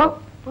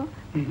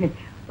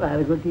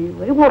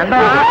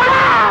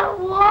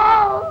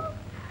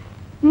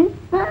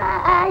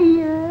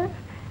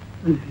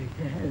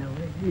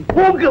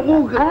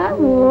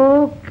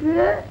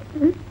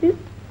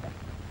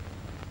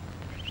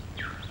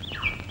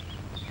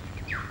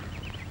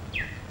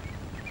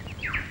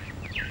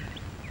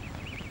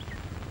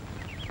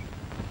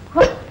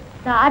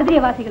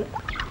 ദാരിദ്ര്യവാസികൾ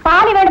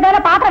പാലി വേണ്ടതോടെ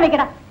പാത്രം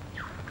വെക്കടാ.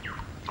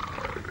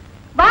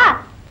 വാ,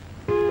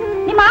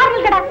 നീ മാറി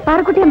നിൽക്കടാ.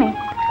 പാറക്കുട്ടിയമ്മേ,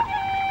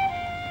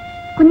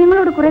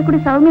 കുഞ്ഞുങ്ങളോട് കുറെ കൂടി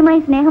സൗമ്യമായി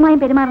സ്നേഹമായും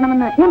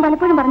പെരുമാറണമെന്ന് ഞാൻ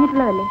പലപ്പോഴും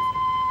പറഞ്ഞിട്ടുള്ളതല്ലേ.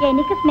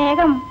 എനിക്ക്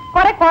സ്നേഹം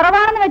കുറെ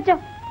കുറവാണെന്ന് വെച്ചോ.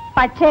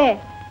 പക്ഷേ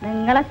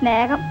നിങ്ങളെ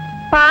സ്നേഹം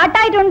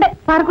പാട്ടായിട്ടുണ്ട്.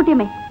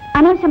 പാറക്കുട്ടിയമ്മേ,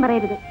 അനാവശ്യം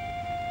പറയരുത്.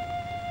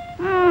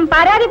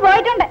 പരാതി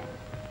പോയിട്ടുണ്ട്.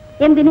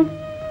 എന്തിന്?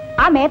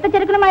 ആ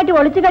മേത്തച്ചെറുക്കനുമായിട്ട്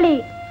ഒളിച്ചു കളി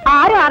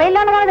ആരും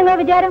അറിയില്ലെന്നാണ്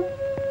നിങ്ങളുടെ വിചാരം?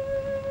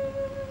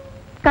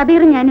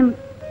 കബീറും ഞാനും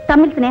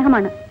തമ്മിൽ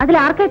സ്നേഹമാണ്. അതിൽ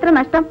ആർക്കാ ഇത്ര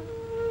നഷ്ടം?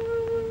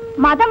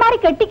 മതം മാറി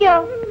കെട്ടിക്കോ.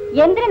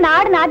 എന്തിന്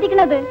നാട്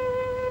നാട്ടിക്കണത്?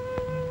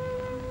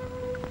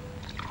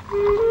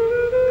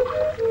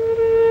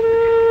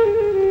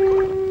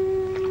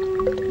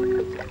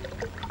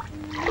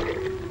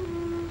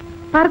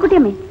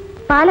 പാർക്കുട്ടിയമ്മേ,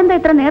 പാലെന്താ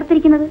ഇത്ര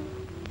നേർത്തിരിക്കുന്നത്?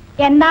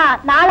 എന്നാ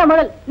നാളെ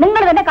മുതൽ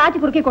നിങ്ങൾ തന്നെ കാച്ചി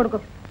കുറുക്കി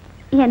കൊടുക്കും.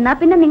 എന്നാ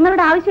പിന്നെ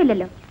നിങ്ങളുടെ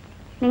ആവശ്യമില്ലല്ലോ.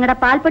 നിങ്ങളുടെ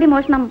പാൽപ്പൊടി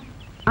മോഷണം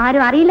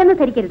ആരും അറിയില്ലെന്ന്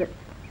ധരിക്കരുത്.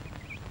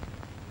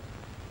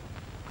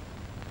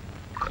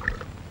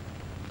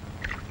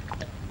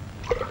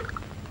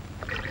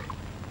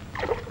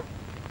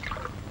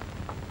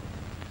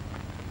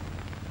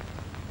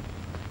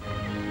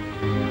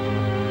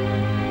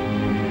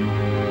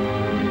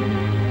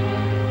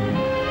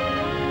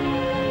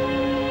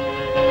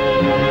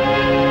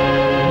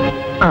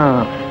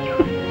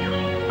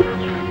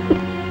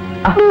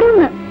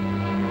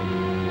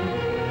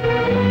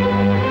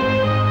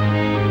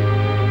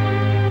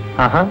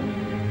 ആഹാ,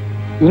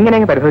 ഇങ്ങനെ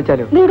അങ്ങ്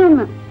പരിഭവിച്ചാലോ?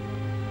 വീടൊന്ന്.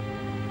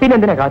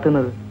 പിന്നെന്തിനാ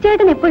കാത്തുന്നത്?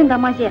 ചേട്ടൻ എപ്പോഴും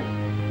തമാശയാ.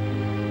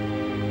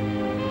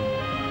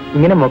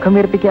 ഇങ്ങനെ മുഖം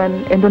വീർപ്പിക്കാൻ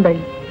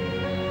എന്തുണ്ടായി?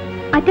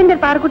 അറ്റൻഡർ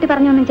പാറക്കുട്ടി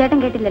പറഞ്ഞൊന്നും ചേട്ടൻ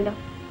കേട്ടില്ലല്ലോ.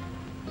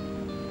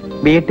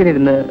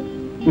 വീട്ടിലിരുന്ന്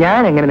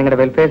ഞാൻ എങ്ങനെ നിങ്ങളുടെ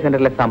വെൽഫെയർ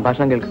സെന്ററിലെ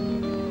സംഭാഷണം കേൾക്കും?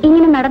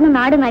 ഇങ്ങനെ നടന്ന്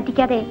നാട്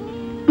നാറ്റിക്കാതെ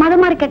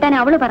മതം മാറി കെട്ടാൻ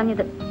അവള്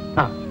പറഞ്ഞത്.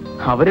 ആ,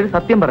 അവരൊരു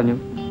സത്യം പറഞ്ഞു,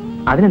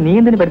 അതിന് നീ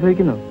എന്തിനു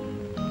പരിഭവിക്കുന്നു?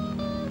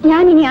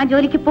 ഞാൻ ഇനി ആ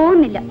ജോലിക്ക്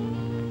പോകുന്നില്ല.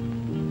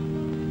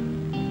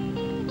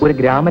 ഒരു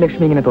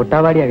ഗ്രാമലക്ഷ്മി ഇങ്ങനെ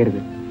തൊട്ടാവാടിയാകരുത്.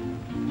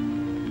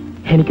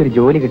 എനിക്കൊരു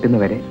ജോലി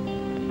കിട്ടുന്നവരെ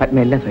പത്മ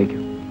എല്ലാം സഹിക്കും.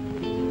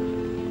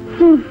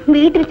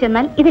 വീട്ടിൽ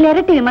ചെന്നാൽ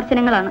ഇതിലിരട്ടി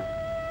വിമർശനങ്ങളാണ്.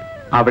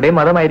 അവിടെ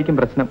മതമായിരിക്കും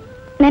പ്രശ്നം.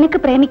 നിനക്ക്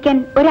പ്രേമിക്കാൻ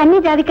ഒരു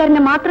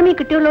അന്യജാതിക്കാരനെ മാത്രമേ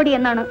കിട്ടിയുള്ളൂടി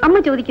എന്നാണ് അമ്മ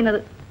ചോദിക്കുന്നത്.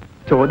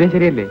 ചോദ്യം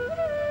ശരിയല്ലേ?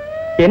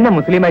 എന്നെ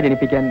മുസ്ലിമായി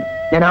ജനിപ്പിക്കാൻ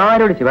ഞാൻ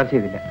ആരോട് ശുപാർശ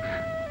ചെയ്തില്ല.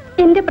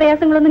 എന്റെ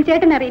പ്രയാസങ്ങളൊന്നും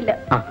ചേട്ടൻ അറിയില്ല.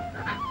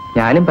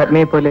 ഞാനും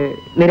പത്മയെ പോലെ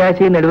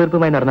നിരാശയും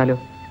നെടുവീർപ്പുമായി നടന്നാലോ?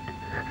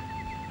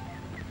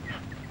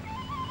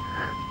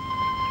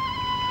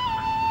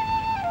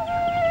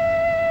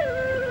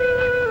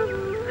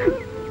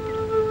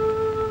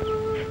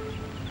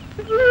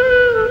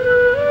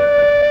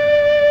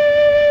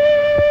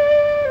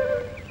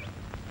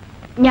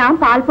 ഞാൻ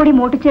പാൽപ്പൊടി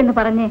മോട്ടിച്ചെന്ന്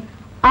പറഞ്ഞ്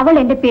അവൾ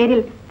എന്റെ പേരിൽ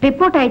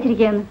റിപ്പോർട്ട്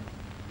അയച്ചിരിക്കുകയാണ്.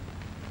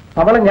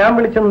 അവളെ ഞാൻ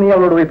വിളിച്ചെന്ന് നീ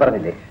അവളോട് പോയി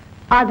പറഞ്ഞില്ലേ?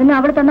 അതിന്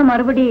അവൾ തന്ന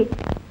മറുപടി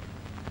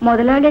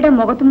മുതലാളിയുടെ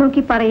മുഖത്ത്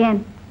നോക്കി പറയാൻ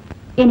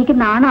എനിക്ക്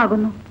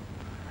നാണാകുന്നു.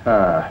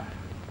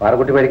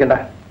 പാറക്കുട്ടി പേടിക്കണ്ട,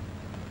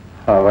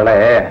 അവളെ.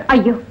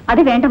 അയ്യോ,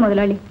 അത് വേണ്ട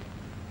മുതലാളി.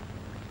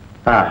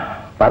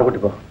 പാറക്കുട്ടി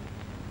പോ,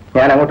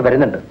 ഞാൻ അങ്ങോട്ട്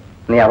വരുന്നുണ്ട്.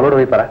 നീ അവളോട്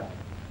പോയി പറ.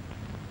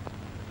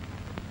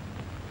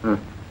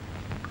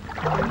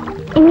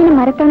 ഇങ്ങനെ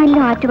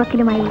മരത്തണലിലും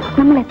ആറ്റുവക്കിലുമായി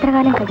നമ്മൾ എത്ര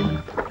കാലം കഴിയും?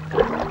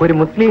 ഒരു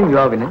മുസ്ലിം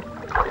യുവാവിന്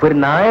ഒരു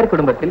നായർ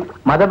കുടുംബത്തിൽ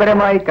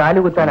മതപരമായി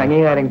കാലുകുത്താൻ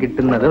അംഗീകാരം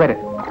കിട്ടുന്നത് വരെ.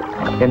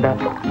 എന്താ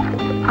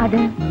അത്?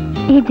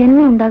 ഈ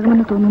ജന്മം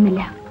ഉണ്ടാകുമെന്ന്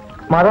തോന്നുന്നില്ല.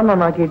 മതം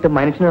നന്നാക്കിയിട്ട്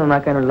മനുഷ്യനെ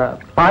നന്നാക്കാനുള്ള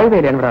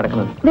പാഴ്വേലയാണ് ഇവിടെ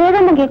നടക്കുന്നത്.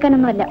 വേദാന്തം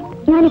കേൾക്കാനൊന്നുമല്ല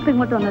ഞാനിപ്പോ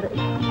ഇങ്ങോട്ട് വന്നത്.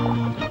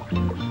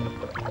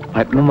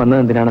 പത്മം വന്നത്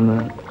എന്തിനാണെന്ന്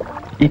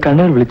ഈ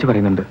കണ്ണുകൾ വിളിച്ചു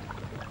പറയുന്നുണ്ട്.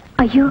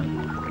 അയ്യോ,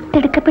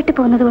 തിടുക്കപ്പെട്ടു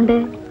പോകുന്നത് കൊണ്ട്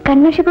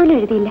കൺമഷി പോലും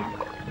എഴുതിയില്ല.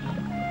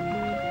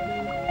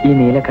 ഈ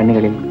നീല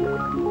കണ്ണുകളിൽ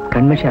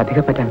കൺമഷി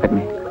അധികപ്പറ്റാൻ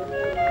പറ്റേ?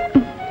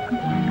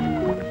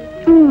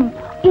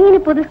 ഇങ്ങനെ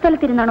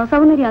പൊതുസ്ഥലത്തിരുന്നാണോ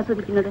സൗന്ദര്യം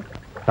ആസ്വദിക്കുന്നത്?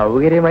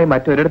 സൗകര്യമായി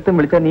മറ്റൊരിടത്തും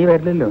വിളിച്ചാൽ നീ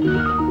വരില്ലല്ലോ.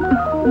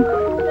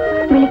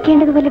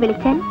 വിളിക്കേണ്ടതുപോലെ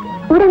വിളിച്ചാൽ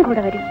ഉടൻ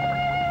കൂടെ വരും.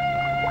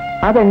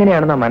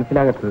 അതെങ്ങനെയാണെന്നാ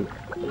മനസ്സിലാകത്തത്?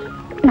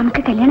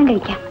 നമുക്ക് കല്യാണം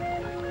കഴിക്കാം.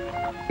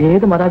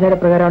 ഏത് മതാചാര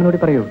പ്രകാരമാണെന്ന് കൂടി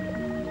പറയൂ.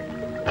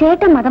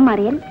 ചേട്ടൻ മതം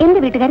മാറിയാൽ എന്റെ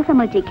വീട്ടുകാരെ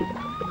സമ്മതിച്ചേക്കും.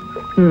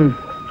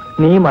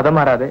 നീ മതം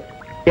മാറാതെ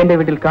എന്റെ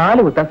വീട്ടിൽ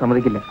കാല് കുത്താൻ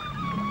സമ്മതിക്കില്ല.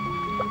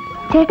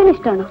 ചേട്ടന്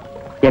ഇഷ്ടമാണോ?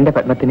 എന്റെ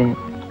പത്മത്തിനെ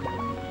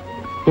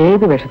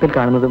ഏത് വേഷത്തിൽ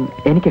കാണുന്നതും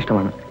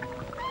എനിക്കിഷ്ടമാണ്.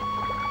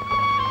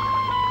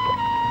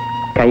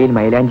 കയ്യിൽ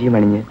മൈലാഞ്ചിയും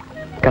അണിഞ്ഞ്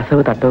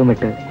കസവ്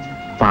തട്ടവുമിട്ട്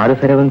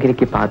പാദസരവും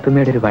കിരിക്കി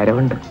പാത്തുമ്മയുടെ ഒരു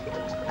വരവുണ്ട്.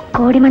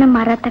 കോടിമണം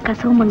മാറാത്ത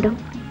കസവുമുണ്ടും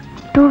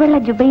തൂവെള്ള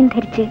ജുബയും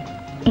ധരിച്ച്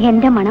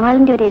എന്റെ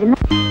മണവാളിന്റെ ഒരു എഴുന്ന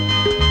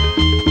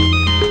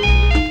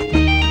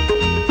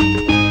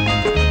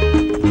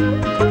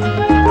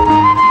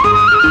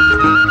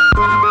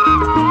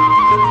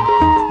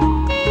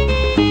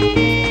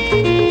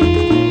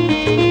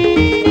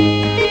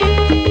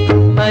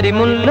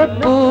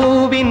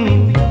അരിമുല്ലപ്പൂവിൻ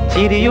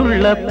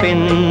ചിരിയുള്ള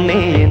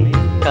പെണ്ണേ,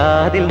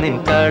 കാതിൽ നിൻ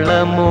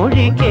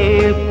കളമൊഴി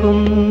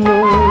കേൾക്കുന്നു.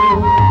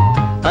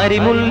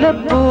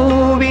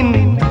 അരിമുല്ലപ്പൂവിൻ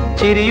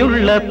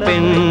ചിരിയുള്ള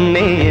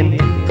പെണ്ണേ,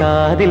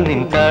 കാതിൽ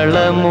നിൻ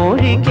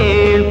കളമൊഴി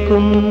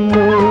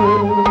കേൾക്കുന്നു.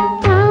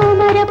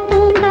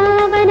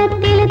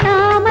 താമരപ്പൂങ്കാവനത്തിൽ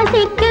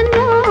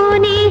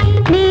താമസിക്കുന്നോനേ,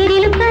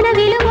 നേരിലും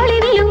കനവിലും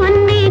ഒളിവിലും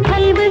അന്നേ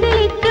കൽബ്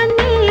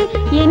വിളിക്കുന്നേ,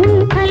 എൻ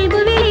കൽബ്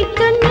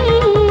വിളിക്കുന്നേ.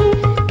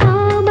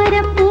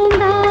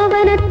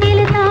 താമരപ്പൂങ്കാവനത്തിൽ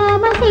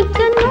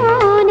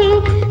താമസിക്കുന്നോനേ,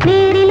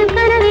 നേരിലും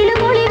കനവിലും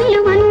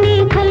ഒളിവിലും അന്നേ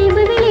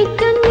കൽബ്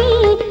വിളിക്കുന്നേ,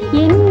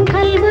 എൻ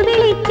കൽബ്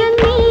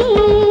വിളിക്കുന്നേ.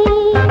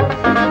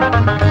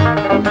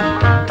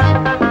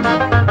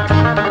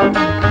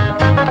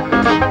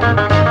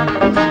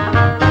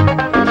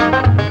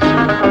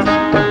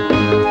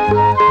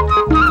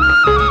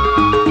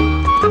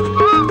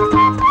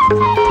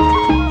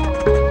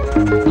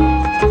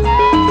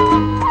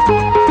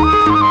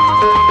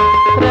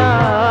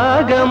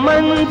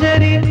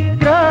 രാഗമഞ്ജരി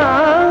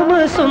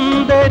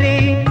ഗ്രാമസുന്ദരി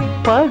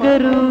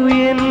പകരൂ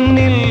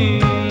എന്നിൽ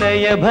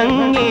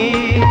ലയഭംഗി.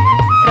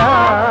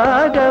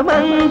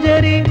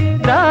 രാഗമഞ്ജരി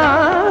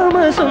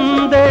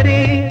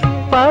ഗ്രാമസുന്ദരി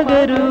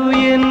പകരൂ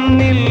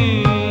എന്നിൽ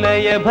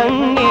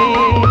ലയഭംഗി.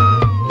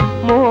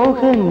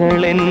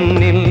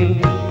 മോഹങ്ങളെന്നിൽ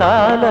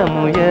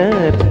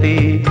താളമുയർത്തി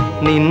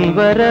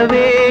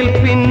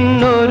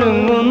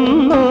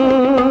നിൻവരവേൽപ്പിന്നൊരുങ്ങുന്നു.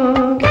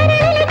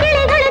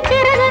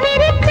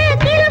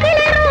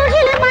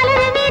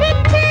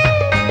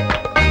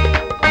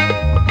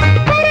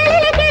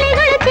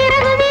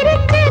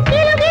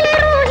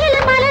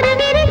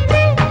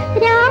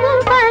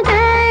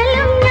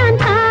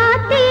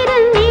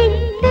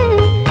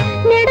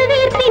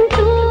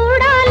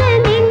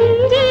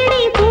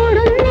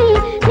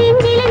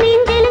 നെഞ്ചിലെ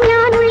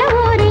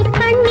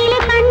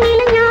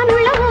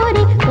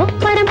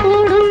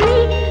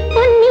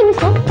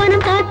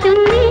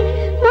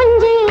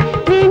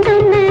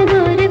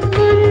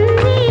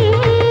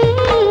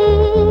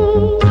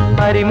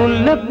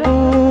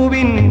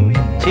മുല്ലപ്പൂവിൻ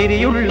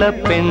ചിരിയുള്ള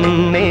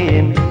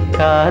പെണ്ണേൻ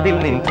കാതിൽ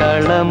നിൻ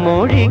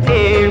കളമൊഴി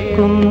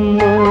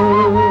കേൾക്കുന്നു.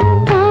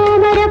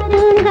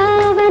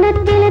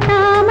 താമരപ്പൂങ്കാവനത്തിൽ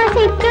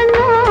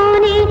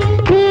താമസിക്കുന്നോനേ,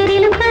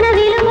 നേരിലും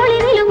കനവിലും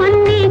ഒളിവിലും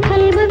വന്നേ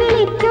കൽബ്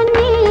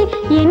വിളിക്കുന്നേ,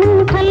 എൻ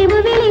കൽബ്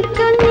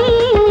വിളിക്കുന്നേ.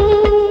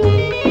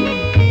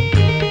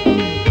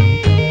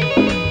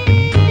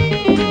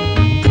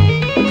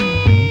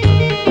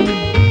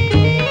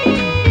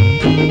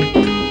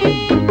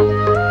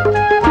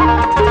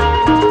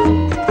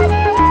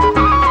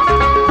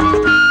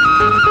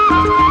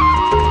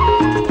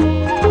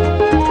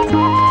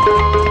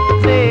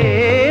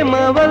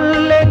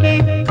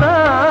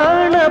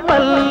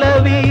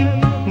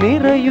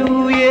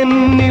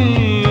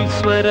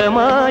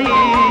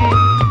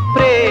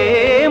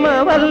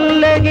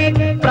 പ്രേമവല്ലകി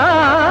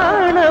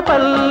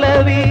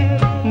പ്രാണപല്ലവി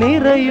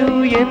നിറയൂ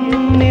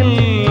എന്നിൽ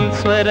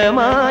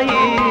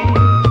സ്വരമായി,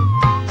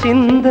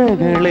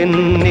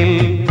 ചിന്തകളെന്നിൽ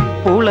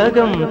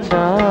പുളകം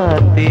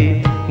ചാർത്തി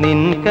നിൻ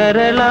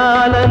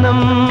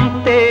കരളാലനം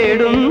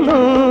തേടുന്നു.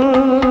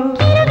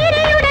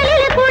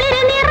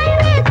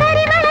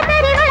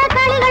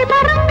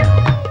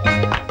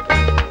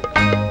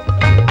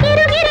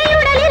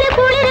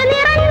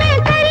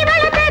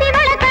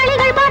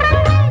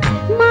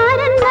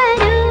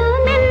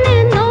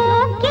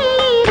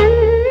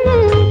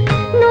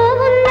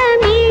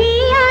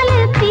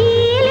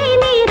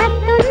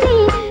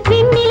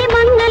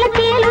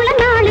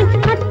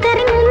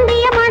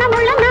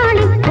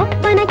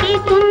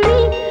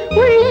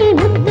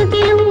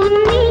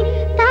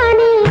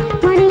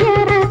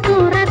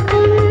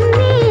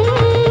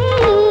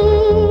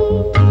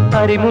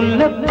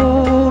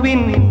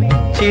 മുല്ലപ്പൂവിൻ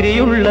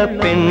ചിരിയുള്ള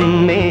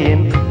പെണ്ണേൻ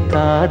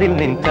കാതിൽ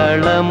നിൻ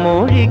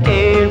കളമൊഴി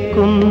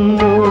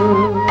കേൾക്കുന്നു.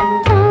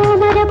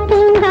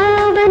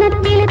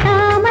 താമരപ്പൂങ്കാവനത്തിൽ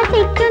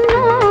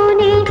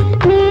താമസിക്കുന്നോനേ,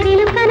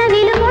 നേരിലും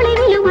കനവിലും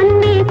ഒളിവിലും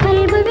വന്നേ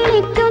കൽബ്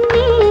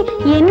വിളിക്കുന്നേ,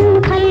 എൻ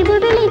കൽബ്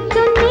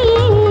വിളിക്കുന്നേ.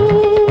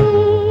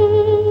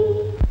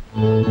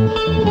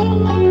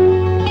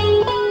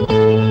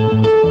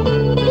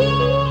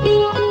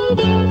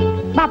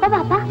 ബാബ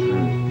ബാബ,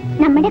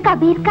 നമ്മുടെ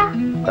കബീർക്ക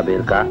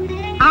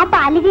ആ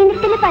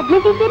ബാലകേന്ദ്രത്തിലെ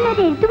പത്മചേച്ചിന്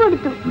ഒരു എഴുത്ത്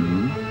കൊടുത്തു.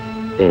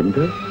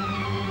 എന്ത്?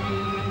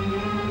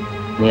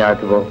 നീ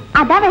അകത്ത് പോ.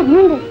 അതാ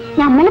വരുന്നുണ്ട്.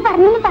 നമ്മള്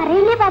പറഞ്ഞൊന്നും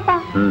പറയില്ലേ പാപ്പ?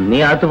 നീ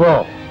അകത്ത് പോ.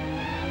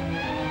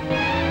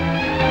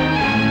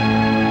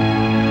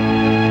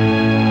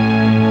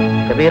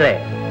 കബീറേ,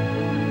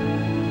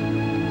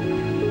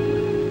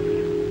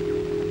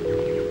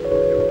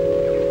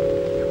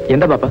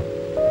 എന്താ പാപ്പ?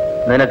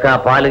 നിനക്ക് ആ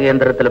പാല്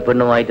കേന്ദ്രത്തിലെ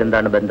പെണ്ണുമായിട്ട്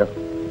എന്താണ് ബന്ധം?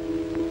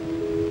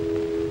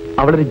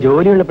 അവളൊരു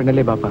ജോലിയുള്ള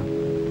പെണ്ണല്ലേ പാപ്പ?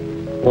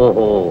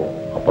 ഓഹോ,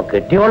 അപ്പൊ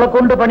കെട്ടിയോളെ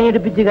കൊണ്ട്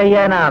പണിയെടുപ്പിച്ച്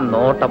കഴിയാനാ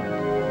നോട്ടം.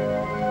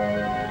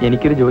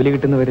 എനിക്കൊരു ജോലി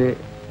കിട്ടുന്നവരെ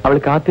അവൾ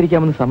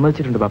കാത്തിരിക്കാമെന്ന്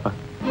സമ്മതിച്ചിട്ടുണ്ട് പാപ്പ.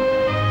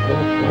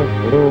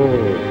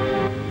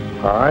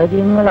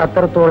 കാര്യങ്ങൾ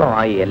അത്രത്തോളം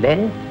ആയി അല്ലേ?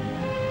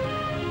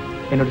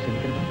 എന്നോട്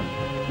ക്ഷമിക്കണം പാപ്പ.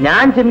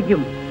 ഞാൻ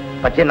ക്ഷമിക്കും,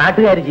 പക്ഷെ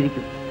നാട്ടുകാർ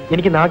ചിരിക്കും.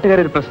 എനിക്ക്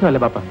നാട്ടുകാരൊരു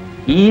പ്രശ്നമല്ല പാപ്പ.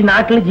 ഈ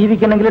നാട്ടിൽ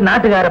ജീവിക്കണമെങ്കിൽ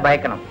നാട്ടുകാരെ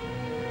ഭയക്കണം.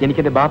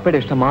 എനിക്ക് എന്റെ ബാപ്പയുടെ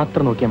ഇഷ്ടം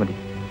മാത്രം നോക്കിയാൽ മതി.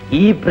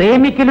 ഈ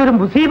പ്രേമിക്കലൊരു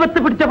മുസീബത്ത്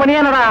പിടിച്ച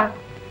പണിയാണടാ.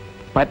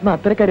 പത്മ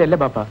അത്തരക്കാരല്ല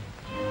പാപ്പ.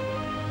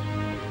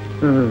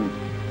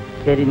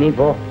 ശരി, നീ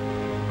പോ.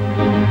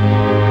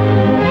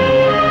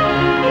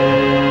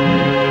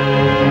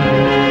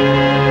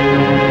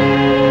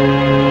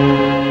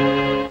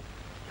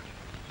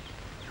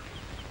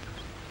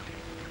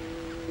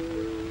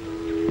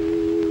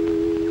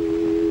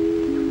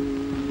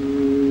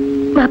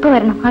 ബാപ്പ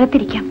വരണം,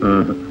 അകത്തിരിക്കാം.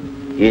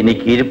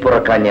 എനിക്ക്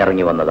ഇരിപ്പുറക്കാൻ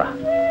ഇറങ്ങി വന്നതാ.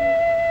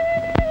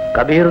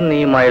 കബീറും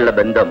നീയുമായുള്ള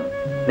ബന്ധം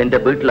നിന്റെ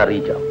വീട്ടിൽ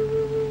അറിയിച്ചോ?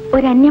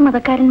 ഒരു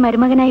അന്യമതക്കാരൻ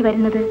മരുമകനായി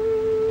വരുന്നത്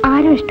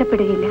ആരും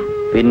ഇഷ്ടപ്പെടുകയില്ല.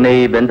 പിന്നെ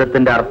ഈ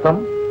ബന്ധത്തിന്റെ അർത്ഥം?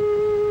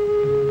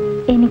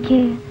 എനിക്ക്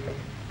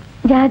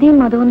ജാതിയും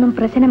മതമൊന്നും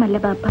പ്രശ്നമല്ല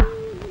ബാപ്പ.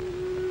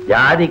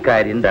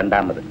 ജാതിക്കാര്യൻ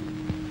രണ്ടാമത്.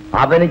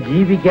 അവന്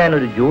ജീവിക്കാൻ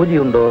ഒരു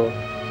ജോലിയുണ്ടോ?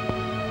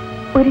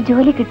 ഒരു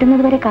ജോലി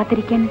കിട്ടുന്നത് വരെ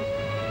കാത്തിരിക്കാൻ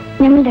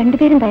ഞങ്ങൾ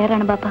രണ്ടുപേരും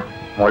തയ്യാറാണ് ബാപ്പ.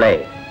 മോളെ,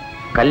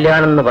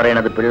 കല്യാണം എന്ന്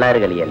പറയണത് പിള്ളേർ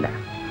കളിയല്ല.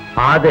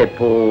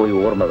 അതെപ്പോഴും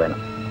ഓർമ്മ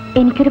വേണം.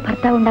 എനിക്കൊരു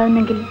ഭർത്താവ്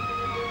ഉണ്ടാവുന്നെങ്കിൽ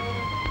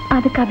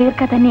അത്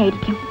കബീർക്ക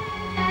തന്നെയായിരിക്കും.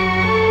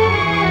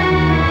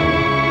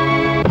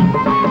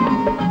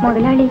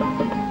 മുതലാളി,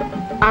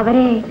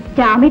 അവരെ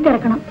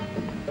ജാമ്യത്തിറക്കണം.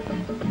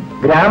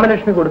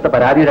 ഗ്രാമലക്ഷ്മി കൊടുത്ത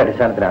പരാതിയുടെ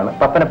അടിസ്ഥാനത്തിലാണ്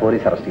പപ്പനെ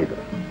പോലീസ് അറസ്റ്റ്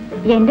ചെയ്തത്.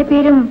 എന്റെ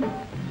പേരും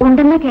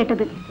ഉണ്ടെന്നാ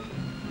കേട്ടത്.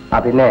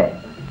 പിന്നെ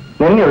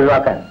നിന്നെ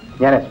ഒഴിവാക്കാൻ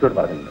ഞാൻ എസ്പിയോട്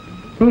പറഞ്ഞിട്ടുണ്ട്.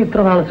 നീ ഇത്ര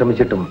നാൾ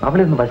ശ്രമിച്ചിട്ടും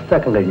അവളെ ഒന്ന്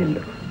വശത്താക്കാൻ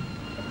കഴിഞ്ഞില്ലല്ലോ.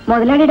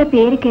 മുതലാളിയുടെ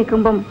പേര്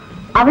കേൾക്കുമ്പം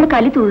അവള്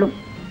കലി തുള്ളും.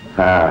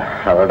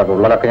 അവളുടെ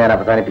തുള്ളലൊക്കെ ഞാൻ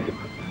അവസാനിപ്പിക്കും.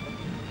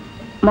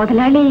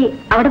 മുതലാളി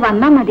അവിടെ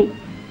വന്നാ മതി,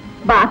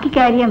 ബാക്കി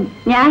കാര്യം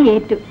ഞാൻ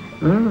ഏറ്റു.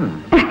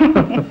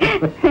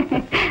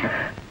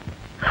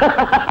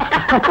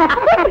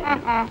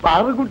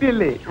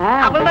 പാറുകുട്ടിയല്ലേ?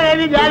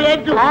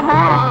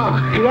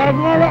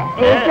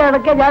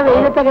 ഏറ്റെടുക്കാൻ ഞാൻ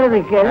വെയിലത്തങ്ങനെ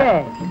നിൽക്കല്ലേ?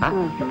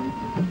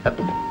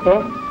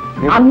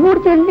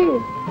 അങ്ങോട്ട് ചെല്ലി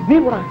നീ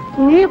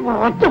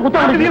ഒറ്റ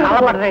കുത്താ. നീ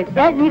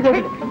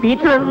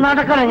വീട്ടിൽ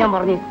നടക്കണേ, ഞാൻ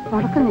പറഞ്ഞു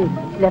നടക്കുന്നേ.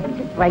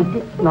 Left right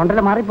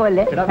നോണ്ടല്ല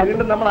മാറിപ്പോയല്ലേ?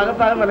 വീണ്ടും നമ്മൾ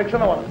അകത്താകുന്ന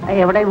ലക്ഷണമാണ്.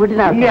 എവിടെ?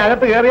 വീട്ടിനകത്ത്. ഇനി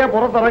അകത്ത് കയറിയാ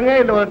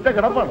പുറത്തിറങ്ങിയില്ല, ഒറ്റ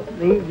കിടപ്പാണ്.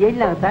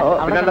 ജയിലിനകത്ത്.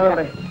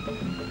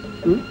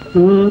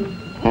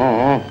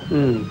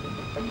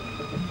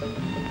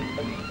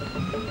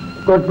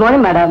 Good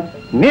morning madam.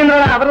 നീ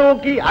എന്താണ് അവരെ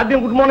നോക്കി ആദ്യം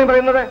ഗുഡ് മോർണിംഗ്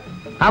പറയുന്നത്?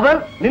 അവർ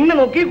നിന്നെ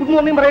നോക്കി ഗുഡ്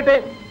മോർണിംഗ് പറയട്ടെ.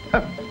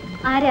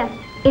 ആരാ?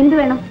 എന്ത്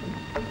വേണം?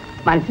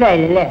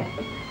 മനസ്സിലായില്ലേ?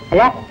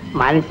 അല്ല,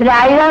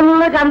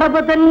 മനസ്സിലായില്ല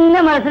കണ്ടപ്പോ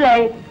തന്നെ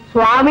മനസ്സിലായി.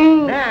 സ്വാമി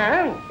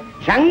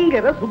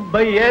ശങ്കര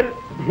സുബ്ബയ്യർ,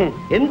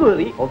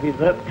 എൻക്വയറി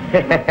ഓഫീസർ.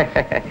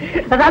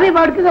 സ്വാമി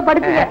പഠിക്കുക.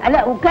 അല്ല,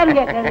 ഉക്കാരിക.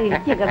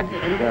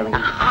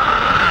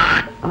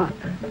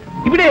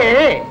 ഇവിടെ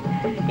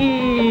ഈ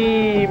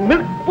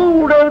മിൽക്ക്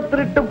പൗഡർ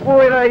എടുത്തിട്ട്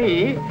പോയതായി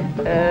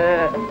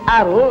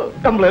ആരോ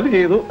കംപ്ലൈന്റ്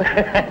ചെയ്തു.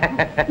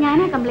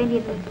 ഞാനാ കംപ്ലൈന്റ്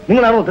ചെയ്തത്.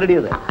 നിങ്ങളാണോ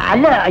ഉത്തരടിയത്?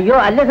 അല്ല, അയ്യോ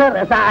അല്ല സാർ.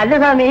 അല്ല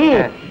സ്വാമി,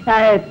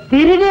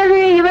 തിരിഞ്ഞത്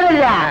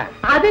ഇവരല്ല,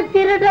 അത്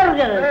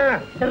തിരുടர்கள்.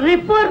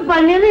 റിപ്പോർട്ട്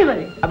പണിയത്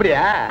ഇവര്.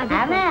 അപ്പടിയാ?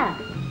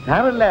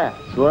 സാറല്ല,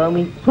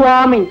 സ്വാമി.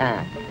 സ്വാമി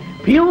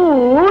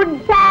പ്യൂൺ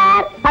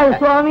സാർ. അത്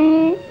സ്വാമി.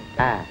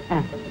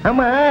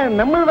 ஆமா,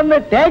 நம்ம வந்த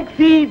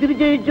டாக்ஸி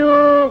திருச்செய்ச்சோ.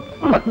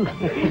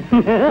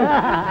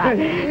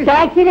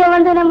 டாக்ஸில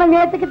வந்து நம்ம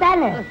நேத்துக்கு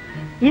தானே,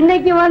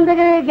 இன்னைக்கு வந்து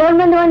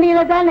கவர்மெண்ட்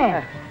வண்டியில தானே.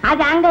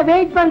 அது அங்க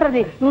வெயிட்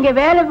பண்றது. இங்க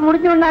வேலை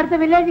முடிஞ்ச உடனே அடுத்த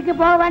வில்லேஜுக்கு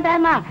போக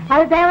வேண்டாமா?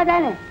 அது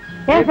தேவைதானே?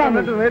 வெயிட்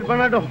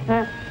பண்ணட்டும்.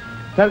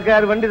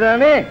 சர்க்கார் வண்டி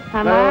தானே,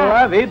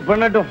 வெயிட்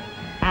பண்ணட்டும்.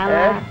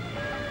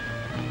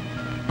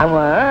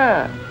 ஆமா,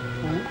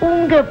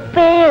 உங்க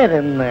பேர்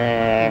என்ன?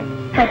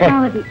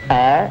 Padmavathi.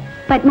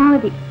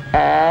 Padmavathi.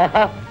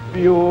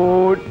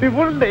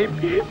 Beautiful name.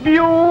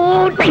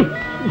 Beauty.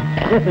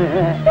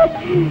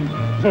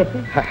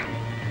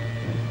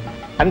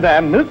 அந்த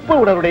மில்க்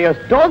பவுடருடைய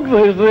ஸ்டாக்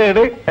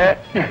எடு.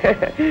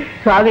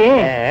 സ്വാമി,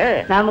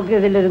 നമുക്ക്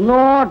ഇതിലൊരു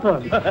നോട്ടം.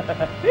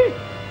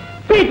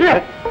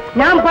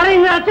 ഞാൻ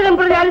പറയുന്ന അക്ഷരം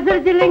പ്രതി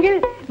അനുസരിച്ചില്ലെങ്കിൽ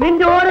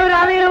നിന്റെ ഓരോരോ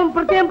അവയവവും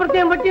പ്രത്യേകം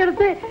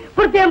വെട്ടിയെടുത്ത്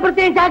പ്രത്യേകം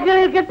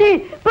ചാക്കുകളിൽ കെട്ടി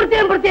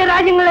പ്രത്യേകം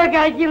രാജ്യങ്ങളിലേക്ക്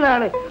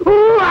അയക്കുന്നതാണ്.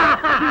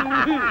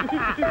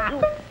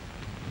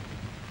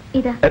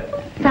 ഇതാ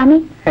സ്വാമി.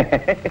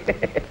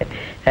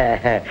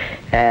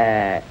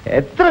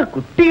 എത്ര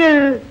കുട്ടികൾ?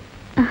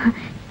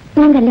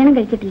 ഞാൻ കല്യാണം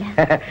കഴിച്ചിട്ടില്ല.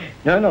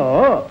 ഞാനോ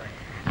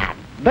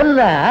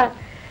അതല്ല,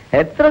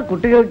 എത്ര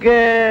കുട്ടികൾക്ക്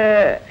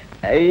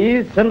ഈ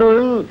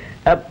സെന്ററിൽ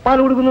പാൽ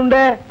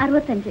കൊടുക്കുന്നുണ്ട്?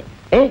 65.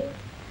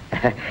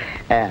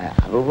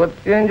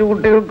 65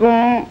 കുട്ടികൾക്കും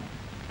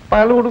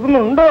പാൽ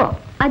കൊടുക്കുന്നുണ്ടോ?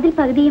 അതിൽ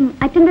പകുതിയും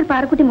അറ്റൻഡർ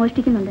പാറക്കുട്ടി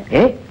മോഷ്ടിക്കുന്നുണ്ട്.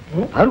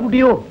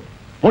 പാറക്കുട്ടിയോ?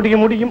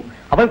 മോട്ടിക്കും.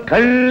 അവൻ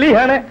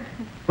കള്ളിയാണ്.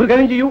 ഒരു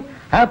കാര്യം ചെയ്യൂ,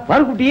 ആ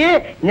പാറക്കുട്ടിയെ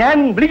ഞാൻ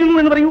വിളിക്കുന്നു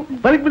എന്ന് പറയൂ.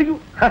 വിളിക്കൂ.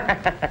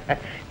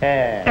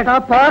 എടാ,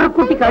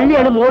 പാറക്കുട്ടി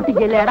കള്ളിയാണ്,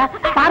 മോട്ടിക്കല്ലേടാ.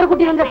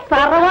 പാറക്കുട്ടി എന്റെ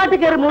തറവാട്ട്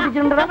കയറി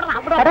മോട്ടിച്ചിട്ടുണ്ടാ.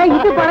 എടാ,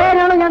 ഇത്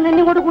പറയാനാണോ ഞാൻ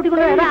നിന്നെ കൊണ്ട്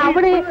കൂട്ടിക്കൊണ്ടുവന്നത്?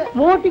 അവിടെ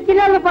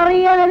മോട്ടിക്കില്ല എന്ന്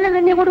പറയാനല്ല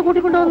നിന്നെ കൊണ്ട്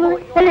കൂട്ടിക്കൊണ്ടുവന്നത്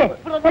അല്ലേ?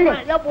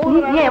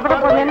 നീ എവിടെ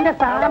പോകുന്നു? എന്റെ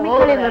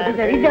സാമിക്കളെ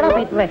നിർത്തിച്ചാ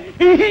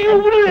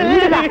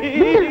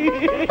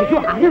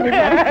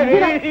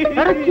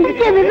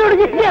നിന്നോട്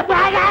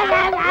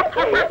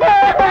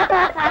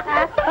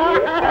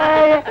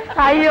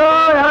അയ്യോ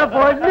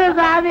പൊന്നു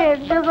സാമി,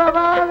 എന്ത്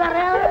സ്വഭാവം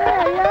അറിയാമോ?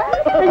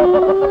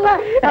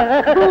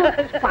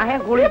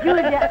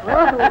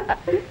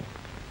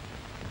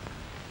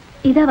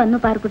 ഇതാ വന്നു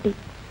പാറക്കുട്ടി.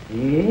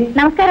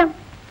 നമസ്കാരം.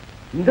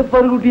 இந்த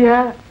പാറക്കുട്ടിയാ?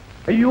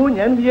 അയ്യോ,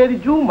 ഞാൻ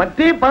വിചാരിച്ചു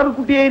മറ്റേ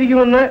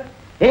പാറക്കുട്ടിയായിരിക്കുമെന്ന്.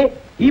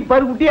 ഈ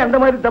പാറക്കുട്ടി അന്റെ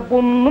മാതിരി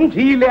തപ്പൊന്നും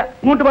ചെയ്യില്ല.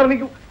 ഇങ്ങോട്ട്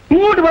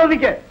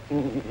പറഞ്ഞിക്ക.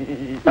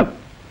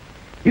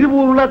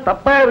 ഇതുപോലുള്ള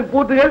തപ്പായ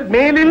റിപ്പോർട്ടുകൾ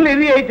മേലിൽ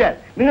എഴുതി അയച്ചാൽ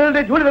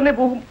നിങ്ങളുടെ ജോലി തന്നെ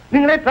പോകും.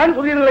 നിങ്ങളെ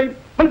ട്രാൻസ്ഫർ ചെയ്ത് കളയും.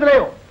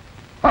 മനസ്സിലായോ?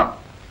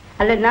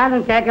 അല്ല,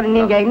 ഞാനും കേൾക്കണം.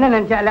 നീങ്ക എന്നെ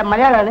നിனைச்சா? അല്ല,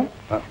 മലയാളാണ്.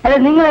 അല്ല,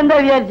 നിങ്ങൾ എന്താ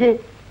വിചാരിച്ച്?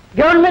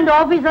 ഗവൺമെന്റ്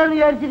ഓഫീസാണെന്ന്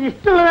വിചാരിച്ചിട്ട്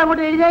ഇഷ്ടമുള്ളത്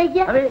അങ്ങോട്ട് എഴുതി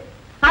അയക്കുക.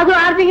 അതും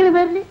ആർക്കെങ്കിലും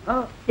പേരില്?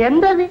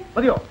 എന്തത്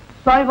മതിയോ?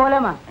 സ്വാമി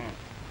പോലാമാ,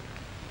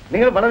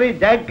 നിങ്ങൾ വളരെ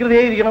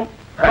ജാഗ്രതയായിരിക്കണം.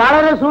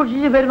 വളരെ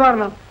സൂക്ഷിച്ച്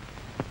പെരുമാറണം.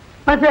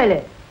 മനസ്സിലായില്ലേ?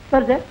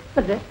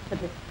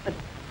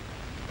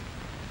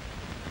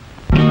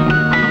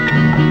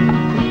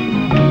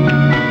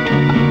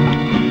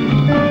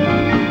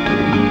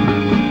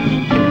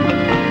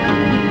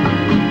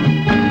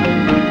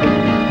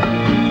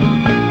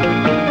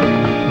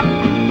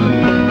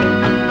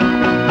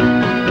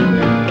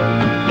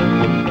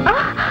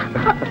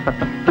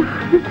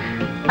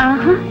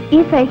 ഈ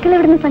സൈക്കിൾ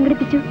എവിടെ നിന്ന്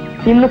സംഘടിപ്പിച്ചു?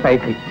 ഇന്ന്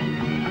സൈക്കിൾ,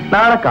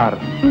 നാളെ കാർ,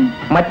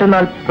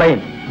 മറ്റന്നാൾ പ്ലെയിൻ.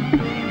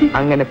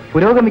 അങ്ങനെ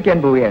പുരോഗമിക്കാൻ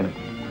പോവുകയാണ്.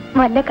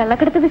 വല്ല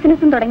കള്ളക്കടത്ത്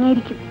ബിസിനസ്സും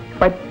തുടങ്ങിയിരിക്കും.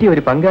 പറ്റിയ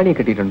ഒരു പങ്കാളിയെ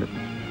കിട്ടിയിട്ടുണ്ട്.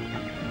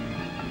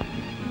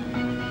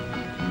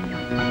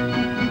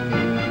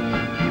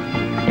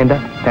 എന്താ,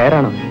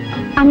 തയ്യാറാണോ?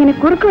 അങ്ങനെ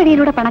കുറുക്ക്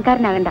വഴിയിലൂടെ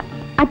പണക്കാരനാകണ്ട,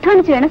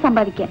 അധ്വാനിച്ച് വേണം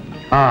സമ്പാദിക്കാൻ.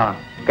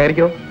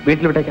 കയറിക്കോ,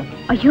 വീട്ടിൽ വിട്ടേക്കാം.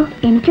 അയ്യോ,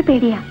 എനിക്ക്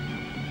പേടിയാ.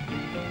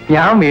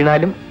 ഞാൻ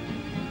വീണാലും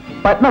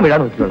പത്മ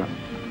വീഴാൻ നോക്കിക്കോളാം.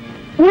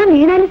 ഞാൻ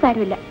വീണാലും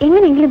സാരമില്ല,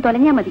 എങ്ങനെയെങ്കിലും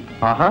തൊലഞ്ഞാ മതി.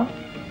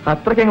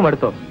 അത്രയ്ക്കങ്ങ്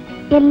മടുത്തോ?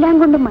 എല്ലാം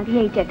കൊണ്ടും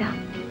മതിയായി ചേട്ടാ.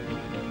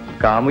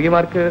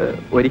 കാമുകിമാർക്ക്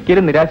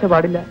ഒരിക്കലും നിരാശ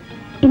പാടില്ല.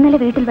 ഇന്നലെ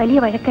വീട്ടിൽ വലിയ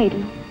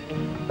വഴക്കായിരുന്നു.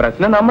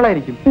 പ്രശ്നം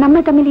നമ്മളായിരിക്കും. നമ്മൾ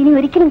തമ്മിൽ ഇനി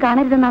ഒരിക്കലും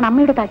കാണരുതെന്നാണ്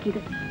അമ്മയുടെ താക്കീത്.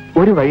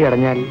 ഒരു വഴി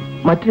അടഞ്ഞാൽ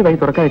മറ്റൊരു വഴി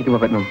തുറക്കാതിരിക്കുമോ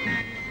പത്മം?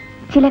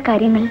 ചില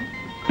കാര്യങ്ങൾ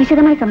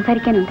വിശദമായി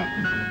സംസാരിക്കാനുണ്ട്.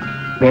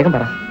 വേഗം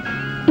പറ.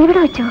 എവിടെ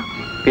വെച്ചോ?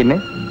 പിന്നെ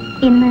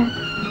ഇന്ന്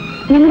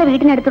ഞങ്ങളുടെ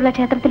വീടിനടുത്തുള്ള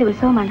ക്ഷേത്രത്തിലെ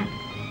ഉത്സവമാണ്.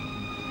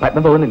 പത്മ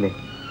പോകുന്നില്ലേ?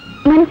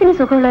 മനസ്സിന്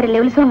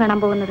സുഖമുള്ളവരല്ലേ ഉത്സവം കാണാൻ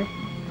പോകുന്നത്?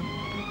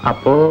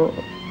 അപ്പോ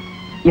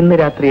ഇന്ന്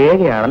രാത്രി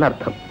 7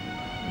 അർത്ഥം.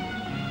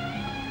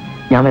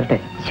 ഞാൻ വരട്ടെ?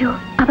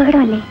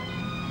 അപകടമല്ലേ?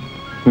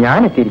 ഞാൻ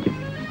എത്തിയിരിക്കും.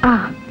 ആ,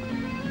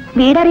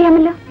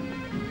 വീടറിയാമല്ലോ.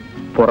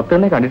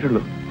 പുറത്തുനിന്നേ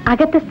കണ്ടിട്ടുള്ളൂ.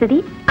 അകത്തെ സ്ഥിതി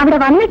അവിടെ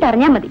വന്നിട്ട്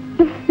അറിഞ്ഞാൽ മതി.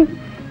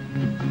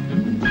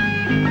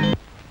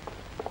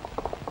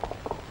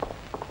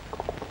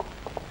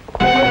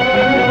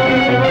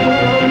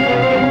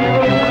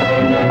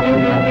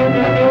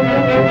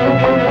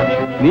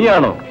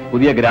 നീയാണോ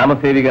പുതിയ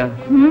ഗ്രാമസേവിക?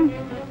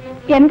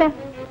 എന്താ?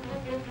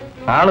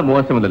 ആള്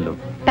മോശമില്ലല്ലോ.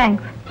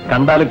 താങ്ക്സ്.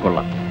 കണ്ടാലും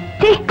കൊള്ളാം.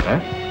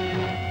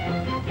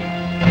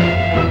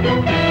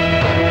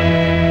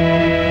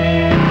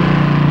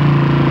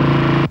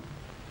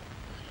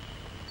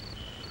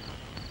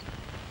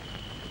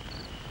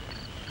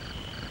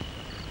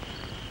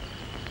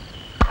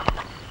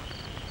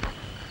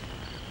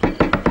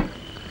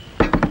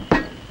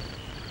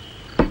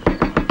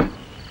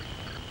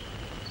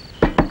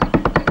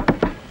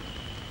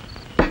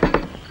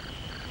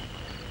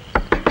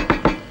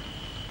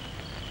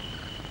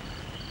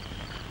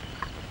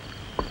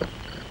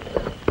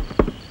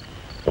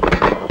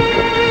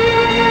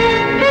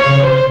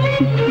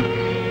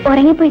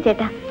 ഉറങ്ങിപ്പോയി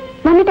ചേട്ടാ.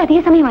 വന്നിട്ട് അധിക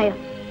സമയമായോ?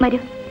 വരൂ.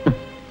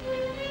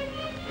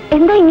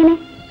 എന്താ ഇങ്ങനെ?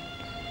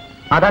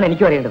 അതാണ്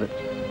എനിക്കും അറിയേണ്ടത്.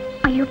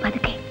 അയ്യോ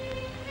പതുക്കെ,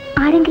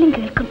 ആരെങ്കിലും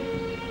കേൾക്കും.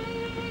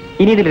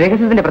 ഇനി ഇതിൽ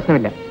രഹസ്യത്തിന്റെ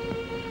പ്രശ്നമില്ല.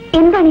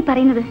 എന്താണ് ഈ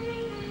പറയുന്നത്?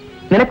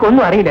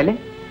 നിനക്കൊന്നും അറിയില്ലല്ലേ?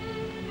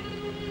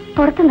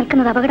 പുറത്ത്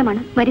നിൽക്കുന്നത്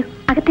അപകടമാണ്. വരൂ,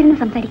 അകത്തിരുന്ന്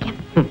സംസാരിക്കാം.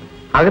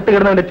 അകത്ത്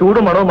കിടന്നവന്റെ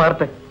ചൂടും മണവും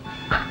മാറട്ടെ.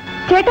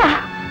 ചേട്ടാ,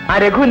 ആ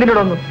രഘു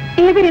എന്തിനോട് വന്നു?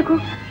 ഏത് രഘു?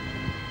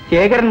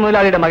 ശേഖരൻ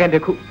മുതലാളിയുടെ മകൻ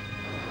രഘു.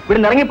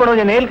 ഇവിടെ ഇറങ്ങിപ്പോണോ?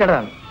 ഞാൻ നേരിൽ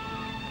കണ്ടതാണ്.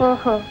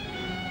 ഓഹോ,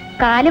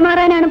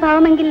 കാലുമാറാനാണ്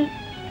ഭാവമെങ്കിൽ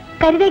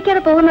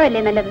കരുതേക്കാതെ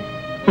പോകുന്നതല്ലേ നല്ലത്.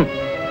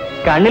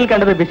 കണ്ണിൽ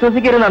കണ്ടത്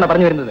വിശ്വസിക്കരുതെന്നാണ്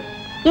പറഞ്ഞു വരുന്നത്.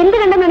 എന്ത്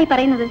കണ്ടെന്നാണ് ഈ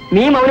പറയുന്നത്?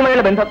 നീ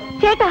മൗനമായുള്ള ബന്ധം.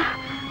 ചേട്ടാ,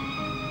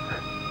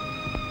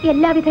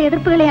 എല്ലാവിധ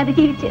എതിർപ്പുകളെ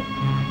അതിജീവിച്ച്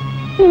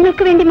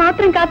നിങ്ങൾക്ക് വേണ്ടി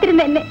മാത്രം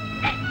കാത്തിരുന്ന എന്നെ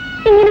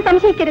ഇങ്ങനെ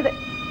സംശയിക്കരുത്.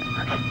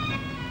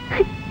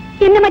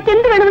 എന്നെ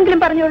മറ്റെന്ത്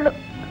വേണമെങ്കിലും പറഞ്ഞോളൂ.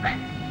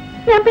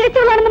 ഞാൻ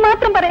പിഴച്ചോളാണെന്ന്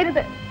മാത്രം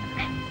പറയരുത്.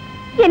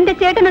 എന്റെ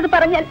ചേട്ടനത്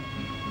പറഞ്ഞാൽ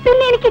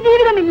പിന്നെ എനിക്ക്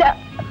ജീവിതമില്ല.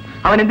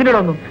 അവൻ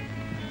എന്തിനോടൊന്നും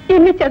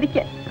എന്നെ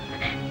ചതിക്കാൻ,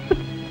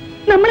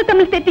 നമ്മളെ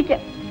തമ്മിൽ തെറ്റിക്കാൻ,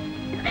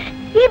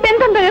 ഈ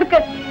ബന്ധം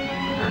തകർക്കാൻ.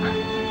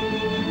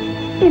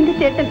 എന്റെ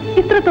ചേട്ടൻ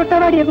ഇത്ര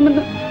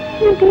തൊട്ടാവാടിയാകുമെന്ന്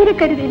ഞാൻ തീരെ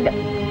കരുതിയില്ല.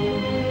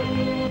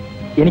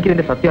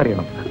 എനിക്കിതിന്റെ സത്യം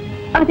അറിയണം.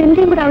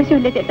 അതെന്റെയും കൂടെ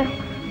ആവശ്യമില്ല ചേട്ടാ.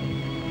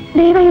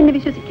 ദയവായി എന്നെ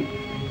വിശ്വസിക്കും.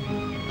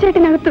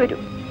 ചേട്ടനകത്ത് വരൂ,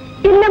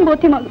 എല്ലാം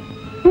ബോധ്യമാകും.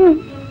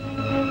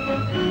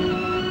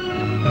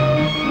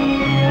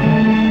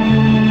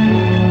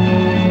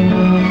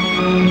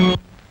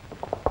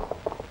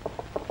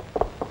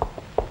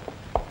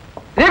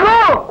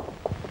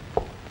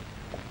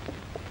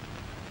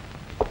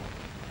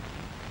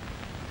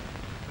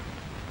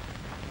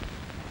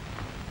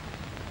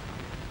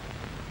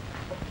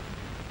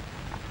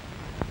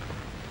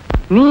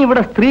 നീ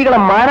ഇവിടെ സ്ത്രീകളെ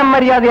മാനം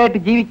മര്യാദയായിട്ട്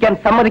ജീവിക്കാൻ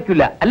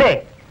സമ്മതിക്കില്ല അല്ലേ?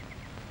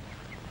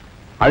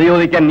 അത്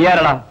ചോദിക്കാൻ നീ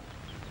ആരടാ?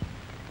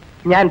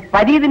 ഞാൻ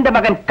പരീതിന്റെ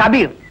മകൻ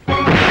കബീർ.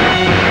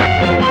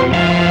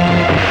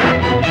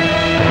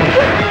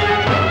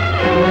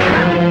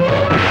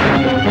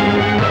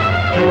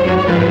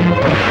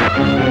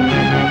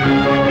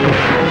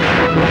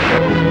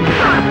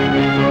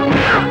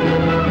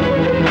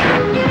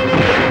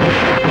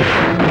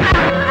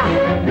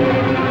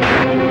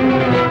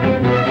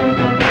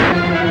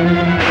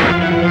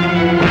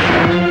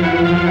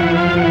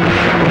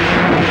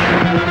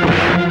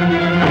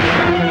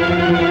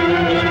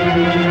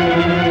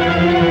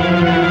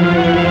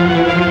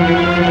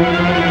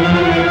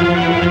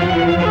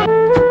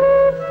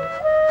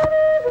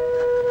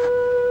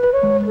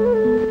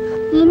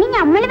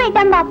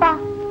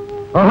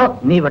 ഓഹോ,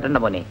 നീ വെട്ടണ്ട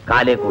മോനെ,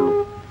 കാലേക്കുള്ളൂ.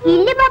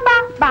 ഇല്ല പാപ്പാ,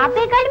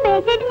 ബാപ്പയെക്കാൾ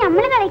ബേസായിട്ട്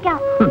ഞമ്മള് കളിക്കാം.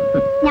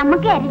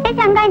 ഞമ്മക്ക് ഇരട്ട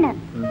ചങ്കാണ്.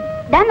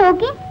 ഇതാ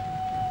നോക്കി.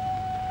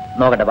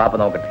 നോക്കട്ടെ, ബാപ്പ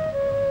നോക്കട്ടെ.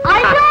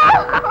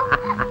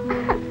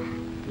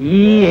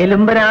 ഈ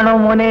എലുമ്പനാണോ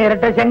മോനെ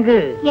ഇരട്ട ശങ്ക്?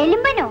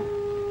 എലുമ്പനോ?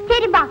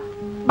 ശരി ബാ,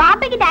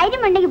 ബാപ്പയ്ക്ക്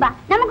ധൈര്യം ഉണ്ടെങ്കിൽ ബാ,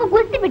 നമുക്ക്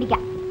കുസ്തി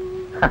പിടിക്കാം.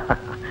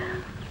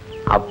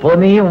 അപ്പോ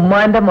നീ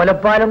ഉമ്മാന്റെ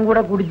മുലപ്പാലും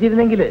കൂടെ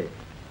കുടിച്ചിരുന്നെങ്കില്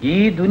ഈ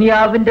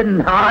ദുനിയാവിന്റെ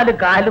 4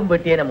 കാലും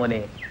വെട്ടിയേനെ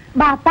മോനെ.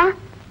 ബാപ്പ,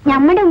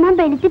 നമ്മുടെ ഉമ്മ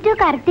വെളുത്തിട്ടോ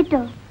കറുത്തിട്ടോ?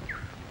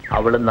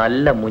 അവള്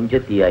നല്ല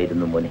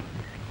മുഞ്ചത്തിയായിരുന്നു മോനെ.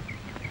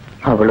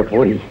 അവള്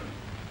പോയി,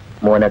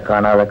 മോനെ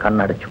കാണാതെ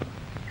കണ്ണടച്ചു.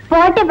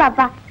 പോട്ടെ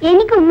പാപ്പ,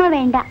 എനിക്ക് ഉമ്മ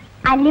വേണ്ട.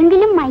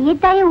 അല്ലെങ്കിലും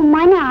മയ്യത്തായ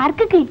ഉമ്മാനെ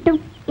ആർക്ക് കിട്ടും?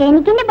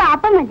 എനിക്കെന്റെ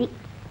ബാപ്പ മതി.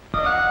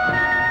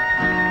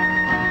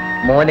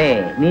 മോനെ,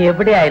 നീ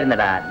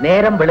എവിടെയായിരുന്നടാ?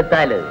 നേരം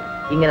വെളുത്താല്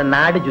ഇങ്ങനെ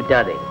നാട്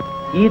ചുറ്റാതെ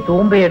ഈ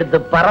തൂമ്പയെടുത്ത്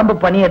പറമ്പ്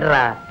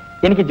പണിയിടറാ.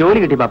 എനിക്ക് ജോലി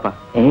കിട്ടി പാപ്പ.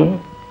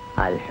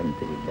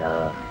 അൽഹംദുലില്ലാ.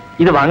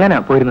 ഇത് വാങ്ങാനാ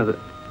പോയിരുന്നത്.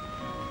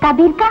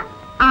 കബീർക്ക,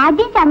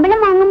 ആദ്യം ശമ്പളം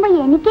വാങ്ങുമ്പോ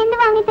എനിക്കെന്ത്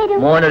വാങ്ങിത്തരും?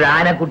 മോനൊരു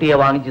ആനക്കുട്ടിയെ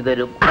വാങ്ങിച്ചു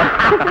തരും.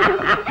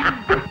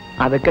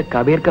 അതൊക്കെ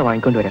കബീർക്ക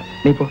വാങ്ങിക്കൊണ്ടുവരാം.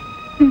 നീ പോ.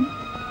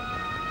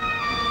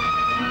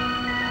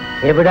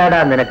 എവിടാടാ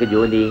നിനക്ക്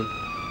ജോലി?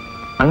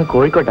 അങ്ങ്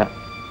കോഴിക്കോട്ടാ.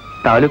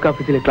 താലൂക്ക്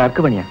ഓഫീസിലെ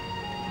ക്ലർക്ക് പണിയാ.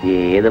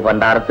 ഏത്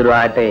പണ്ടാരത്തിലും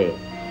ആട്ടെ,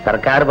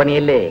 സർക്കാർ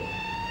പണിയല്ലേ,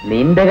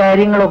 നിന്റെ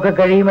കാര്യങ്ങളൊക്കെ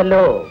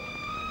കഴിയുമല്ലോ.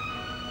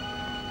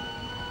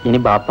 ഇനി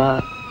ബാപ്പ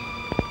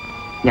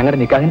ഞങ്ങളുടെ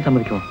നിക്കാഹിന്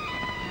സമ്മതിക്കുമോ?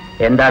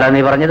 എന്താടാ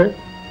നീ പറഞ്ഞത്?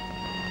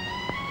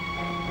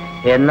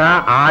 എന്നാ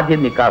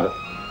ആദ്യം നിക്കാവ്,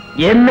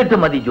 എന്നിട്ട്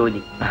മതി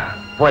ജോലി.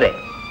 പോരെ?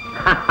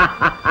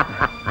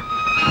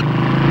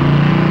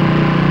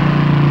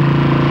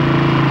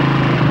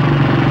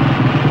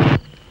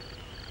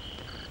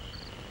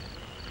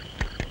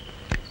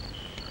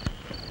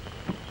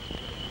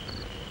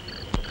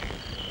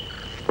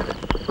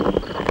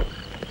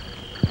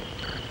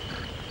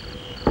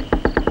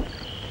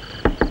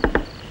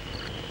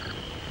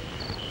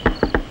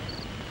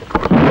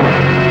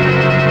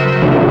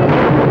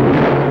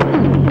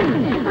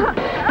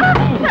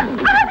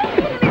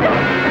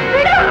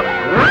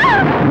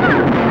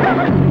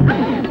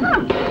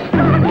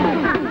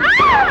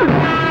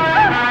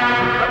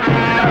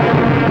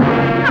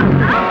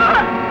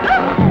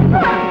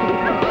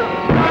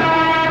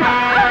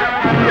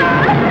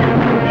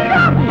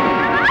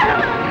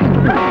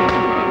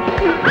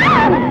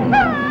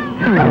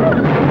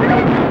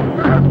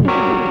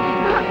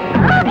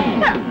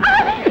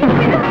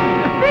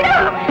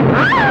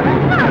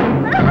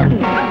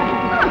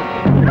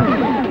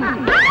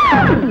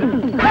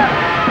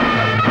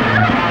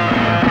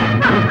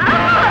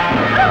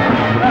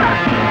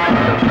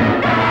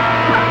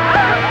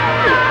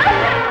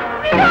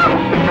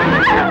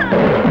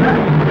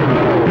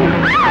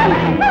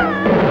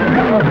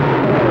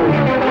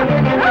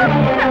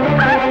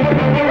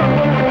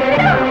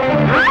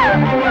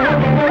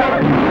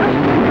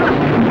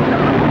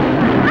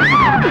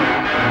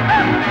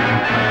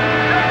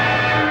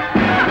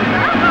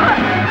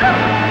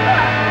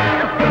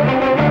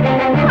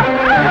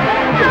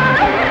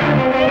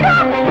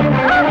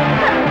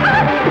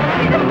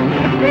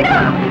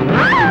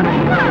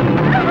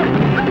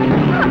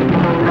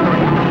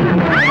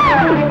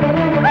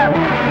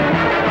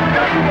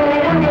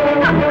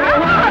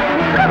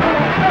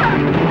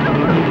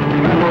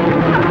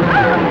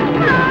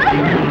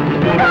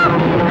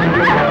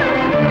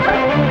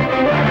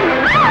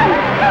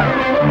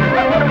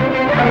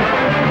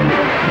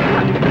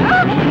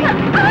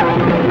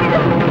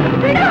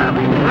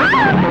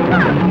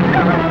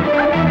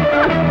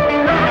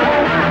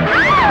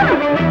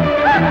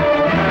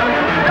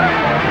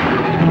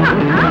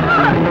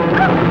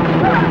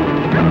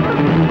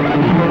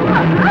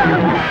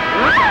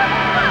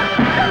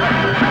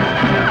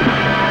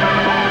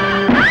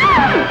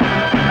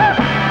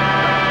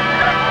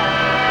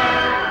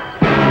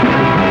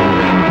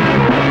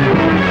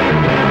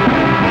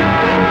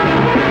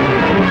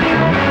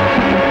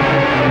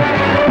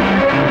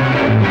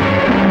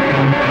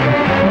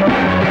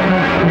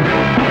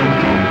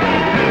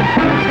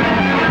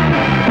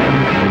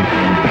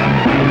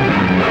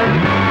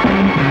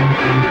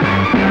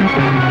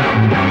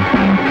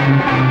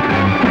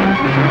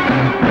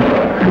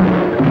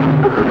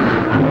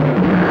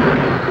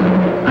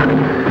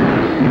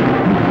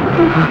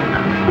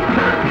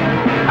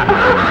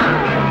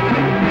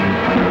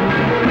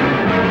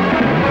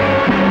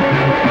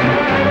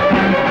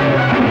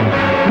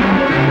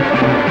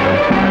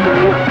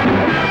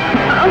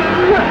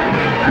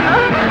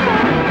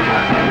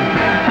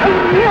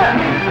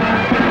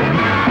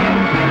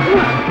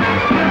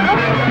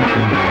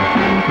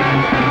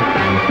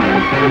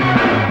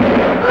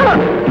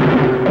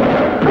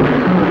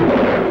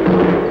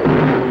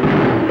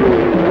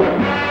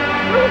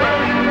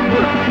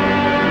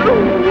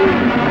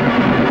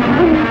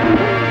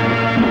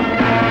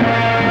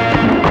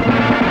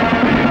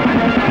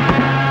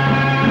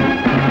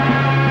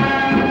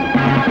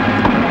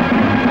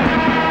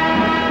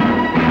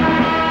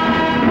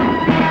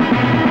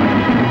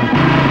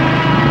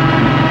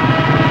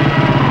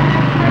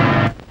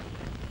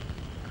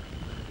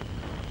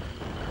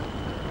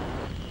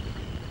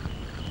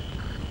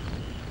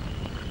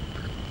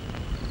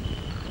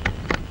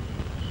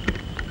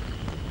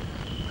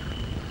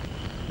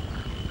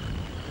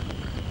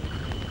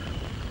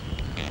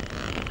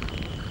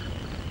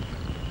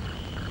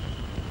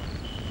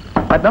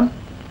 പത്മം,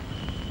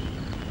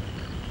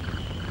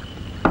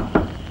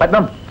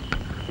 പത്മം,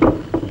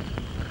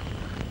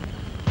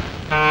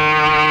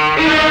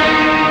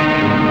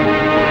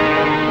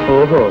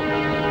 ഓഹോ,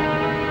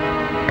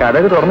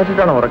 കഥക്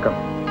തുറന്നിട്ടിട്ടാണ് ഉറക്കം.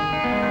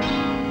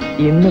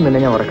 ഇന്ന് നിന്നെ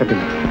ഞാൻ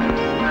ഉറക്കത്തില്ല.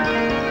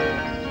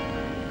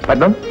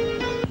 പത്മം,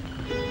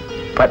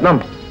 പത്മം,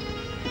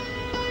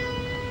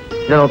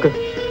 ഇത് നോക്ക്,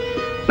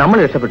 നമ്മൾ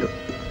രക്ഷപ്പെട്ടു.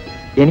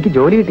 എനിക്ക്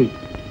ജോലി കിട്ടി.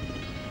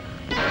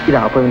 ഇത്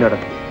ആപ്പമിനോട്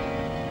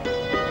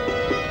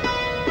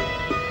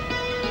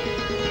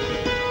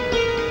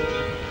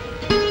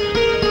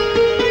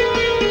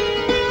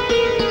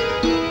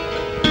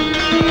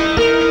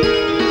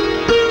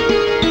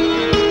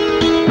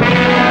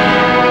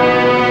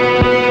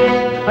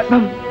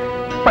പത്മം.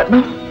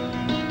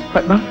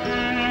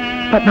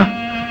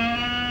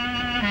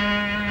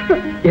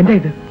 എന്താ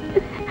ഇത്?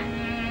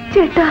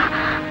 ചേട്ടാ,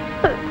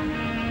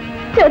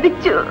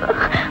 ചതിച്ചു.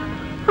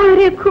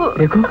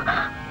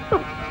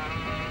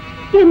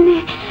 എന്നെ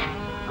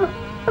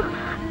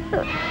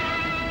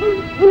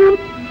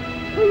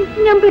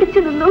ഞാൻ പിടിച്ചു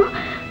നിന്നു.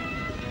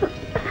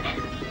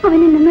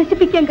 അവനെന്നെ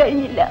നശിപ്പിക്കാൻ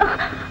കഴിഞ്ഞില്ല.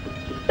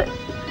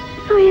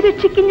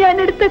 സ്വയരക്ഷയ്ക്ക് ഞാൻ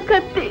എടുത്ത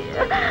കത്തി.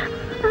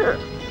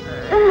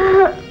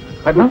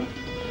 പത്മം,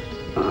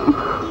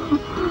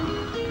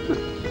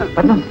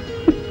 പത്മം,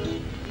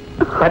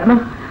 പത്മം.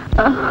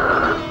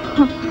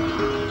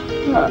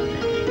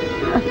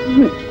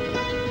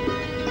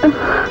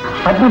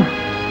 പത്മം,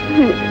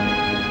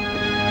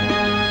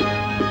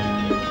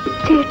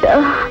 ചേട്ടാ,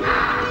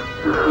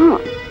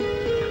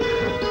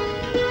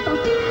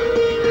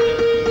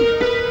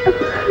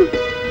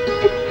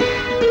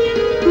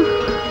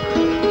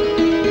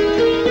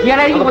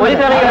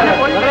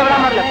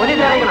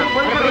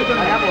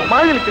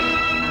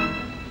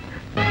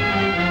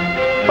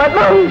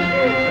 പത്മം,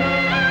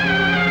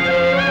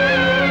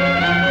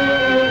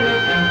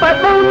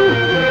 പത്മം.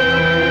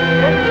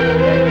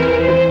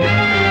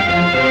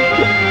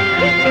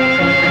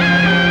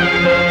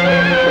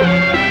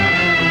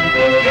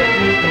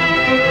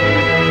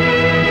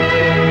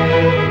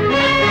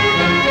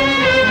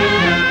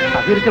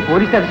 അതിരിച്ച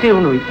പോലീസ് അറസ്റ്റ്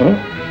കൊണ്ടുപോയി.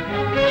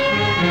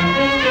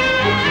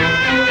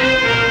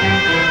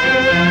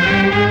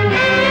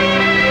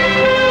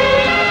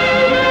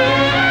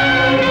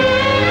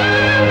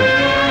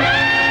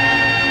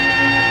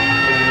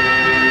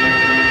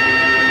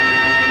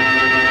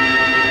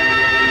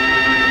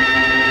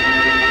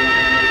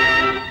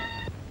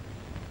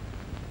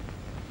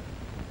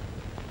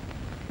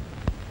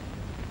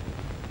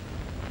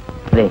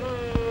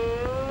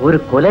 ഒരു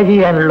കൊല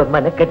ചെയ്യാനുള്ള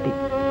മനക്കെട്ടി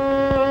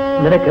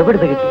നിനക്ക്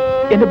എവിടുന്ന് കിട്ടി?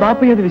 എന്റെ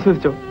ബാപ്പയെ അത്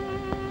വിശ്വസിച്ചോ?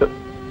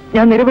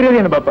 ഞാൻ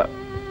നിരപരാധിയാണ് ബാപ്പ.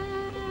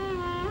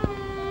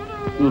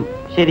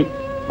 ശരി,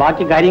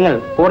 ബാക്കി കാര്യങ്ങൾ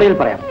കോടതിയിൽ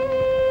പറയാം.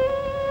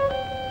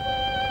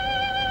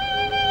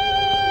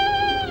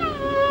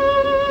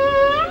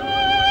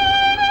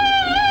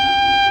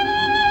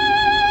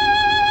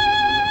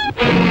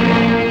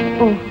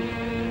 ഓ,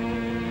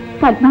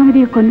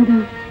 പത്മാവതിയെ കൊന്നത്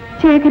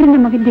ശേഖരന്റെ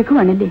മകൻ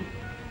രഘുവാണല്ലേ?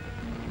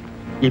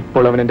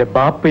 ഇപ്പോൾ അവൻ എന്റെ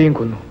ബാപ്പയും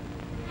കൊന്നു.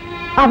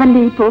 അവന്റെ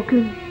ഈ പോക്ക്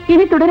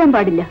ഇനി തുടരാൻ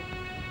പാടില്ല.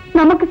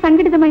 നമുക്ക്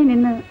സംഘടിതമായി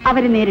നിന്ന്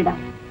അവരെ നേരിടാം.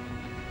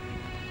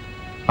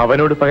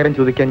 അവനോട് പകരം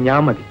ചോദിക്കാൻ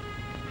ഞാൻ മതി.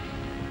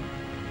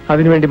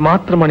 അതിനുവേണ്ടി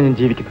മാത്രമാണ് ഞാൻ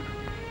ജീവിക്കുന്നത്.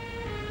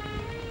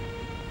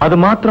 അത്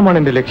മാത്രമാണ്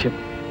എന്റെ ലക്ഷ്യം.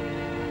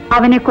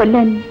 അവനെ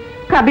കൊല്ലാൻ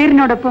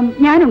കബീറിനോടൊപ്പം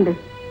ഞാനുണ്ട്.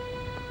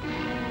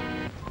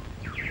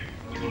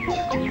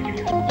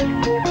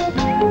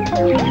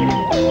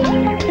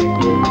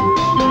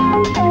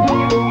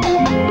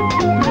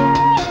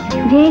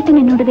 ജയേട്ടൻ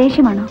എന്നോട്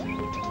ദേഷ്യമാണോ?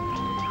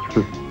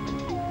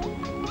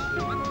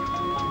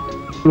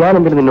 ഞാൻ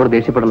എന്തിനു നിന്നോട്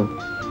ദേഷ്യപ്പെടുന്നു?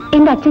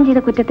 എന്റെ അച്ഛൻ ചെയ്ത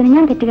കുറ്റത്തിന്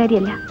ഞാൻ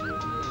തെറ്റുകാരിയല്ല.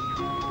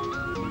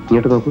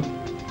 ഇങ്ങോട്ട് നോക്കൂ,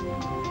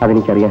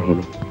 അതെനിക്കറിയാം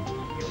ഹേമ.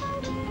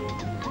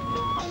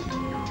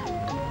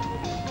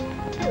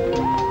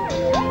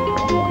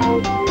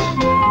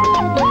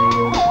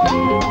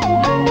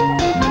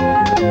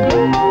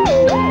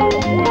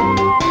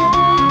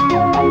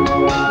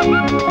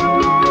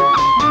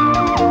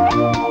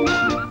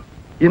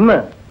 ഇന്ന്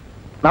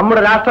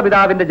നമ്മുടെ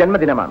രാഷ്ട്രപിതാവിന്റെ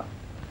ജന്മദിനമാണ്.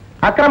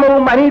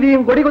 അക്രമവും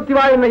അനീതിയും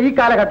കൊടികുത്തിവായുന്ന ഈ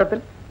കാലഘട്ടത്തിൽ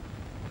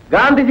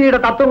ഗാന്ധിജിയുടെ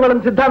തത്വങ്ങളും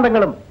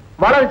സിദ്ധാന്തങ്ങളും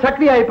വളരെ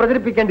ശക്തിയായി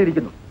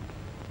പ്രചരിപ്പിക്കേണ്ടിയിരിക്കുന്നു.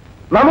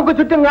 നമുക്ക്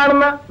ചുറ്റും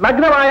കാണുന്ന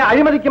നഗ്നമായ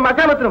അഴിമതിക്കും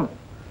അക്രമത്തിനും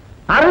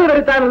അറിവ്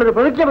വരുത്താനുള്ളൊരു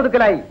പ്രതിജ്ഞ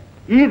പുതുക്കലായി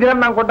ഈ ദിനം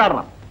നാം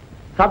കൊണ്ടാടണം.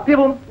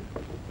 സത്യവും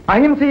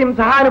അഹിംസയും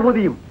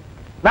സഹാനുഭൂതിയും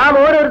നാം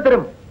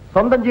ഓരോരുത്തരും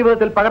സ്വന്തം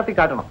ജീവിതത്തിൽ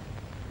പകർത്തിക്കാട്ടണം.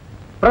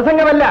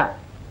 പ്രസംഗമല്ല,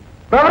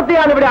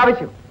 പ്രവൃത്തിയാണ് ഇവിടെ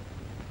ആവശ്യം.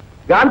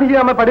 ഗാന്ധിജി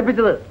നമ്മെ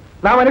പഠിപ്പിച്ചത്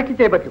നാം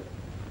അനുഷ്ഠിച്ചേ പറ്റൂ.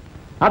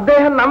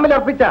 അദ്ദേഹം നമ്മിൽ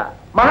അർപ്പിച്ച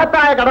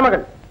മഹത്തായ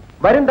കടമകൾ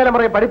വരും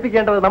തലമുറയെ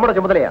പഠിപ്പിക്കേണ്ടത് നമ്മുടെ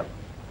ചുമതലയാണ്.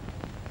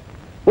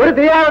 ഒരു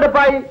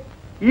തയ്യാറെടുപ്പായി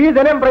ഈ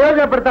ദിനം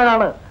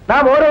പ്രയോജനപ്പെടുത്താനാണ്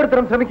നാം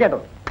ഓരോരുത്തരും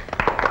ശ്രമിക്കേണ്ടത്.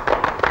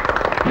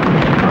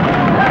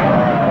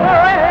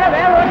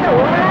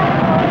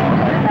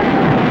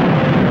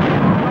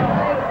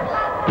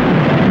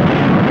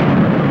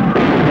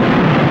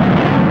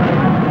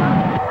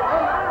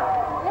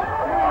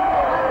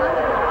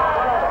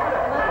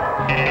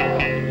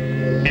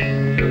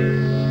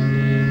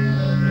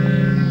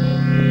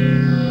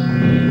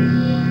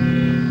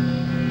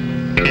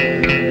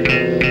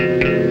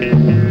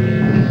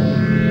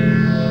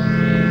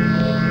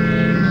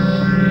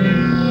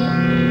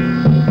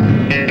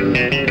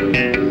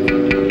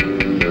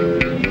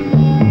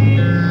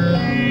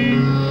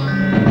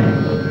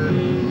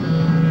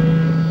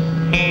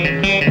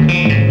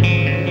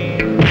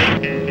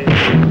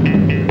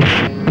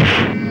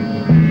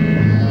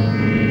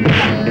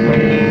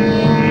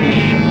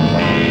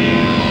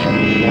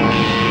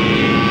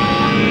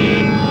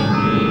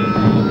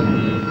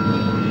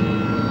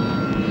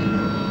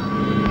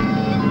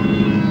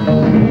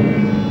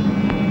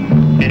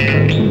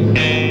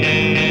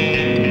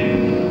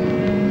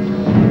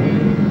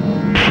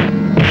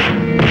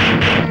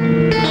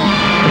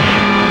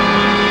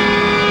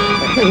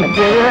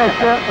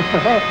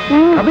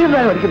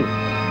 കബീറിനാണ് പഠിക്കുന്നു.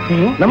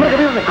 നമ്മുടെ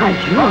കബീറിനെ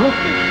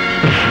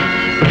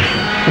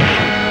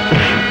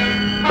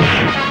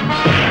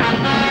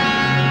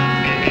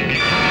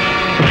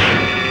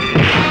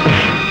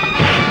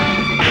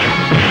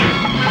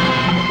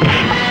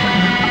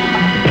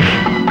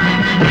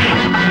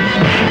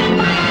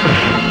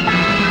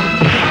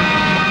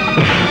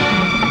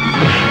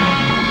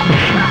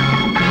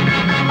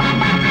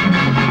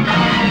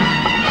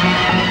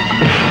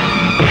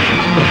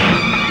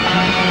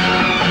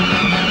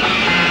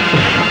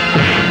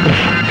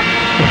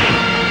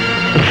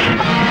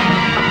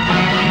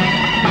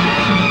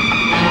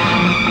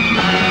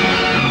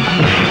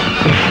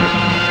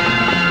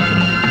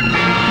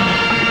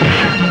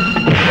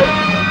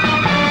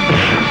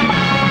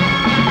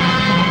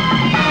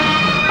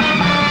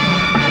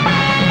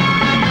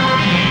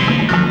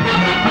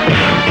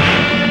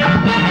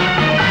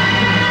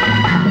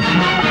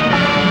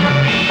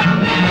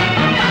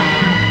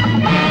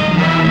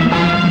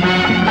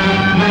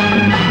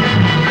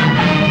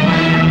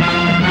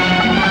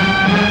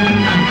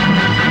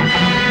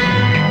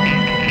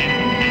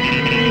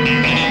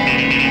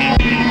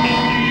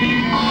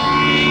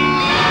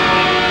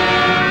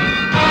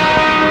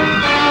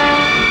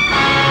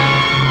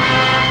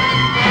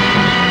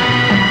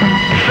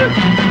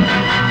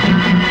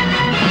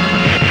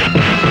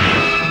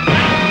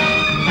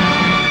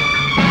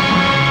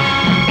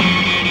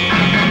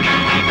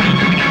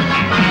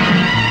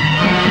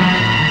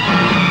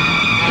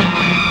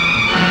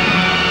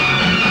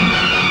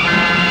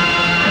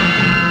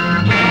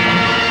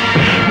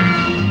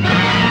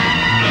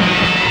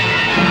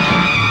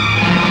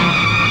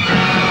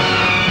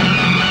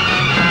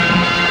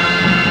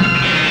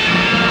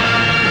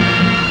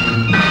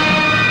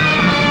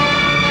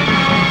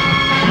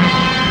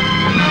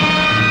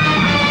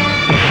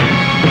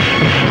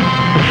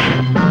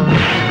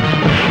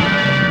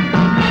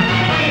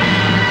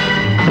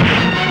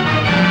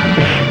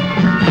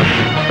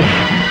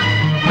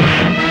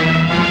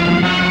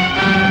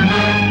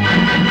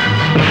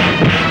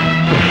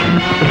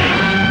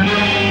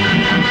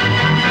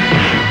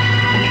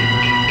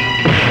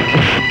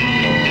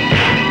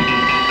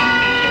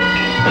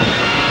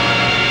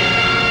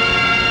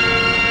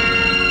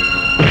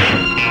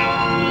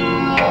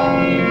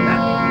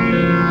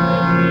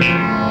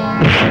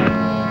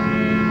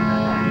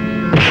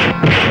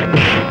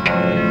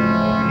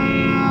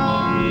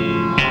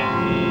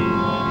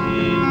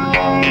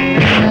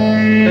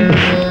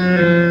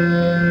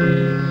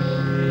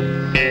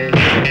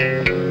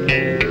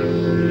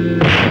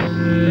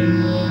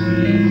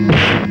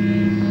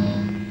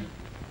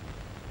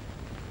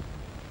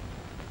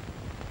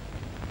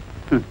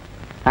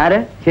ആര്?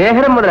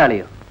 ശേഖരം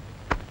മുതലാളിയോ?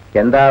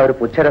 എന്താ ഒരു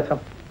പുച്ഛരസം?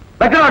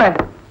 വെക്കണോടെ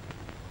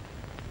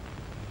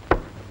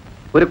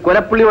ഒരു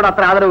കൊലപ്പുള്ളിയോട്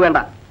അത്ര ആദരവ് വേണ്ട.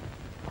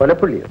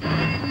 കൊലപ്പുള്ളിയോ?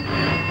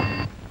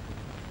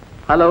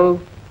 Hello,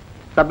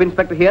 sub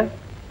inspector here.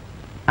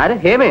 ആര്?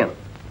 ഹേമയോ?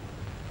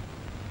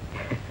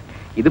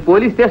 ഇത്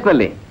പോലീസ്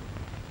സ്റ്റേഷനല്ലേ?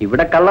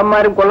 ഇവിടെ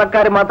കള്ളന്മാരും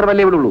കൊള്ളക്കാരും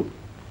മാത്രമല്ലേ ഇവിടെ ഉള്ളൂ.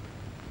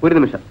 ഒരു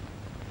നിമിഷം,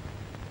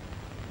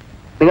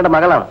 നിങ്ങളുടെ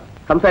മകളാണ്,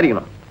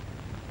 സംസാരിക്കണം.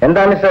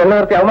 എന്താ മിസ്റ്റർ, എന്നെ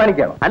നിർത്തി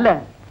അവമാനിക്കുകയാണോ? അല്ല,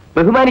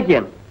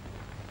 ബഹുമാനിക്കുകയാണ്.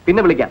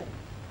 പിന്നെ വിളിക്കാം.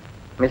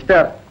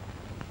 മിസ്റ്റർ,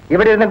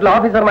 ഇവിടെ ഇരുന്നിട്ടുള്ള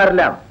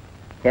ഓഫീസർമാരെല്ലാം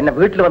എന്നെ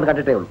വീട്ടിൽ വന്ന്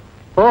കണ്ടിട്ടേ ഉള്ളൂ.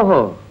 ഓഹോ,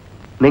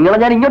 നിങ്ങളെ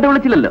ഞാൻ ഇങ്ങോട്ട്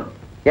വിളിച്ചില്ലല്ലോ.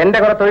 എന്റെ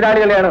കുറെ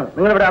തൊഴിലാളികളെയാണ്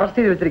നിങ്ങൾ ഇവിടെ അറസ്റ്റ്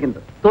ചെയ്ത്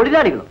വെച്ചിരിക്കുന്നത്.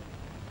 തൊഴിലാളികളോ?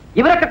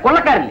 ഇവരൊക്കെ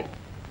കൊള്ളക്കാരല്ലേ?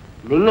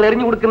 നിങ്ങൾ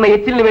എറിഞ്ഞു കൊടുക്കുന്ന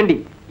എച്ചിലിന് വേണ്ടി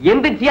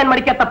എന്ത് ചെയ്യാൻ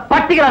മടിക്കാത്ത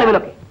പട്ടികളാണ്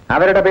ഇവരൊക്കെ.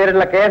 അവരുടെ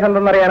പേരിലുള്ള കേസ്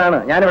എന്തെന്നറിയാനാണ്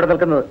ഞാനിവിടെ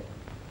നിൽക്കുന്നത്.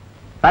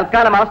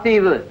 തൽക്കാലം അറസ്റ്റ്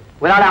ചെയ്തത്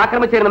ഒരാളെ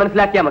ആക്രമിച്ചതെന്ന്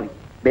മനസ്സിലാക്കിയാൽ മതി.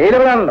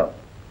 ബെയിലുകളാണല്ലോ.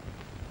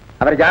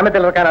 അവർ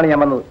ജാമ്യത്തിൽ ഇറക്കാനാണ്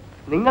ഞാൻ വന്നത്.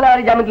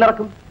 നിങ്ങളാരും ജാമ്യത്തിൽ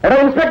ഇറക്കും? എടോ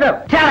ഇൻസ്പെക്ടർ,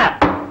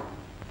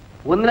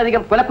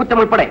 ഒന്നിലധികം കൊലക്കുറ്റം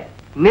ഉൾപ്പെടെ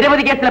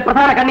നിരവധി കേസിലെ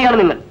പ്രധാന കണ്ണിയാണ്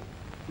നിങ്ങൾ.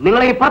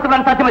 നിങ്ങളെ ഈ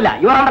പുറത്തുവിടാൻ സാധ്യമല്ല.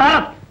 You are under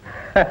arrest.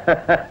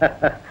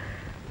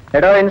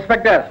 എടോ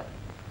ഇൻസ്പെക്ടർ,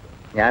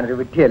 ഞാനൊരു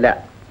വിഡ്ഢിയല്ല.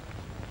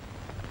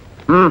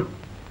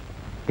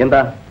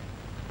 എന്താ?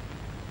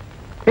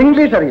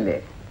 ഇംഗ്ലീഷ് അറിയില്ലേ?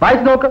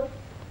 വായിച്ചു നോക്ക്.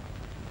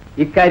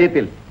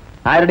 ഇക്കാര്യത്തിൽ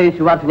ആരുടെയും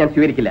ശുപാർശ ഞാൻ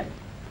സ്വീകരിക്കില്ല.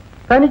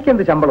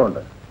 തനിക്കെന്ത്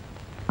ശമ്പളമുണ്ട്?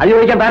 അത്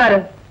ചോദിക്കാൻ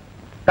താരാര്?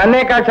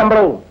 തന്നേക്കാൾ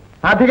ശമ്പളവും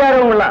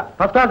അധികാരവുമുള്ള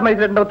ഫസ്റ്റ് ക്ലാസ്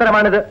മജിസ്ട്രേറ്റിന്റെ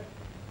ഉത്തരമാണിത്.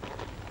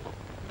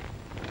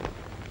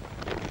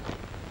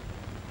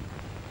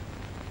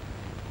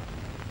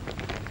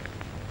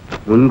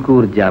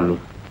 മുൻകൂർ ജാമ്യം.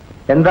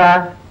 എന്താ,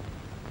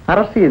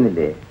 അറസ്റ്റ്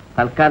ചെയ്യുന്നില്ലേ?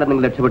 തൽക്കാലം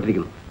നിങ്ങൾ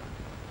രക്ഷപ്പെട്ടിരിക്കുന്നു.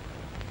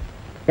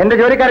 എന്റെ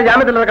ജോലിക്കാരെ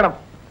ജാമ്യത്തിൽ ഇറക്കണം.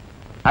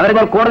 അവരെ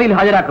ഞാൻ കോടതിയിൽ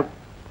ഹാജരാക്കും.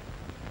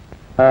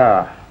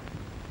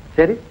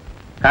 ശരി,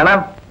 കാണാം.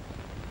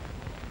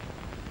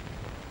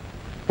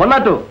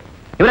 ഒന്നാറ്റു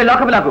ഇവരെ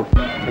ലോക്കപ്പിലാക്കൂ.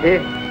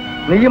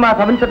 നീയും ആ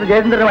സബ് ഇൻസ്പെക്ടർ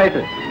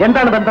ജയചന്ദ്രനുമായിട്ട്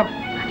എന്താണ് ബന്ധം?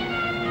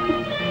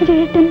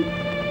 ജയേട്ടൻ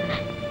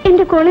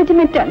എന്റെ കോളേജ്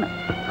മെറ്റാണ്.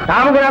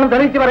 കാമുകനാണെന്ന്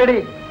തെളിയിച്ച് പറയടി.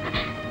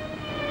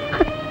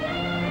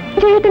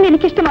 ജയേട്ടൻ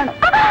എനിക്കിഷ്ടമാണ്.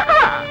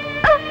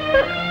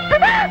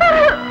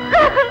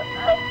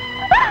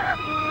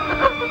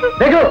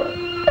 രഘു,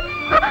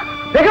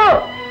 രഘു,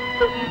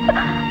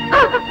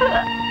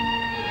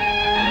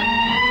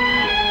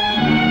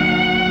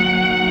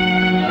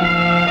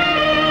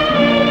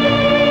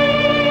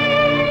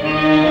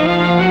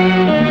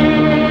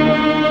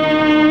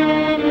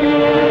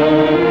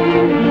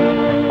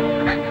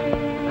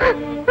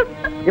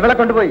 ഇവളെ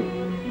കൊണ്ടുപോയി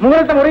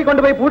മുകളിലത്തെ മുറി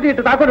കൊണ്ടുപോയി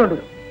പൂട്ടിയിട്ട് താക്കോലുണ്ട്.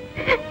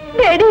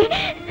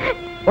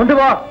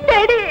 കൊണ്ടുപോ.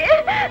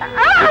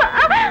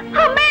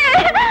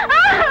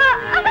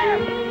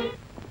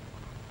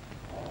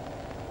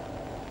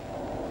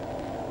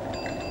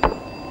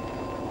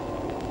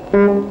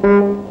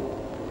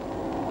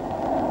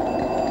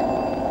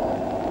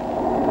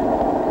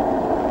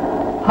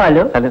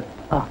 Hello hello.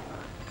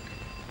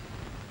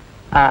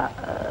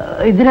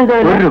 ഇതിനെന്താ?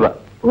 1 രൂപ.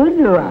 1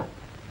 രൂപ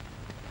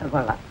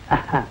കൊള്ളാം.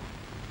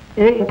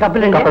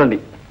 കപ്പലുണ്ട്.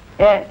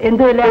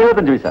 എന്ത് വില?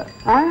 75 പൈസ.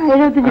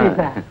 75 പൈസ.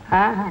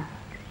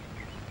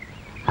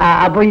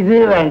 അപ്പൊ ഇത്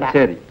വേണ്ട.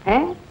 ശരി.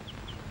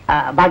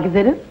 ബാക്കി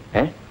തരും.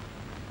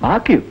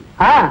 ബാക്കിയോ?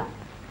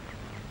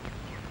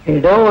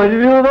 എടോ 1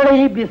 രൂപയുടെ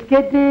ഈ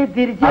ബിസ്ക്കറ്റ്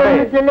തിരിച്ചു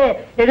വന്നിട്ടല്ലേ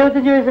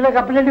 75 പൈസയുടെ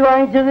കപ്പലണ്ടി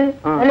വാങ്ങിച്ചത്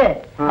അല്ലേ?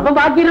 അപ്പൊ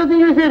ബാക്കി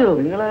 25 പൈസ തരൂ.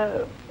 നിങ്ങള്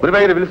ഒരു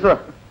ഭയങ്കര വിളിച്ചതാ.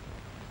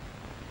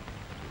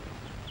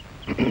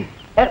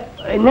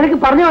 നിനക്ക്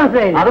പറഞ്ഞു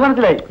മനസ്സിലായി? അത്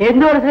മനസ്സിലായി.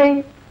 എന്ത് മനസ്സിലായി?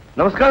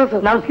 നമസ്കാരം സാർ.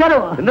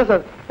 നമസ്കാരം. എന്താ സാർ?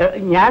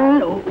 ഞാൻ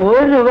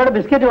 1 രൂപയുടെ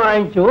ബിസ്ക്കറ്റ്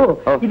വാങ്ങിച്ചു.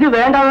 ഇത്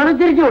വേണ്ടാന്ന്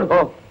തിരിച്ചു കൊടുത്തു.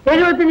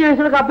 75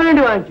 പൈസയുടെ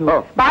കപ്പലണ്ടി വാങ്ങിച്ചു.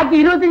 ബാക്കി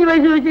 25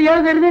 പൈസ വെച്ച് ഇയാൾ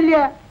തരുന്നില്ല.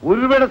 1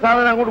 രൂപയുടെ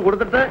സാധനം അങ്ങോട്ട്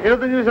കൊടുത്തിട്ട്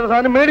 75 പൈസയുടെ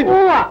സാധനം മേടിച്ചു.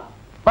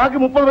 ബാക്കി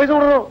 30 പൈസ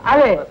കൊടുക്കണോ?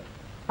 അതെ.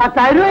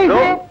 തരുവ.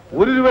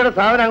 1 രൂപയുടെ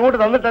സാധനം അങ്ങോട്ട്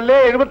തന്നിട്ടല്ലേ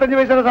 75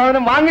 പൈസയുടെ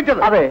സാധനം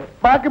വാങ്ങിച്ചത്. അതെ.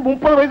 ബാക്കി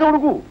 30 പൈസ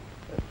കൊടുക്കൂ.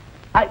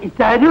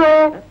 തരുവേ.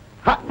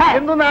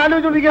 എന്തൊന്ന്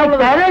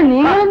ആലോചിച്ചോണ്ടിരിക്കാനുള്ളത്?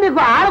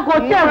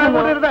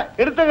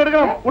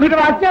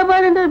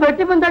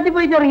 വെട്ടിപ്പം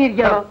തട്ടിപ്പോയി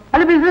ഇറങ്ങിയിരിക്കാണോ?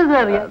 അല്ല ബിസിനസ്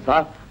അറിയാം.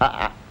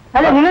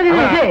 അല്ല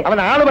നിങ്ങൾക്ക് അവൻ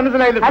ആള്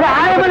മനസ്സിലായില്ല. അല്ല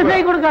ആളെ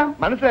മനസ്സിലാക്കി കൊടുക്കാം.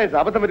 മനസ്സിലായി സാർ.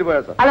 അബദ്ധം പറ്റി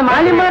പോയാ സാർ. അല്ല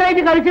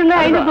മാന്യന്മാരായിട്ട് കളിച്ചിട്ടുണ്ട്.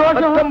 അതിന്റെ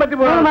ദോഷം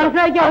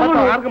മനസ്സിലാക്കി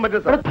ആർക്കും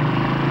പറ്റും സാർ.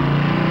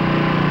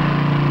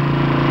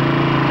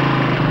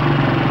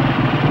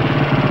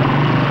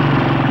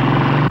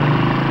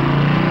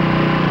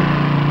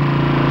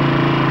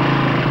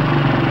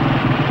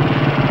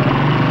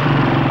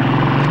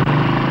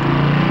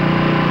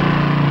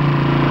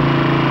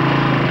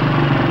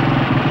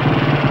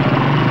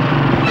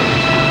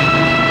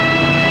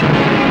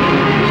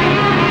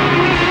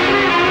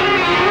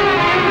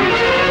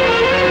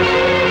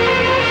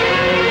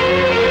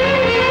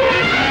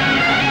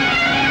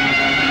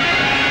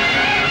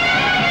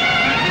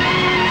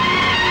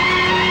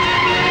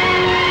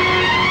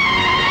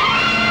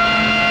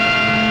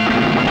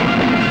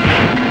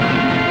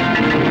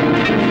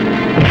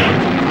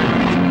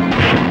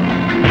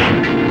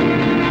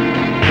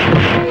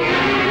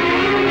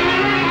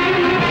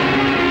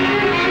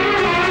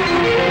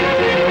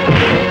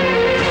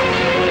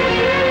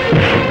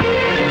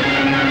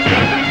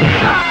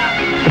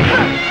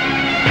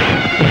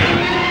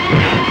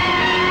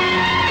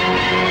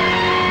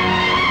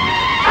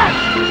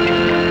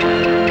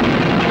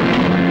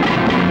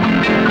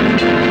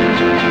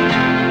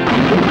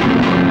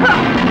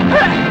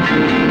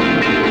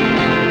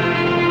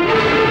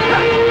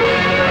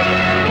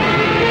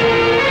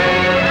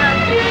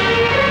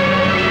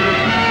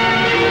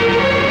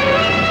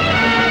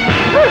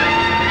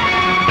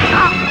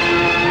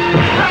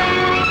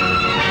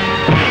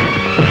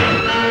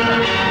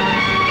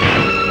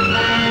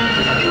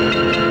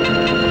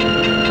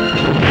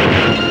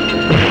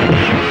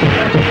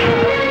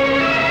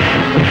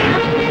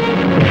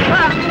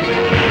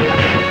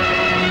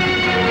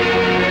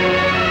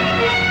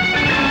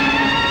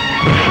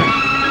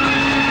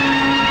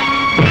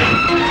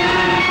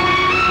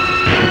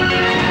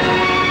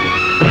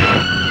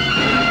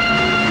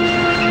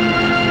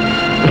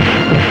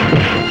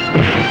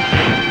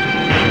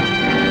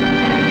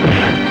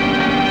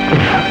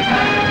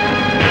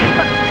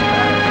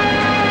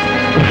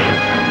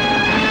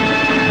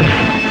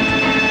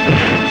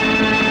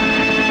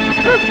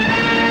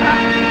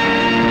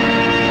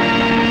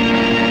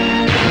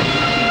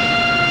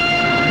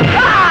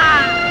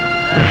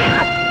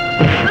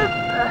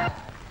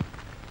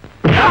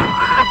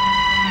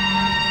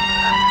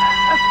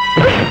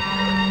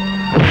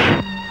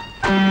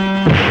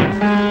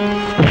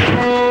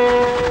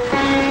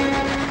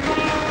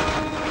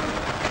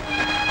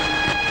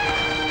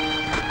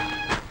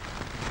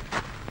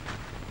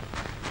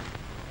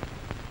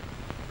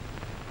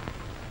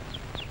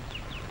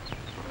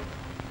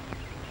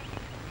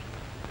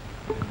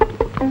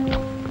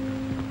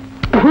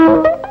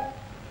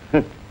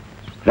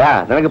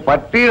 നിനക്ക്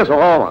പട്ടിയുടെ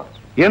സ്വഭാവമാണ്.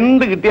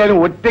 എന്ത് കിട്ടിയാലും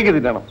ഒറ്റയ്ക്ക്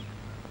തിന്നണം.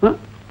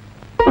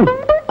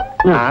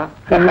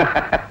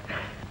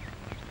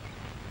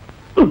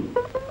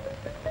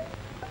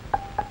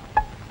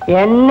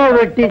 എന്നെ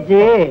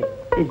വെട്ടിച്ച്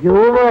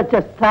രൂപ വെച്ച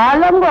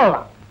സ്ഥലം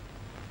പോവാം.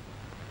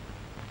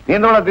 നീ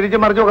എന്തോടാ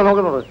തിരിച്ചും മറിച്ചൊക്കെ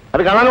നോക്കുന്നത്?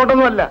 അത്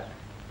കാണാനോട്ടൊന്നുമല്ല.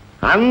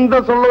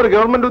 അന്തസ്സുള്ള ഒരു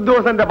ഗവൺമെന്റ്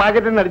ഉദ്യോഗസ്ഥന്റെ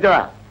പാക്കറ്റിൽ നിന്ന്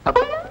അടിച്ചതാ.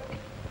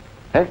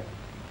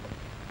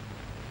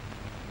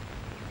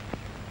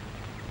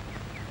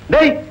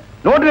 ഡേയ്,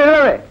 നോട്ടിൽ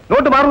എഴുതാതെ.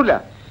 നോട്ട് മാറൂല.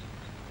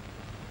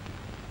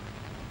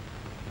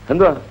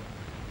 എന്തുവാ?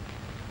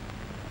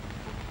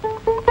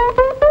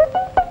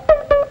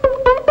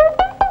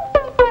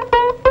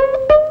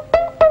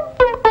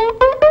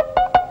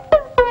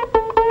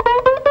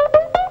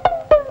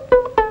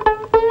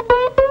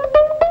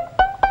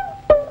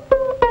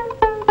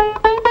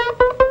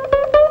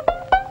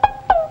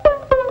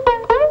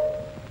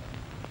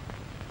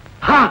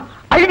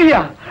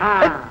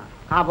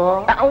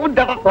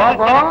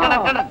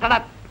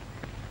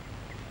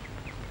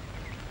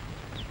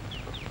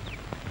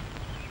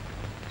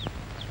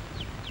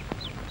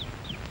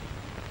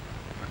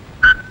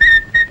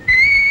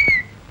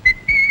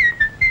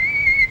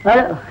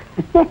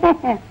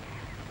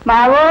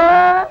 മാവോ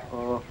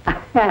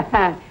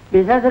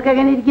ബിസിനസ് ഒക്കെ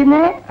എങ്ങനെ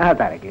ഇരിക്കുന്നേ?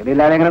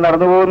 തരക്കേടില്ലാതെ എങ്ങനെ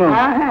നടന്നു പോകുന്നു.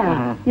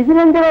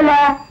 ഇതിനെന്ത് വില?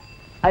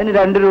 അതിന്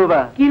 2 രൂപ.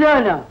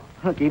 കിലോനോ?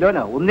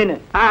 കിലോനോ? ഒന്നിന്.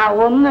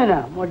 ഒന്നിനോ?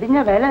 മുടിഞ്ഞ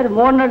വില ഒരു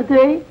 3 എടുത്ത്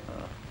പോയി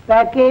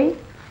ബാക്കി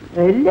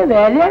വലിയ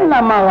വിലയുള്ള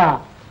അമ്മാവാ.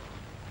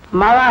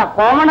 അമ്മാവാ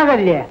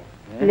കോമണകല്ലേ?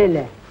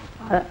 ഇല്ലല്ലേ?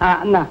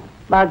 എന്നാ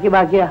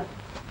ബാക്കിയാ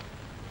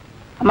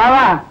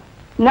അമ്മാവാ.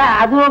 എന്നാ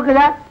അത്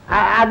നോക്കുക.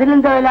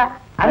 അതിനെന്താ വില?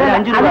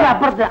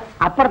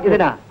 അപ്പുറത്ത്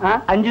ഇതിനാ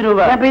 5 രൂപ.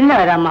 പിന്നെ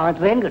വരാം അമ്മാവ,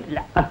 ട്രെയിൻ കിട്ടില്ല.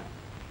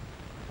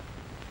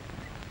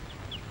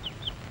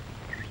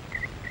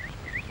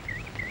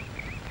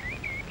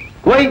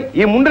 പോയി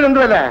ഈ മുണ്ടിന് എന്ത്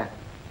വില?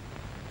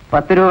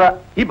 10 രൂപ.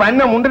 ഈ പന്ന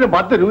മുണ്ടിന്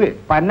 10 രൂപ.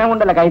 പന്ന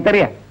കൊണ്ടല്ല,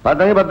 കൈത്തറിയാ.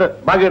 10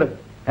 ബാക്കി എടു.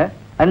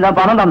 എന്താ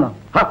പണം തന്നോ?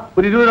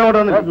 ഒരു 20 രൂപ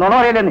വന്നു. നുണ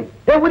പറയല്ലേ നീ?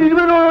 ഒരു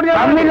 20 രൂപ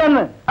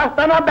തന്നില്ലെന്ന്.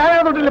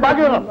 ബാഗിട്ടില്ല,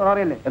 ബാക്കി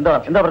അറിയല്ലേ? എന്താ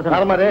പ്രശ്നം?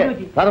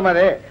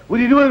 സാറന്മാരെ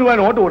ഒരു 20 രൂപ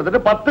നോട്ട് കൊടുത്തിട്ട്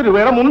 10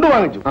 രൂപയുടെ മുണ്ട്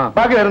വാങ്ങിച്ചു.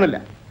 ബാക്കി വരുന്നില്ല.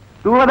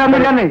 രൂപ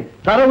തന്നില്ലെന്നേ.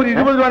 സാറേ ഒരു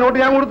 20 രൂപ നോട്ട്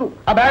ഞാൻ കൊടുത്തു.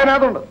 ആ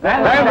ബാഗിനകത്തുണ്ട്.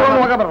 ബാഗ്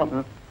നോക്കാൻ പറയണം.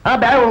 ആ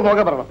ബാഗ്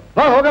നോക്കാൻ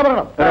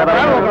പറയണം.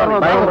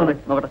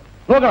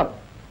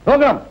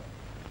 നോക്കണം.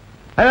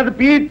 അതിനകത്ത്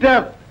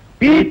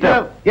പീറ്റർ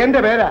എന്റെ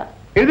പേരാ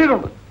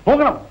എഴുതിയിട്ടുണ്ട്.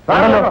 നോക്കണം.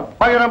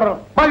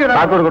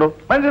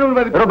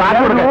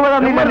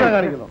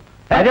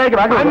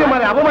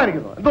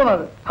 അപമാനിക്കുന്നു.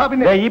 എന്തോന്നത്?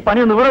 പിന്നെ ഈ പണി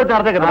ഒന്ന് ഇവിടെ വെച്ച്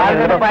നടത്തേക്ക്.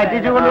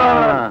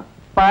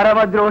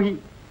 പരമദ്രോഹി.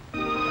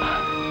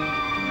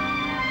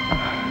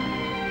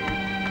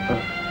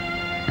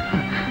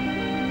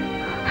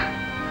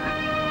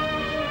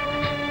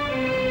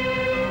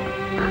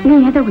 നീ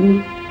ഏതാ കുഞ്ഞി?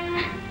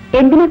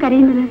 എന്തിനാ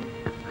കരയുന്നത്?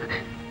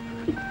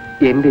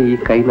 എന്റെ ഈ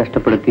കൈ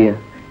നഷ്ടപ്പെടുത്തിയ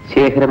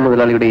ശേഖരൻ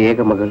മുതലാളിയുടെ ഏക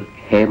മകൾ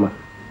ഹേമ.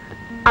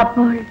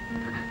 അപ്പോൾ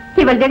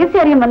ഇവൾ രഹസ്യം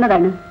അറിയാൻ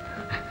വന്നതാണ്.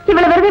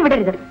 ഇവളെ വെറുതെ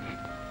വിടരുത്.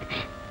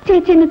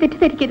 ചേച്ചി എന്നെ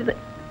തെറ്റിദ്ധരിക്കരുത്.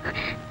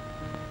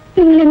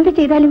 നിങ്ങൾ എന്ത്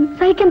ചെയ്താലും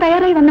സഹിക്കാൻ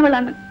തയ്യാറായി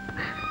വന്നവളാണ്.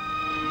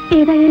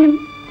 ഏതായാലും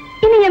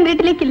ഇനി ഞാൻ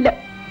വീട്ടിലേക്കില്ല.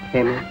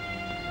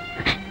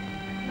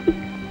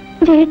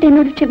 ജയേട്ട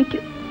എന്നോട് ക്ഷമിക്കൂ.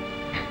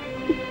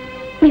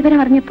 വിവരം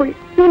അറിഞ്ഞപ്പോൾ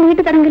ഞാൻ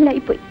വീട്ടു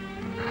തടങ്കലിലായിപ്പോയി.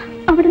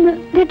 അവിടുന്ന്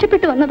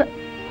രക്ഷപ്പെട്ടു വന്നത്.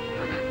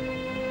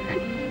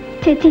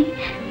 ചേച്ചി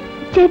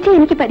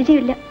എനിക്ക്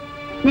പരിചയമില്ല.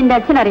 നിന്റെ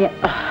അച്ഛനറിയാം.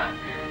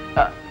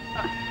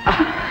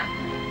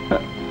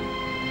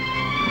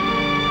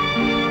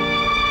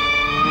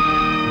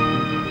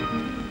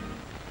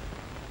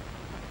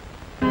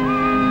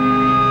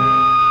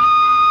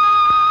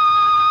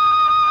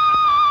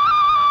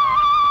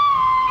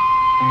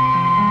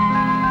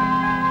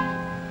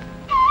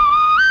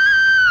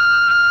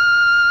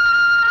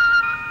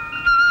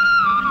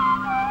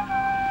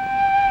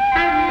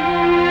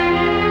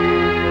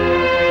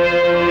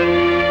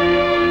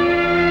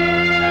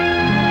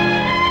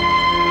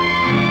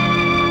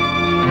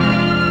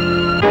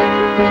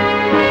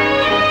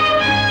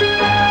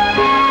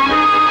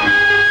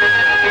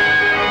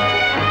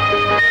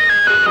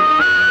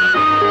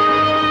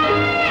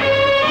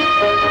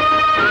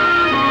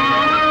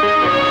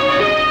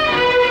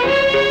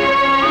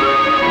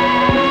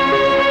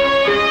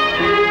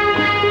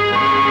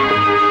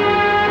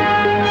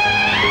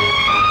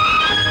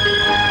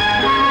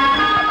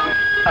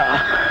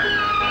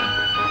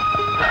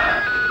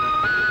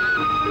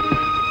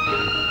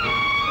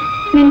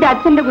 നിന്റെ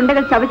അച്ഛന്റെ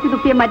ഗുണ്ടകൾ ചവച്ചു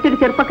തുപ്പിയ മറ്റൊരു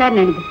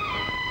ചെറുപ്പക്കാരനാണിത്.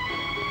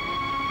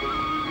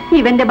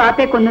 ഇവന്റെ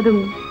ബാപ്പയെ കൊന്നതും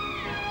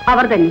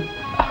അവർ തന്നെ.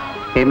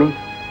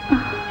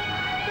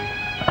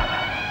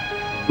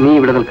 നീ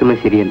ഇവിടെ നിൽക്കുന്നത്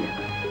ശരിയല്ല.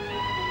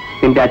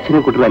 നിന്റെ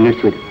അച്ഛനെ കുട്ടികൾ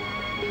അന്വേഷിച്ചു വരും.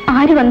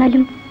 ആര്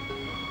വന്നാലും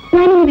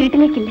ഞാനിനി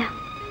വീട്ടിലേക്കില്ല.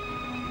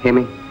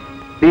 ഹേമേ,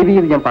 ദേവി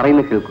ഇത് ഞാൻ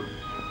പറയുന്നത് കേൾക്കൂ.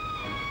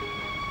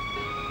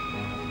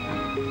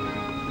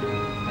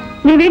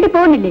 നീ വീട്ടിൽ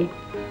പോകുന്നില്ലേ?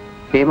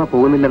 ഹേമ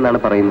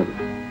പോകുന്നില്ലെന്നാണ് പറയുന്നത്.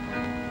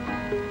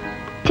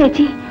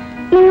 ചേച്ചി,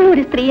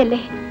 നിങ്ങളൊരു സ്ത്രീയല്ലേ?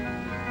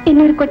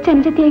 എന്നൊരു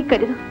കൊച്ചനുജത്തിയായി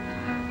കരുതൂ.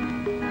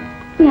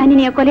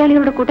 ഞാനിനി ആ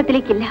കൊലയാളികളുടെ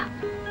കൂട്ടത്തിലേക്കില്ല.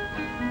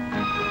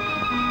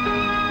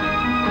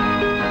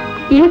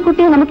 ഈ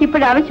കുട്ടിയെ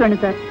നമുക്കിപ്പോഴും ആവശ്യമാണ്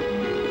സാർ.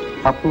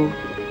 അപ്പോ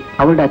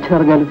അവളുടെ അച്ഛൻ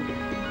അറിഞ്ഞാലും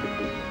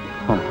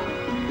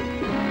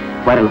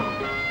വരണം,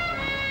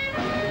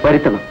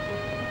 വരുത്തണം.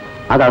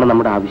 അതാണ്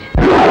നമ്മുടെ ആവശ്യം.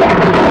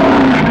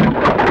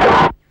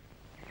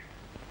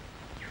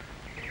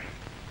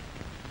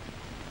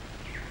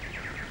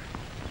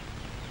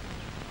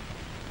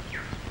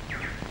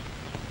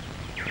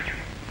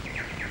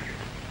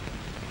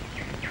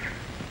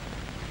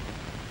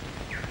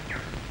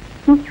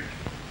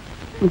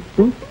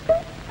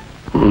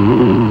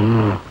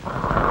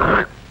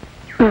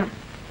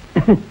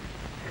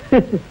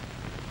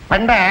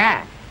 പണ്ട്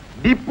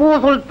ടിപ്പു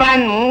സുൽത്താൻ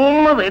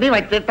 3 വെടി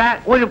വെച്ചിട്ട്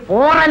ഒരു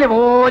പോറല്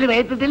പോലും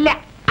ഏറ്റിട്ടില്ല.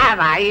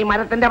 അതായി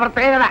മരത്തിന്റെ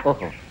പ്രത്യേകത.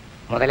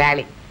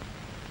 മുതലാളി,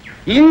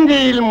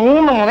 ഇന്ത്യയിൽ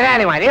 3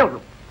 മുതലാളിമാരേ ഉള്ളൂ.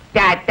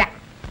 ടാറ്റ,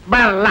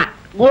 ബിർള,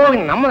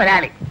 ഗോവിന്ദ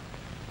മുതലാളി.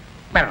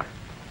 ബിർള,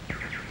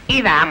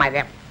 ഇതാ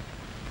മരം.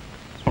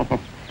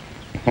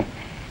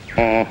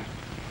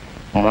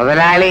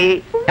 മുതലാളി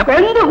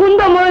എന്ത്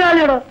കുന്തം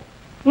മുതലാളിയോടോ?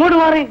 ഇങ്ങോട്ട്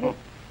മാറി.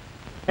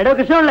 എടോ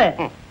കൃഷ്ണല്ലേ,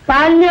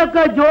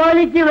 തന്നെയൊക്കെ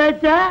ജോലിക്ക്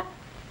വെച്ച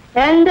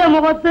എന്റെ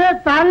മുഖത്ത്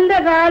തന്റെ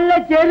കാലിലെ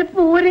ചെരുപ്പ്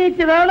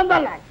ഊരിയിട്ട് വേണം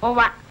തല്ലാൻ.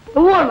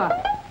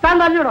 താൻ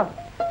തല്ലൂടോ?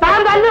 താൻ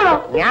തല്ലൂടോ?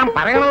 ഞാൻ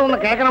പറയണമെന്ന്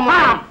കേൾക്കണം.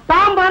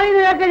 താൻ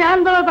പറയുന്നതൊക്കെ ഞാൻ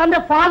എന്താ തന്റെ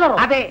ഫാദറോ?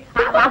 അതെ.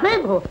 അതേ.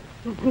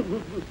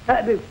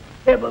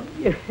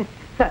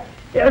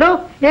 എടോ,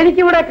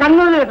 എനിക്കിവിടെ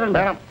കണ്ണൂര്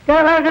കിട്ടണ്ടേ?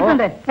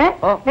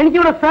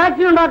 എനിക്കിവിടെ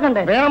ഫാക്ടറി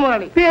ഉണ്ടാക്കണ്ടേ?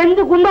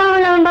 എന്ത് കുന്താണ്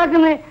ഞാൻ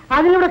ഉണ്ടാക്കുന്നത്?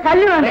 അതിനിവിടെ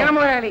കല്ല് വേണം.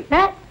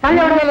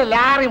 കല്ല്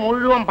ലാറി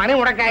മുഴുവൻ പണി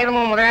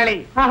മുടക്കായിരുന്നു മുതലാളി.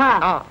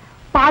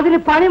 അപ്പൊ അതിന്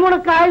പണി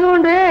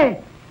മുടക്കായതുകൊണ്ട്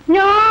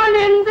ഞാൻ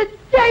എന്ത്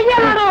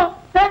ചെയ്യാനാണോ?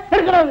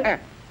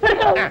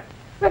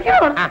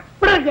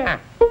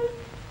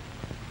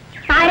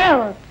 ആരോ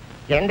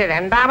എന്റെ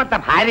രണ്ടാമത്തെ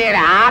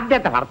ഭാര്യയുടെ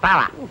ആദ്യത്തെ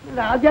ഭർത്താവാ.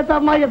 ആദ്യത്തെ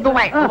അമ്മായി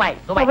Dubai Dubai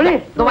Dubai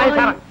Dubai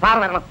sir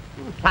വരണം.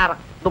 സാർ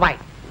ദുബായ്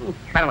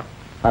വരണം.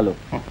 ഹലോ,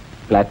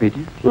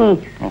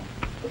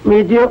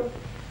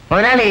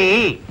 മുതലാളി,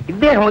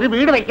 ഇദ്ദേഹം ഒരു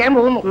വീട് വെക്കാൻ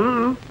പോകുന്നു.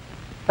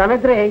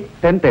 സമയത്രയായി?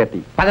 10:30.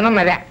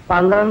 11:30.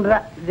 12:30.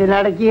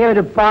 ഇതിനിടയ്ക്ക്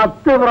ഒരു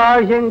 10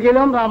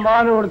 പ്രാവശ്യമെങ്കിലും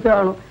സംഭാവന കൊടുത്തു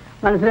കാണും.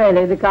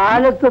 മനസ്സിലായില്ലേ? ഇത്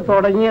കാലത്ത്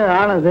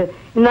തുടങ്ങിയതാണിത്.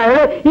 ഇന്ന്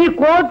ഈ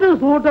കോട്ടും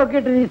സൂട്ടൊക്കെ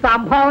ഇട്ട് ഈ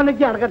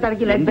സംഭാവനയ്ക്ക്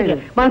നടക്കത്തിടക്കില്ല.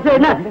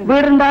 മനസ്സിലായി?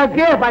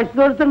 വീടുണ്ടാക്കുക,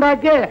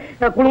 പശുത്തൊഴുത്തുണ്ടാക്കുക,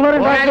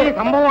 കുളിമുറുണ്ടാക്കുക.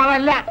 സംഭവം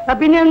അതല്ല.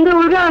 പിന്നെ എന്ത്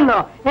ഉൾക്കാണോ?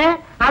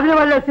 അതിന്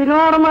വല്ല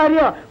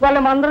സിനിമാടന്മാരെയോ വല്ല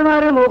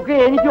മന്ത്രിമാരെയോ നോക്കി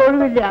എനിക്ക്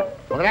ഒഴിവില്ല.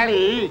 മുതലാളി,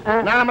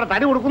 ഞാൻ നമ്മുടെ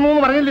തടി കൊടുക്കുന്നു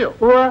എന്ന് പറഞ്ഞില്ലയോ?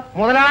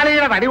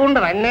 മുതലാളിയുടെ തടി കൊണ്ട്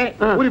തന്നെ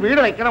ഒരു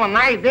വീട്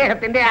വെക്കണമെന്നാ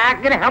ഇദ്ദേഹത്തിന്റെ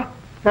ആഗ്രഹം.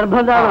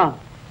 നിർബന്ധമാണോ?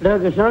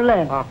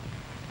 കൃഷ്ണല്ലേ,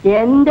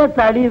 എന്റെ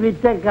തടി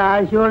വിറ്റ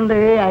കാശ് കൊണ്ട്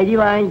അരി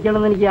വാങ്ങിക്കണം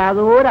എന്ന് എനിക്ക്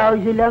യാതൊരു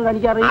ആവശ്യമില്ലാന്ന്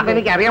എനിക്കറിയാം.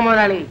 എനിക്കറിയാം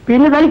മുതലാളി.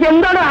 പിന്നെ തനിക്ക്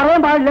എന്താണ്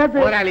അറിയാൻ പാടില്ലാത്ത?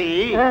 മുതലാളി,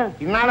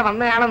 ഇന്നാളെ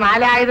വന്നയാള്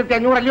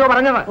 4500 അല്ലയോ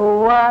പറഞ്ഞത്?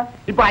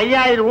 ഇപ്പൊ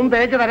 5000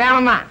 തേച്ച്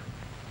തരാമെന്നാ.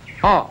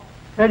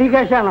 റെഡി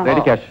ക്യാഷ് ആണോ?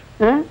 Ready cash.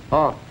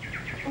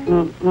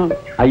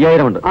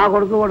 5000 ഉണ്ട്.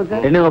 കൊടുക്ക്.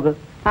 എണ്ണി നോക്ക്.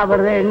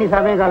 വെറുതെ എണ്ണി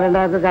സമയം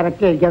കളണ്ടാക്ക്.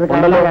 കറക്റ്റ് ആയിരിക്കും. അത്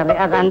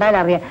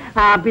കണ്ടാലറിയാം.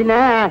 പിന്നെ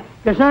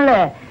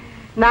കൃഷ്ണല്ലേ,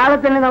 നാളെ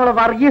തന്നെ നമ്മളെ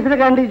വർഗീസിനെ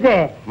കണ്ടിട്ട്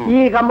ഈ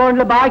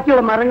കമ്പൗണ്ടിലെ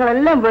ബാക്കിയുള്ള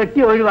മരങ്ങളെല്ലാം വെട്ടി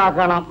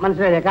ഒഴിവാക്കണം.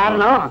 മനസ്സിലായില്ലേ?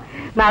 കാരണം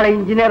നാളെ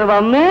എഞ്ചിനീയർ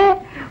വന്ന്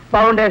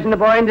ഫൗണ്ടേഷന്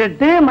പോയിന്റ്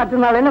ഇട്ട്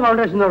മറ്റന്നാൾ തന്നെ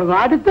ഫൗണ്ടേഷൻ തുടങ്ങും.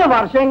 അടുത്ത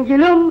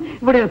വർഷമെങ്കിലും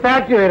ഇവിടെ ഒരു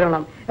ഫാക്ടറി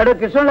വരണം. എടോ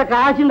കൃഷ്ണന്റെ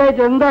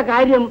കാശുണ്ടായിട്ട് എന്താ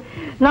കാര്യം?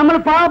 നമ്മൾ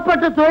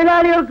പാവപ്പെട്ട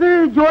തൊഴിലാളികൾക്ക്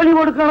ജോലി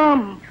കൊടുക്കണം.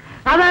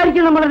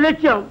 അതായിരിക്കും നമ്മുടെ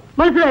ലക്ഷ്യം.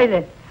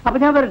 മനസ്സിലായില്ലേ? അപ്പൊ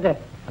ഞാൻ വരട്ടെ.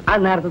 അത്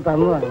നേരത്തെ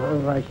തന്നതാണ്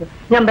ഒരു പ്രാവശ്യം.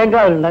 ഞാൻ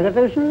ബംഗാളിലുണ്ടാകട്ടെ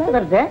കൃഷ്ണ.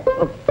 വരട്ടെ.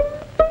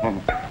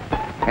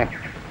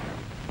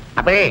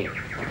 അപ്പേ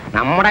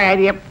നമ്മുടെ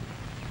കാര്യം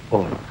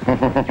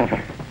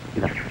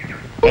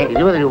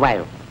 20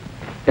 രൂപയോ?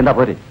 എന്താ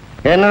പോരെ?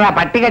 എന്നതാ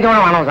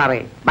പട്ടികച്ചവടമാണോ സാറേ?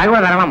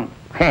 ഭഗവത് തരണം.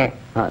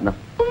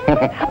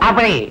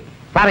 അപ്പേ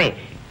സാറേ,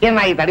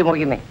 എന്നാ ഈ തടി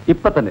മുറിക്കുന്നേ?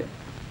 ഇപ്പൊ തന്നെ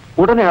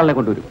ഉടനെ ആളിനെ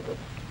കൊണ്ടുവരും.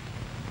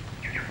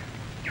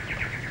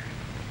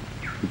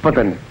 ഇപ്പൊ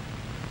തന്നെ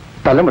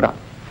സ്ഥലം വിടാം.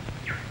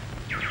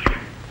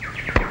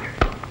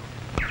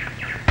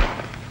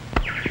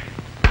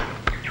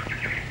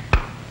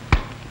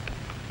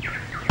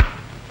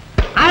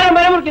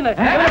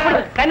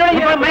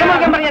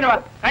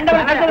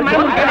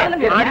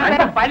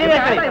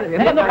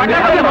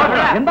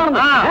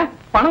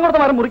 പണം കൊടുത്ത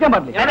മരം മുറിക്കാൻ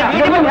പാടില്ല.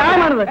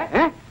 ന്യായമാണിത്.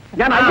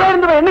 ഞാൻ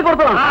 5000 രൂപ എണ്ണി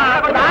കൊടുത്തതാണ്.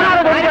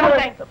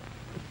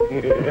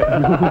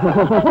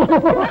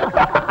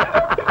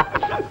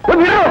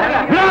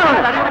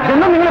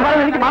 ഇതൊന്നും നിങ്ങൾ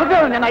പറഞ്ഞു എനിക്ക്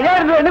മനസ്സിലാവും. ഞാൻ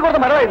 5000 രൂപ എണ്ണി കൊടുത്ത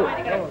മരമായിരുന്നു.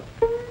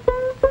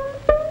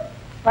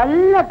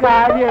 വല്ല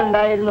കാര്യം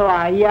ഉണ്ടായിരുന്നു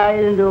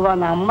 5000 രൂപ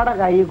നമ്മുടെ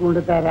കയ്യിൽ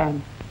കൊണ്ടുതരാൻ?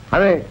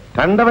 അതെ,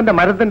 കണ്ടവന്റെ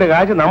മരത്തിന്റെ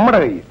കാശ് നമ്മുടെ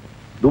കയ്യിൽ.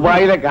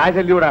 ദുബായിലെ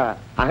കാശല്ലൂടെ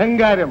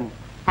അഹങ്കാരം.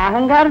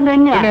 അഹങ്കാരം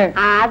തന്നെയാണ്.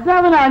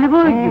 അതവൻ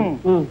അനുഭവിക്കും.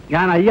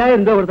 ഞാൻ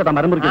 5000 രൂപ കൊടുത്തിട്ടാ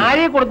മരം മുറിക്കും.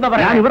 ആരെ കൊടുത്ത?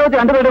 ഞാൻ ഇവിടെ വെച്ച്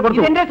 2 പേരെ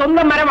കൊടുത്തു. എന്റെ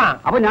സ്വന്തം മരമാ.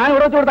 അപ്പൊ ഞാൻ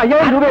ഇവിടെ വെച്ച് കൊടുത്ത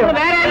 5000 രൂപ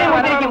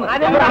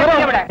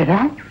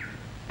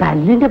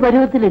തല്ലിന്റെ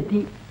പരുവത്തിലെത്തി.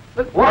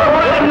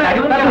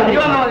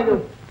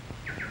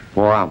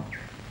 പോവാം.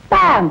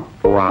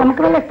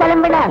 നമുക്ക് വല്ല സ്ഥലം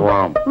വിടാം.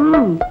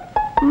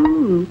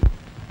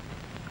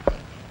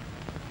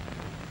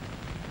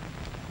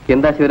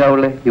 എന്താ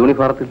ശിവരാവുള്ള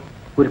യൂണിഫോമത്തിൽ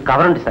ഒരു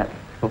കവറുണ്ട് സാർ.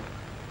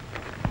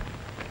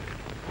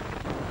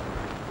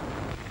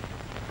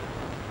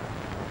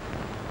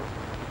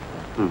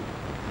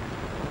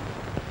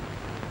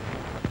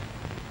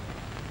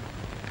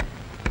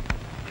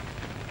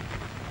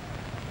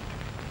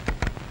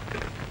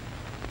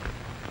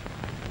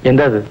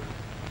 എന്താ അത്?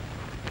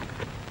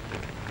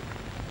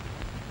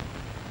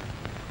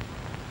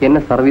 എന്നെ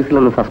സർവീസിൽ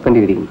നിന്ന് സസ്പെൻഡ്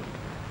ചെയ്തിരിക്കുന്നു.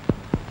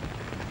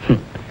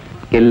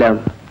 എല്ലാം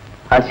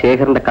ആ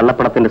ശേഖരന്റെ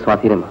കള്ളപ്പണത്തിന്റെ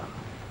സ്വാധീനമാണ്.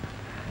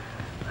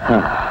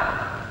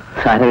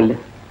 സാരമില്ല.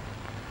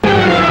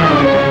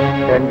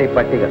 2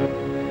 പട്ടികൾ.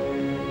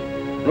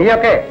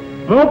 നീയൊക്കെ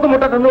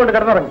മൂക്കുമുട്ട തിന്നുകൊണ്ട്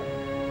കിടന്നുറങ്ങി.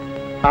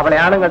 അവളെ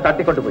ആണുങ്ങൾ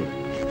തട്ടിക്കൊണ്ടുപോയി.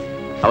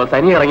 അവൾ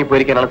തനിയെ ഇറങ്ങി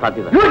പോയിരിക്കാനാണ്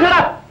സാധ്യത.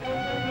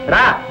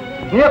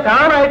 നീയൊക്കെ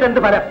ആണായിട്ട്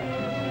എന്ത് ഫലം?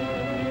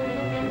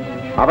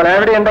 അവൾ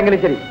എവിടെയുണ്ടെങ്കിലും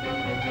ശരി,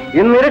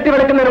 ഇന്ന് ഇരട്ടി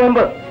വെളുക്കുന്നതിന്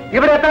മുമ്പ്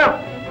ഇവിടെ എത്തണം.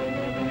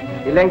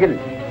 ഇല്ലെങ്കിൽ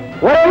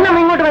ഒരെണ്ണം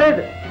ഇങ്ങോട്ട്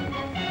വരരുത്.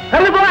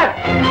 ഇറങ്ങി പോകാൻ.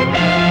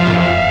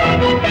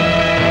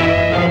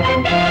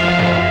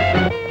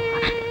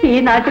 ഈ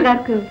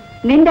നാട്ടുകാർക്ക്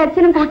നിന്റെ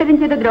അച്ഛനും കൂട്ടരും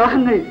ചെയ്ത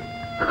ദ്രോഹങ്ങൾ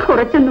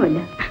കുറച്ചൊന്നുമല്ല.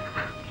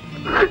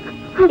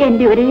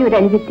 എന്റെ ഒരേ ഒരു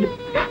അനുജത്തി,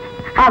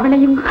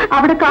 അവളെയും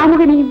അവിടെ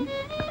കാമുകനെയും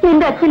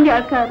എന്റെ അച്ഛന്റെ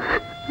ആൾക്കാർ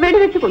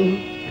വെടിവെച്ച് കൊന്നു.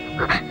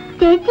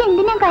 ചേച്ചി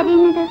എന്തിനാ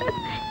കരയുന്നത്?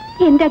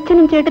 എന്റെ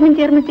അച്ഛനും ചേട്ടനും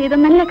ചേർന്ന് ചെയ്ത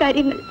നല്ല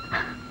കാര്യങ്ങൾ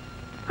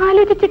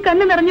ആലോചിച്ച്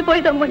കണ്ണു നിറഞ്ഞു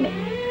പോയതോ മുന്നേ.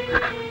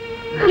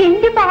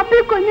 എന്റെ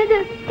പാപ്പയെ കൊന്നത്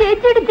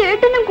ചേച്ചിയുടെ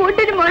ചേട്ടനും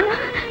കൂട്ടരുമാണ്.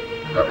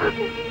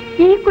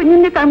 ഈ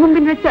കുഞ്ഞിന്റെ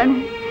കൺമുമ്പിൽ വെച്ചാണ്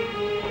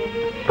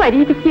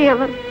പരീതിക്ക്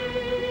അവർ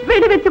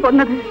വെടിവെച്ച്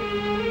കൊന്നത്.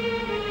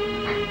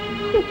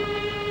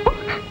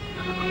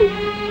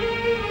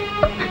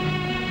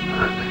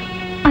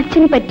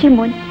 അച്ഛന് പറ്റിയ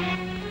മോൻ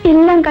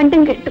എല്ലാം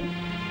കണ്ടും കേട്ടും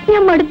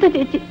ഞാൻ മടുത്ത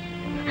ചേച്ചി.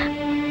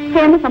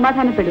 ഹേമ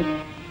സമാധാനപ്പെടും.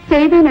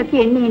 ചെയ്തതിനൊക്കെ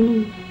എണ്ണി എണ്ണി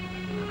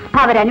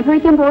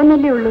അവരനുഭവിക്കാൻ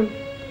പോകുന്നല്ലേ ഉള്ളൂ.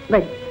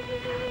 വരും.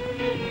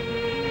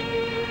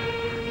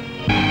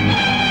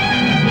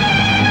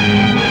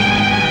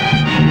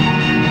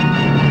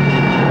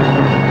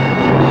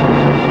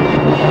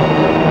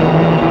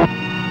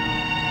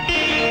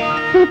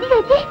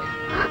 ചേച്ചി,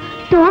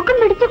 തോക്കം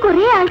പിടിച്ച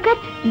കുറെ ആൾക്കാർ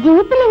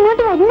ജീപ്പിൽ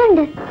ഇങ്ങോട്ട്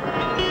വരുന്നുണ്ട്.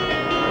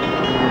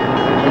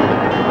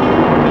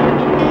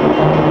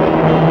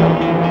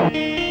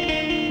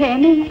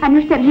 ഹേമയെ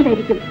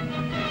അന്വേഷിച്ചിറങ്ങിയതായിരിക്കും.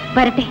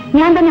 വരട്ടെ,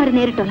 ഞാൻ തന്നെ അവരെ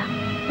നേരിട്ടോളാം.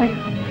 വരൂ.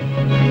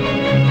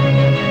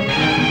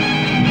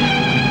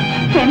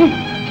 ഹേമ,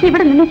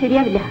 ഇവിടെ നിന്ന്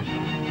ശരിയാവില്ല.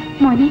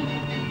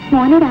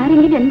 മോനോട്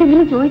ആരെങ്കിലും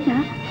എന്തെങ്കിലും ചോദിച്ചാ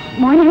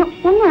മോനെ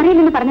ഒന്നും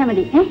അറിയില്ലെന്ന് പറഞ്ഞാൽ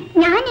മതി.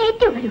 ഞാൻ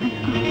ഏറ്റു. വരൂ.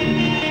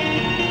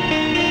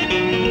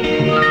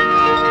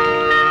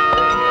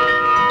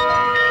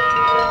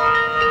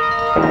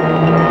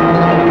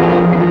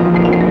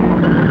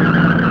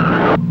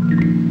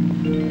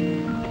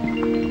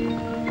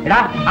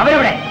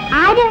 അവരെവിടെ?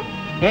 ആര്?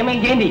 ഹേമയും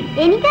ജയന്തി.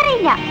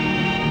 എനിക്കറിയില്ല.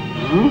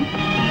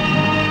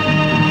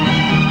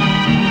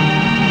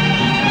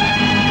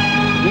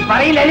 നീ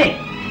പറയില്ലല്ലേ?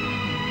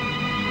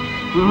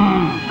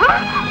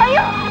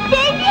 അയ്യോ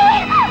ചേച്ചി,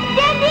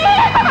 ചേച്ചി,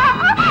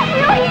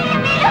 അയ്യോ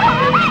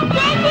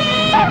ചേച്ചി.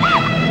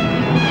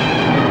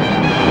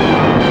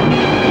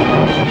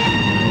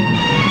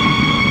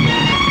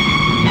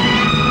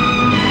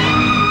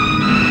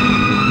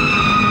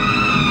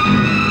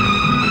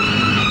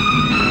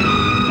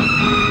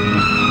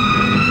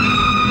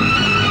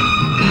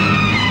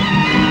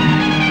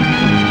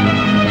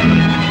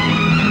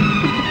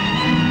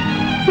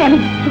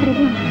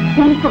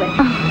 ഞാനിപ്പോ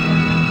വരാം.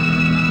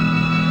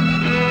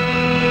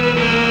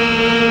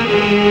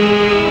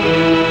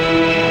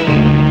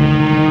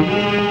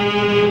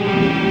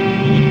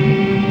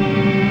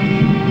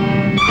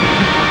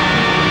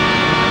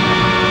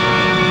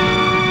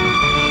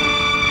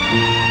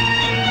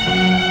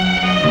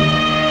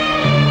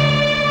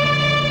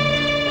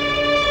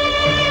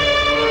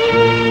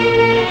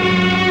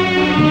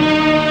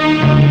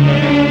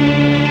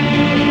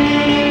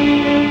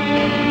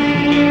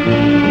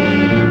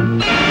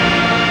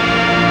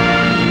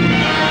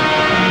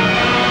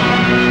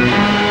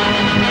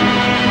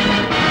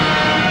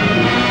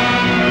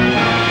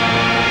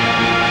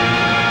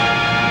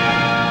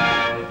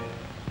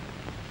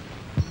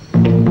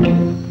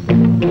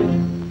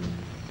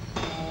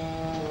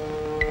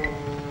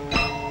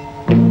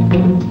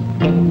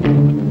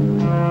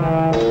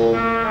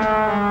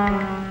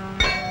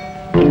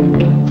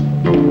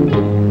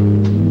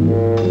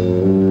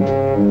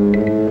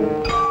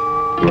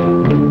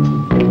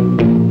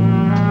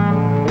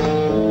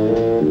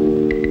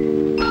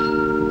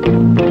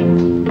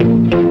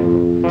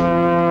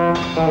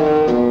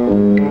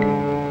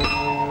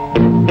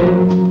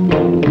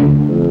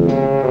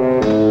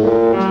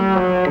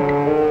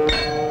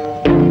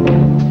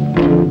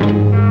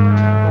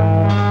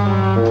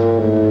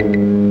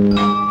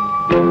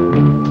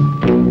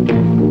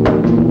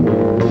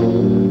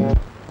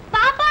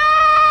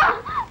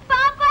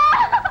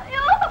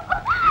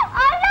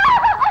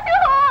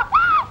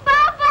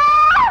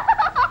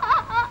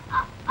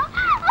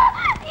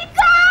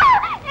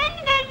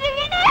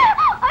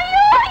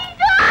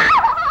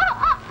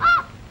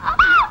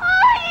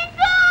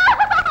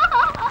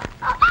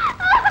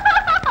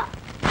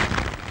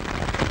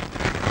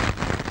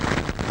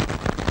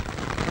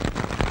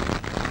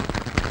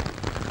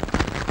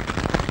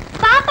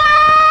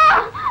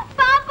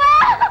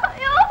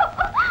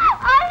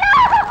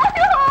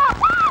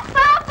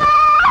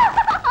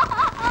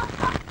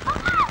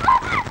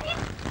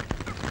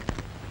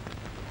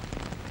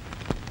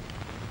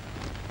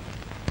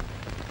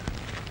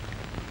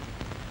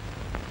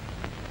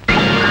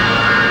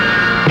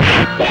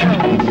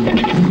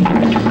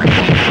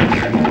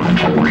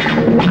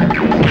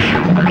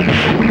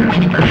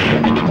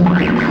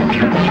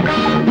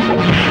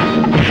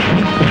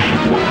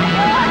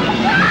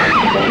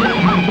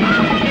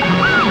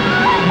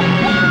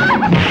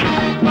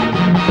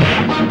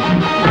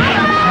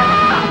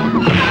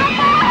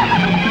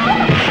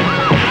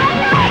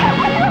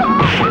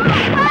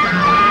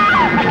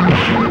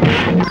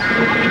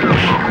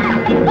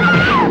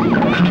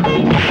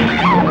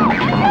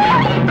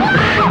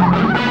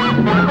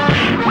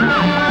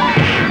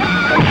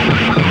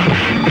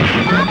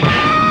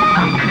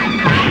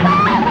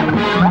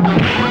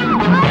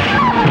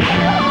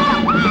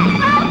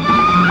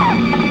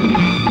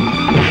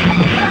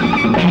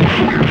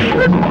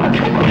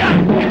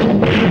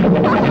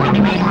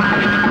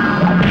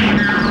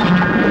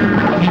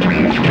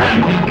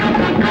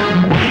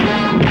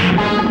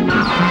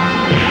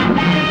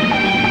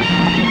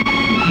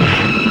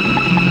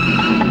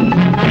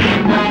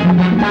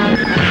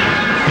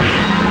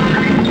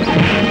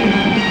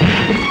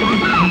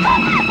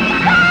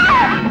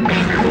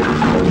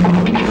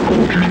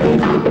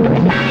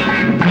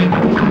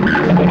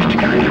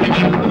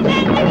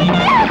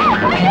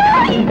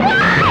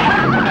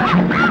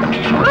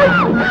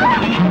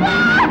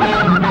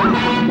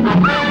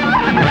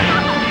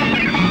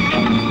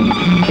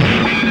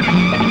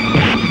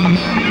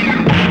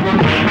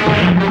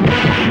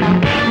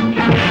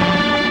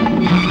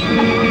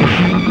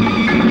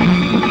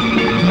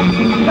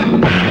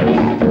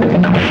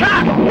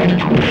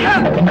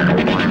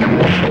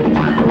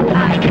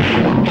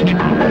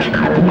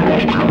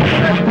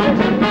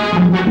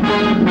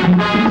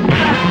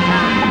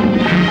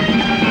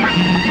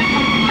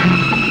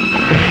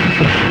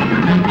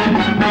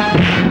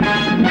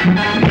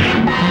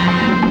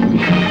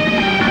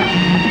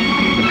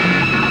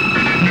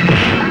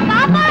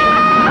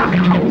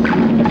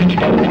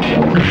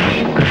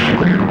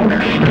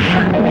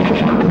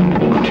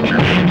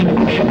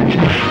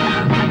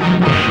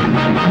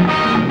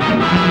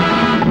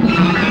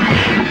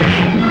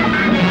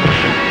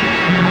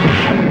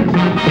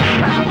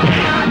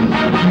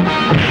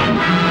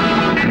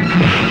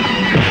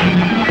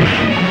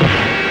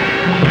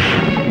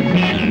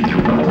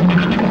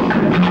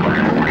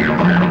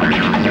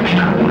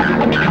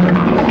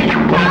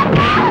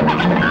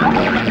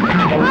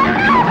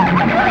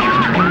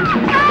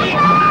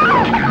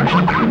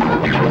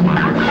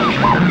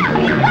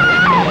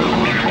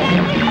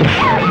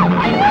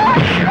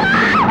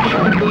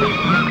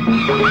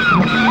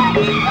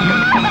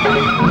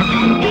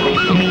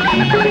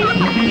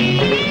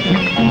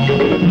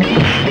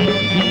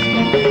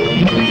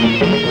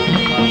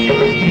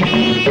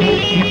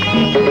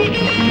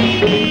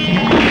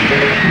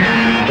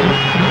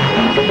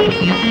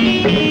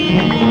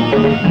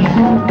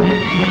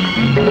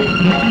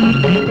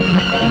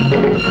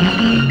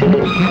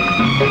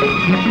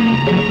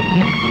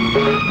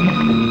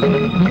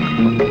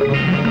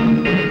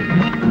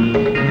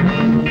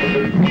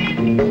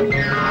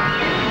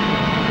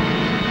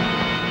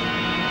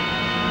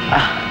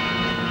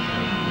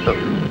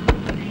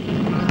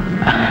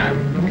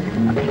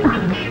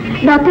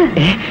 ഡോക്ടർ,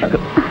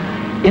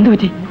 എന്തു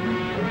പറ്റി?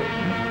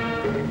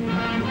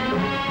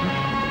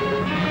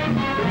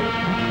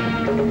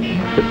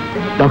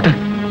 ഡോക്ടർ,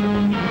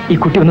 ഈ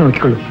കുട്ടി ഒന്ന്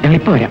നോക്കിക്കൊള്ളൂ, ഞങ്ങൾ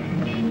ഇപ്പൊ വരാം.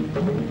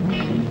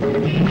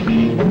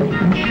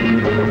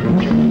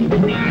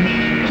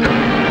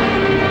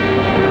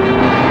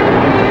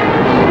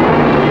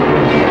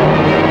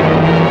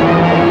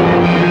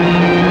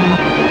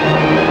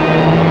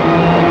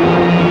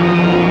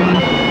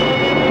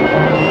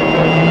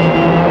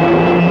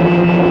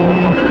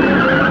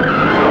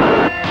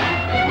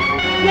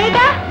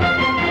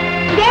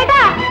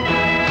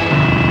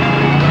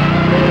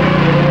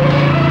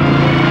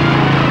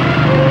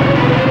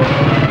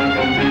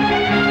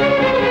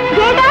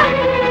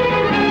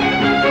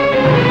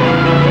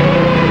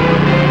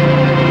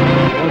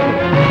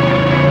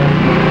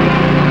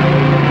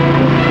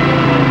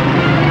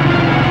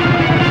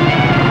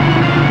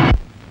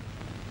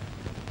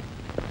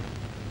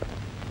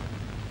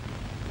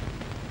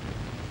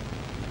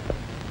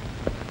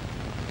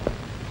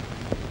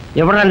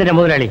 എവിടെയാണ് നിന്റെ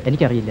മുതലാളി?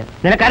 എനിക്കറിയില്ല.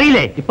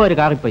 നിനക്കറിയില്ലേ? ഇപ്പൊ ഒരു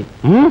കാറിൽ പോയി.